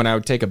them when I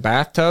would take a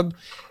bathtub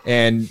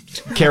and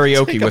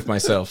karaoke with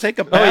myself. Take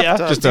a yeah.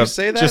 bathtub. Just Do a you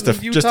say that just in a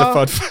Utah? just a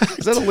fun fact.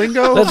 Is that a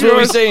lingo? That's what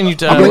we say in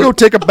Utah. I'm gonna go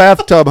take a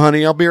bathtub,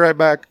 honey. I'll be right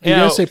back. You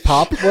guys say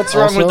pop? What's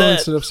wrong with also that?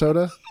 instead of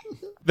soda?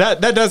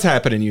 That does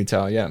happen in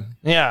Utah, yeah.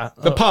 Yeah,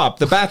 The pop,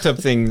 the bathtub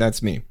thing,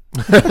 that's me.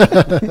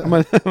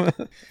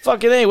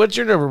 Fucking A, what's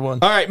your number one?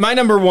 All right, my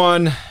number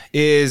one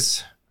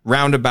is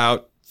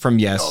Roundabout from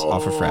Yes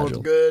off of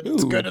Fragile. Good.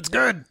 It's good. It's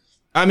good.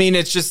 I mean,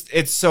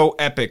 it's so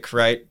epic,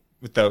 right?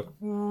 With the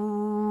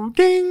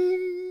ding.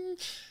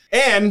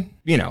 And,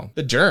 you know,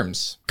 the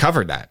Germs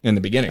covered that in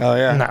the beginning. Oh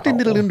yeah. No.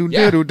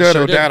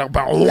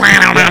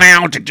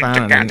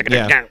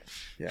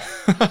 Yeah.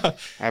 I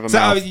have a So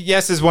mouth.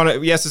 Yes is one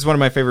of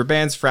my favorite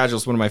bands. Fragile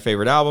is one of my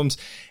favorite albums,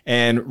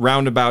 and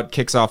Roundabout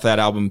kicks off that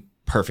album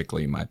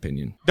perfectly, in my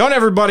opinion. Don't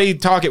everybody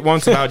talk at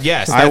once about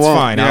Yes. I That's won't.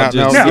 fine. Yeah, I'll just,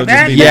 no, you'll No, just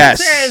that, be Yes.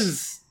 that's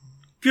as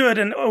good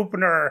an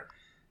opener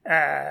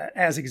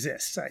as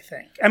exists, I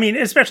think. I mean,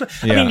 especially,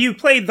 Yeah. I mean, you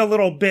played the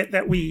little bit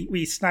that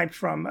we sniped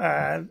from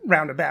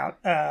Roundabout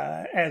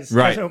as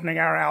Right. opening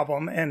our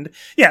album, and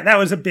yeah, that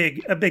was a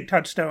big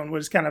touchstone.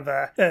 Was kind of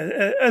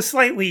a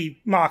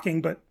slightly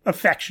mocking but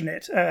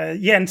affectionate.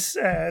 Jens,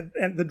 and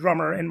the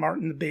drummer, and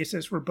Martin, the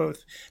bassist, were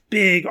both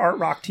big art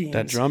rock teams.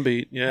 That drum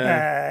beat.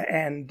 Yeah.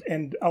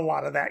 And a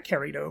lot of that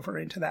carried over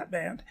into that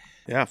band.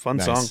 Yeah, fun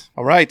Nice. song.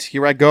 All right,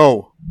 here I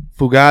go.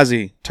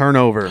 Fugazi,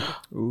 Turnover,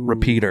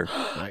 Repeater.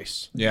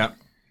 Nice. Yeah.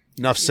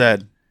 Enough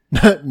said.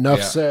 Enough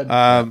Yeah. said.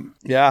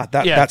 Yeah,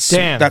 That's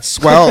Dan. that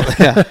swell.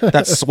 Yeah,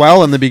 that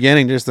swell in the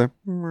beginning, just the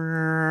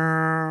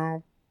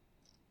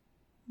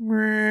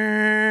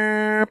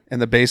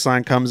and the bass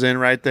line comes in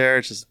right there.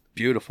 It's just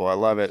beautiful. I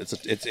love it.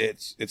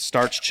 It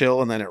starts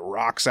chill and then it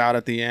rocks out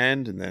at the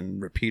end, and then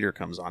Repeater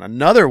comes on.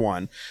 Another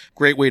one,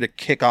 great way to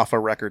kick off a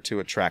record to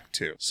a track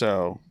too.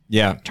 So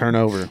Yeah.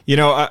 Turnover. You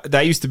know,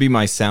 that used to be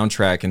my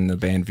soundtrack in the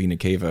band Vina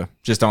Cava.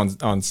 Just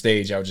on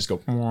stage, I would just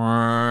go.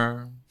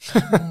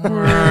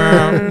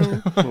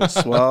 Little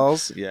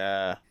swells.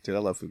 Yeah, dude, I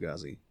love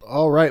Fugazi.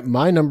 All right,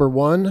 my number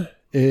one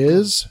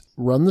is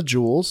Run the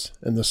Jewels,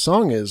 and the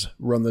song is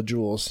Run the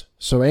Jewels.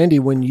 So, Andy,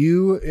 when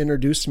you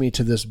introduced me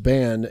to this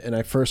band and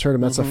I first heard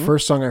them, that's the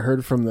first song I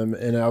heard from them,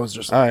 and I was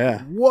just Oh like,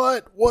 yeah.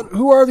 what?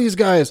 Who are these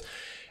guys?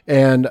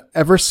 And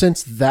ever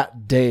since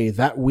that day,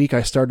 that week,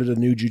 I started a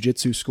new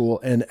jiu-jitsu school,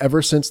 and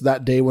ever since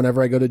that day,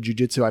 whenever I go to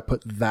jiu-jitsu, I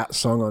put that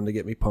song on to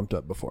get me pumped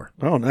up before.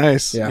 Oh,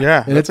 nice. Yeah,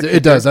 Yeah. and that's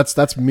it does.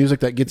 That's music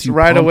that gets you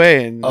right pumped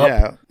away, and up.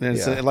 yeah, and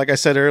it's Yeah. like I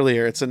said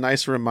earlier, it's a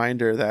nice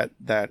reminder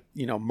that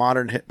you know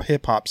modern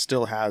hip hop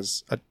still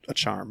has a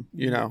charm,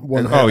 you know,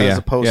 Oh, as yeah.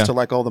 opposed Yeah. to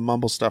like all the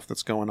mumble stuff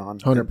that's going on.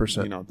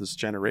 100%. You know, this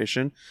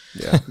generation,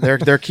 Yeah.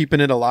 they're keeping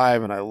it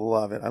alive, and I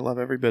love it. I love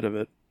every bit of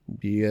it.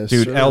 Yes,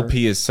 Dude, sir.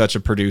 LP is such a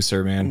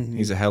producer, man.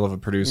 He's a hell of a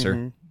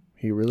producer.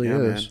 He really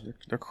Yeah, is. man,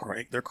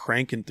 they're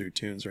cranking through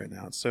tunes right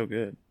now. It's so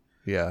good.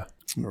 Yeah.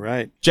 All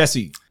right,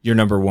 Jesse, you're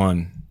number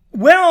one.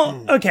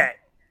 Well, okay.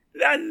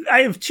 I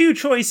have two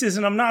choices,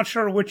 and I'm not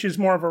sure which is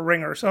more of a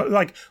ringer. So,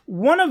 like,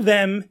 one of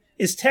them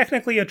is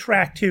technically a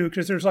track 2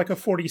 because there's like a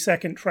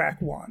 40-second track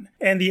 1.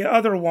 And the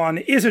other one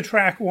is a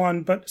track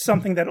 1, but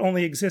something that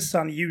only exists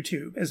on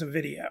YouTube as a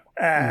video,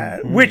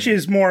 which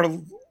is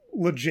more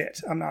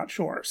legit. I'm not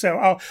sure.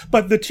 So,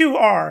 but the two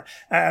are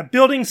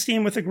Building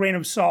Steam with a Grain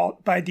of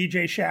Salt by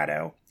DJ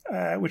Shadow,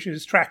 which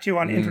is track 2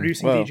 on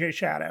Introducing Whoa. DJ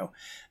Shadow,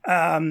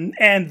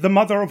 and The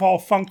Mother of All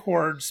Funk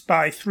Chords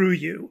by Through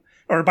You,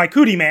 or by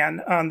Cootie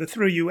Man on the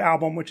Through You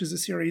album, which is a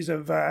series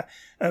of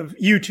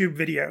YouTube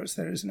videos.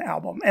 That is an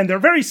album. And they're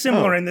very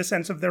similar in the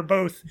sense of they're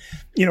both,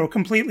 you know,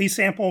 completely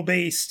sample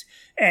based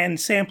and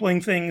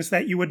sampling things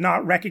that you would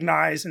not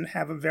recognize and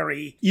have a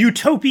very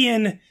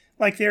utopian,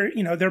 like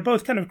they're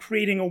both kind of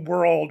creating a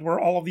world where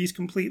all of these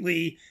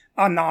completely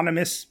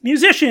anonymous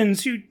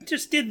musicians who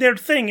just did their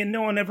thing and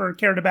no one ever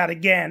cared about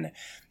again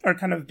are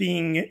kind of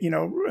being,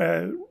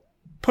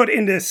 put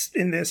in this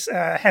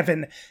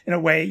heaven in a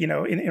way, in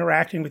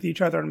interacting with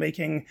each other and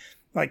making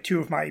like two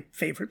of my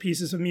favorite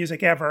pieces of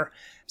music ever.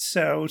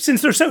 So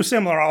since they're so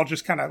similar, I'll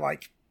just kind of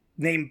like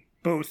name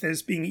both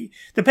as being,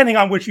 depending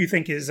on which you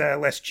think is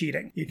less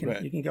cheating. You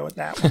can go with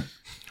that one.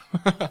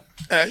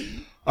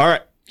 All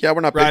right. yeah,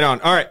 we're not Right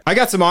on. All right. I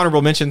got some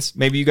honorable mentions.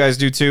 Maybe you guys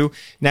do too.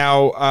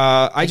 Now,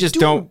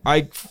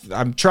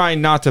 I'm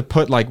trying not to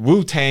put like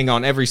Wu-Tang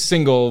on every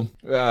single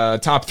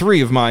top 3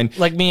 of mine.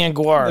 Like me and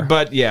Guar.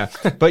 But yeah,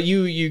 but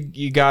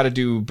you got to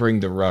do Bring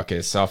the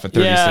Ruckus off of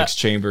 36 Yeah.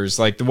 Chambers.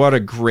 Like what a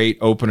great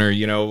opener,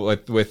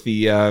 with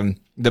the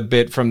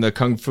bit from the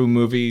Kung Fu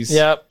movies.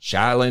 Yep.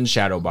 Shaolin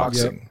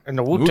Shadowboxing. And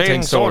the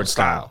Wu-Tang sword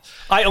style.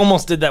 I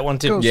almost did that one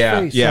too.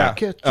 Ghostface, Yeah. I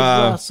catch your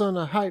ass on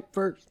a hype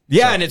verse.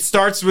 Yeah, and it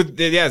starts with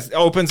it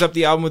opens up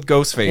the album with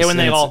Ghostface. Yeah, when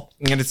they and all-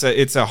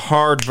 it's a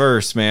hard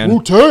verse, man.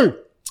 Wu-Tang!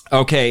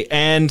 Okay,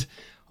 and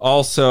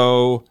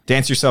also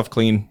Dance Yourself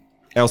Clean,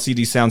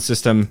 LCD Sound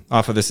System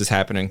off of This Is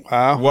Happening.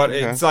 Wow,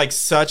 okay. It's like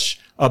such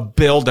a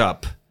build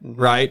up,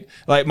 right?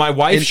 Like my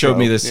wife Intro, showed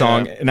me this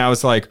song yeah. and I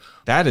was like,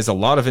 that is a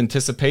lot of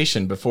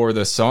anticipation before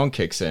the song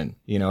kicks in.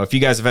 If you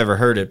guys have ever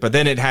heard it, but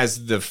then it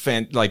has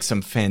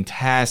some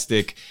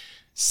fantastic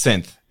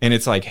synth, and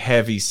it's like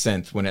heavy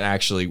synth when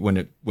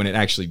it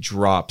actually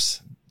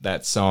drops.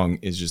 That song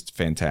is just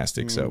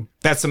fantastic. So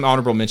that's some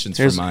honorable mentions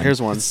for mine.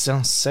 Here's one. It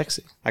sounds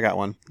sexy. I got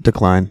one.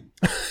 Decline.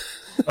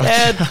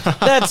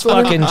 That's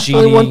fucking cheating.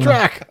 Only one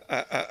track.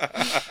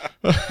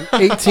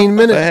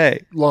 18-minute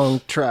Hey.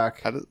 long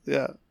track.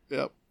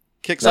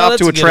 Kicks No, off that's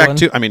to a a good track one.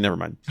 too. I mean, never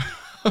mind.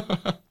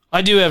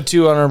 I do have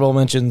 2 honorable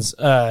mentions.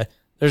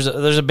 There's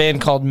a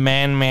band called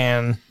Man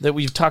Man that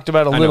we've talked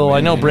about a little. Man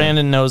I know Man.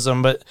 Brandon knows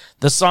them, but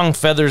the song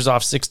Feathers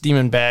off Six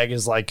Demon Bag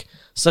is like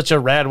such a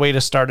rad way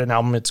to start an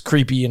album. It's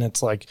creepy and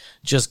it's like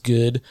just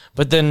good.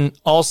 But then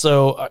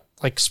also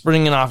like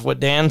springing off what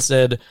Dan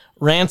said,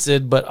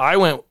 Rancid, but I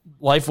went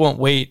Life Won't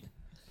Wait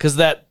because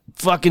that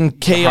fucking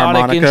chaotic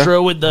harmonica.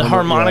 intro with the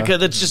harmonica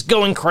that's just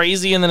going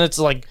crazy, and then it's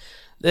like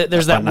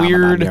there's that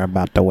weird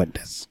about to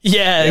witness.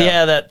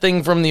 yeah, that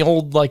thing from the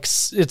old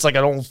it's like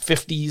an old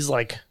 50s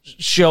like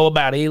show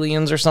about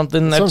aliens or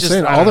something. That's what I'm just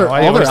saying. I All don't their- know. I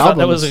all their always thought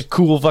that was albums- a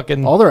cool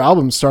fucking All their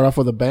albums start off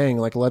with a bang,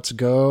 like "Let's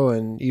Go"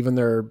 and even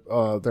their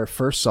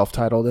first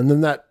self-titled, and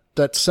then that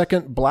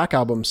second Black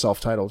album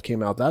self-titled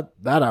came out. That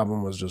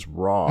album was just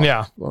raw.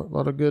 Yeah. a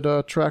lot of good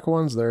track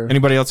ones there.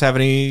 Anybody else have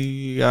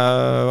any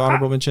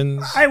honorable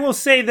mentions? I will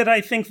say that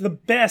I think the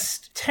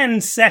best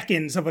 10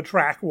 seconds of a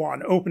track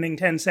one, opening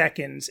 10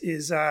 seconds,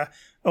 is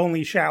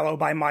Only Shallow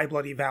by My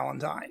Bloody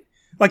Valentine.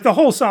 Like, the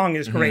whole song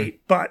is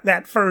great, but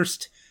that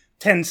first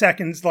 10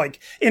 seconds, like,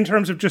 in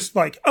terms of just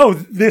like, oh,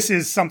 this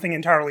is something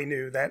entirely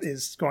new that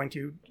is going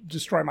to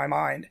destroy my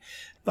mind.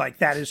 Like,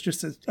 that is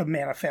just a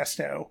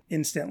manifesto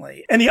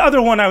instantly. And the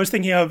other one I was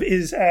thinking of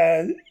is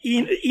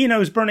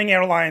Eno's Burning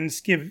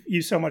Airlines Give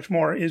You So Much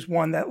More is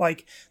one that,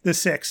 like, the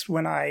Sixth,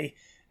 when I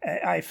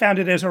found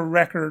it as a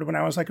record when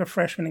I was like a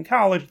freshman in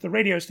college at the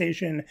radio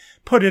station,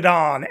 put it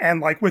on,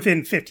 and like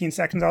within 15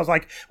 seconds I was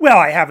like, well,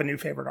 I have a new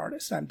favorite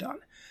artist. I'm done.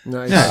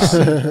 Nice.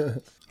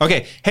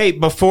 Okay. Hey,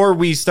 before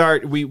we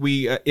start,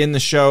 we end the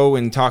show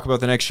and talk about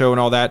the next show and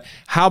all that.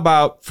 How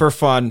about, for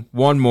fun,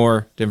 one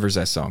more Denver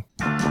Zest song?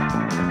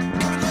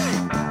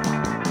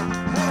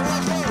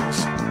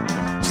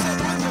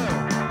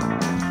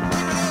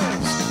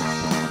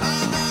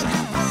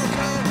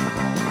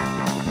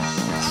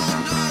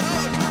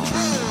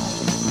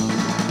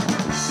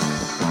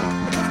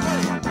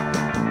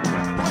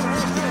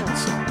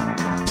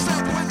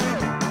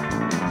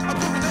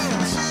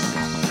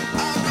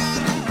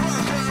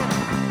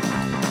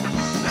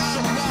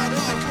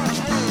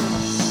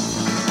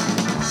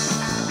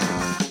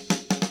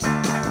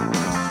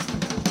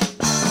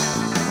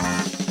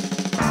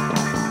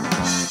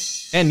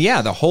 And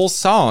yeah, the whole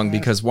song,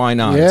 because why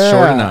not? It's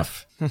short Yeah.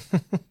 enough.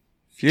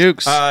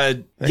 Fuchs.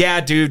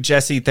 Yeah, dude,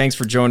 Jesse, thanks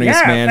for joining us,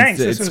 Yeah, man. thanks.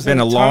 This It's was been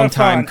a a ton long of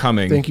time fun.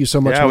 coming. Thank you so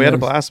much. yeah, we had a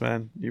man. blast,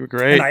 man. You were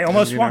great. And I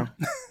almost won.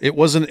 It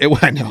wasn't.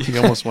 I know you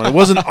almost won. It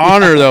was an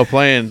honor though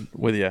playing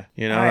with you.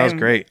 You know, that was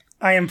great.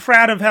 I am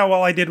proud of how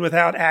well I did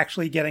without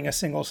actually getting a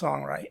single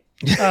song right.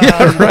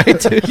 Right?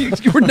 Dude?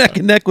 You were neck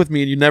and neck with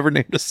me, and you never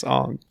named a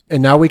song.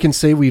 And now we can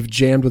say we've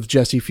jammed with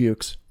Jesse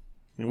Fuchs.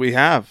 We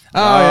have. Oh,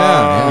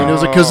 yeah. I mean, it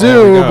was a There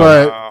kazoo, we go.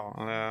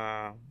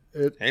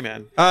 but Hey,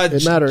 man.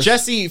 It matters.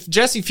 Jesse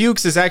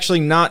Fuchs is actually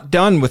not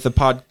done with the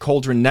Pod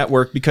Cauldron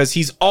Network because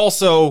he's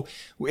also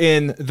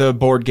in the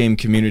board game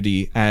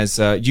community as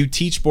you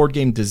teach board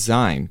game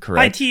design,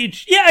 correct?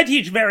 I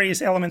teach various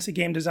elements of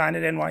game design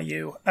at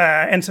NYU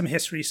and some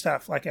history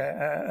stuff, like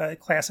a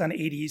class on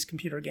 80s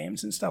computer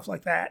games and stuff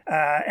like that.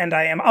 And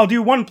I'll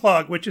do one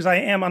plug, which is I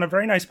am on a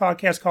very nice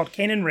podcast called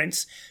Cane and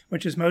Rinse,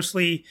 which is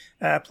mostly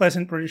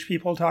pleasant British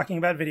people talking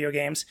about video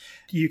games.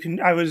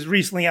 I was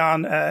recently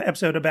on an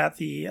episode about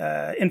the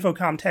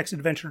Infocom Text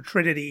Adventure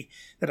Trinity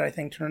that I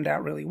think turned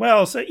out really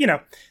well. So,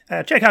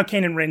 check out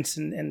Cane and Rinse,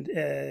 and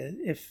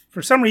if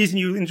for some reason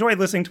you enjoy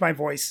listening to my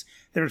voice,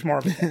 there's more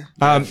of it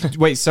there.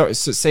 Wait, so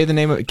say the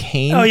name of it.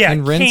 Cane Oh yeah,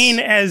 and Rinse? cane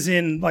as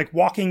in like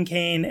walking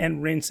cane,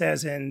 and rinse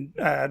as in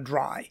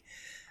dry.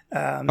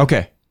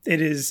 Okay.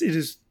 It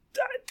is.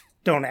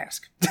 Don't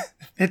ask.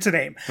 It's a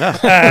name.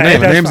 A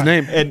name's a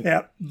name.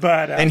 Yeah,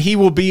 but And he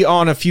will be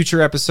on a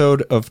future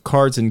episode of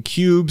Cards and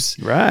Cubes.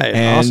 Right.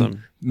 And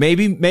Awesome.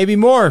 Maybe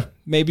more.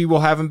 Maybe we'll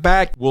have him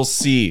back. We'll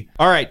see.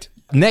 All right.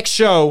 Next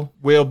show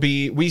will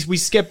be we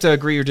skipped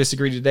Agree or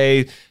Disagree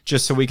today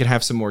just so we could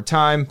have some more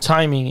time.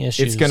 timing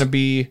issues. It's going to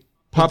be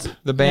Pup,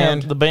 the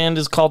band. Yeah, the band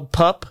is called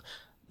Pup.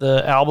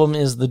 The album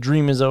is The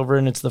Dream Is Over,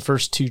 and it's the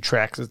first 2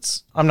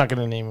 tracks. I'm not going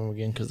to name them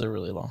again because they're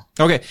really long.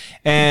 Okay.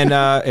 And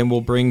and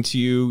we'll bring to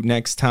you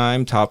next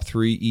time top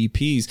 3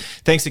 EPs.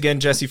 Thanks again,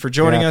 Jesse, for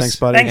joining us. Thanks,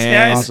 buddy. Thanks,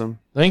 guys. Awesome.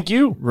 Thank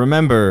you.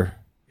 Remember,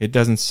 it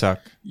doesn't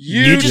suck.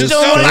 You just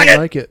don't don't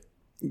like it. it.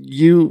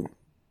 You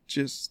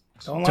just.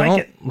 don't Don't like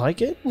it.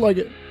 like it? Like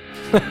it.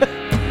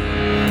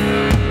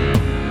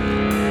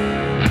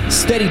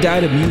 Steady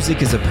Diet of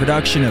Music is a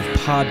production of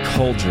Pod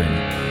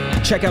Cauldron.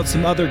 Check out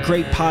some other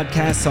great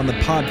podcasts on the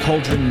Pod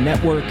Cauldron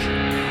Network,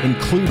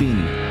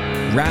 including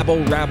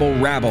Rabble, Rabble,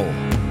 Rabble,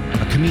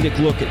 a comedic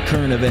look at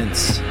current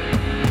events,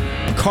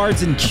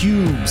 Cards and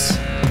Cubes,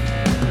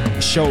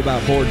 a show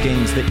about board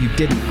games that you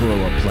didn't grow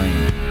up playing,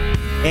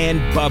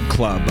 and Bub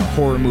Club, a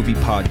horror movie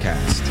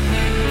podcast.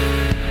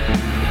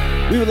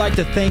 We would like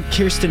to thank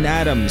Kirsten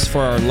Adams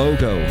for our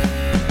logo.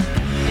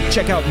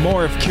 Check out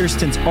more of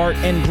Kirsten's art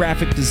and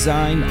graphic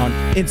design on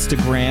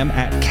Instagram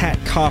at Cat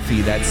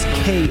Coffee. That's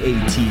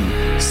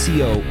KATCOFFEE.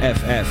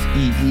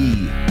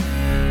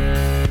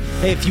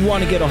 Hey, if you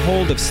want to get a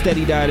hold of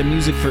Steady Diet of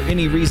Music for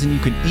any reason, you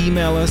can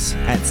email us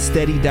at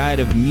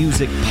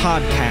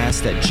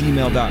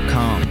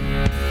steadydietofmusicpodcast@gmail.com.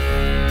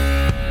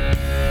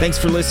 Thanks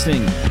for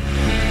listening,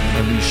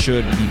 and we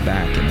should be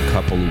back in a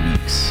couple of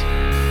weeks.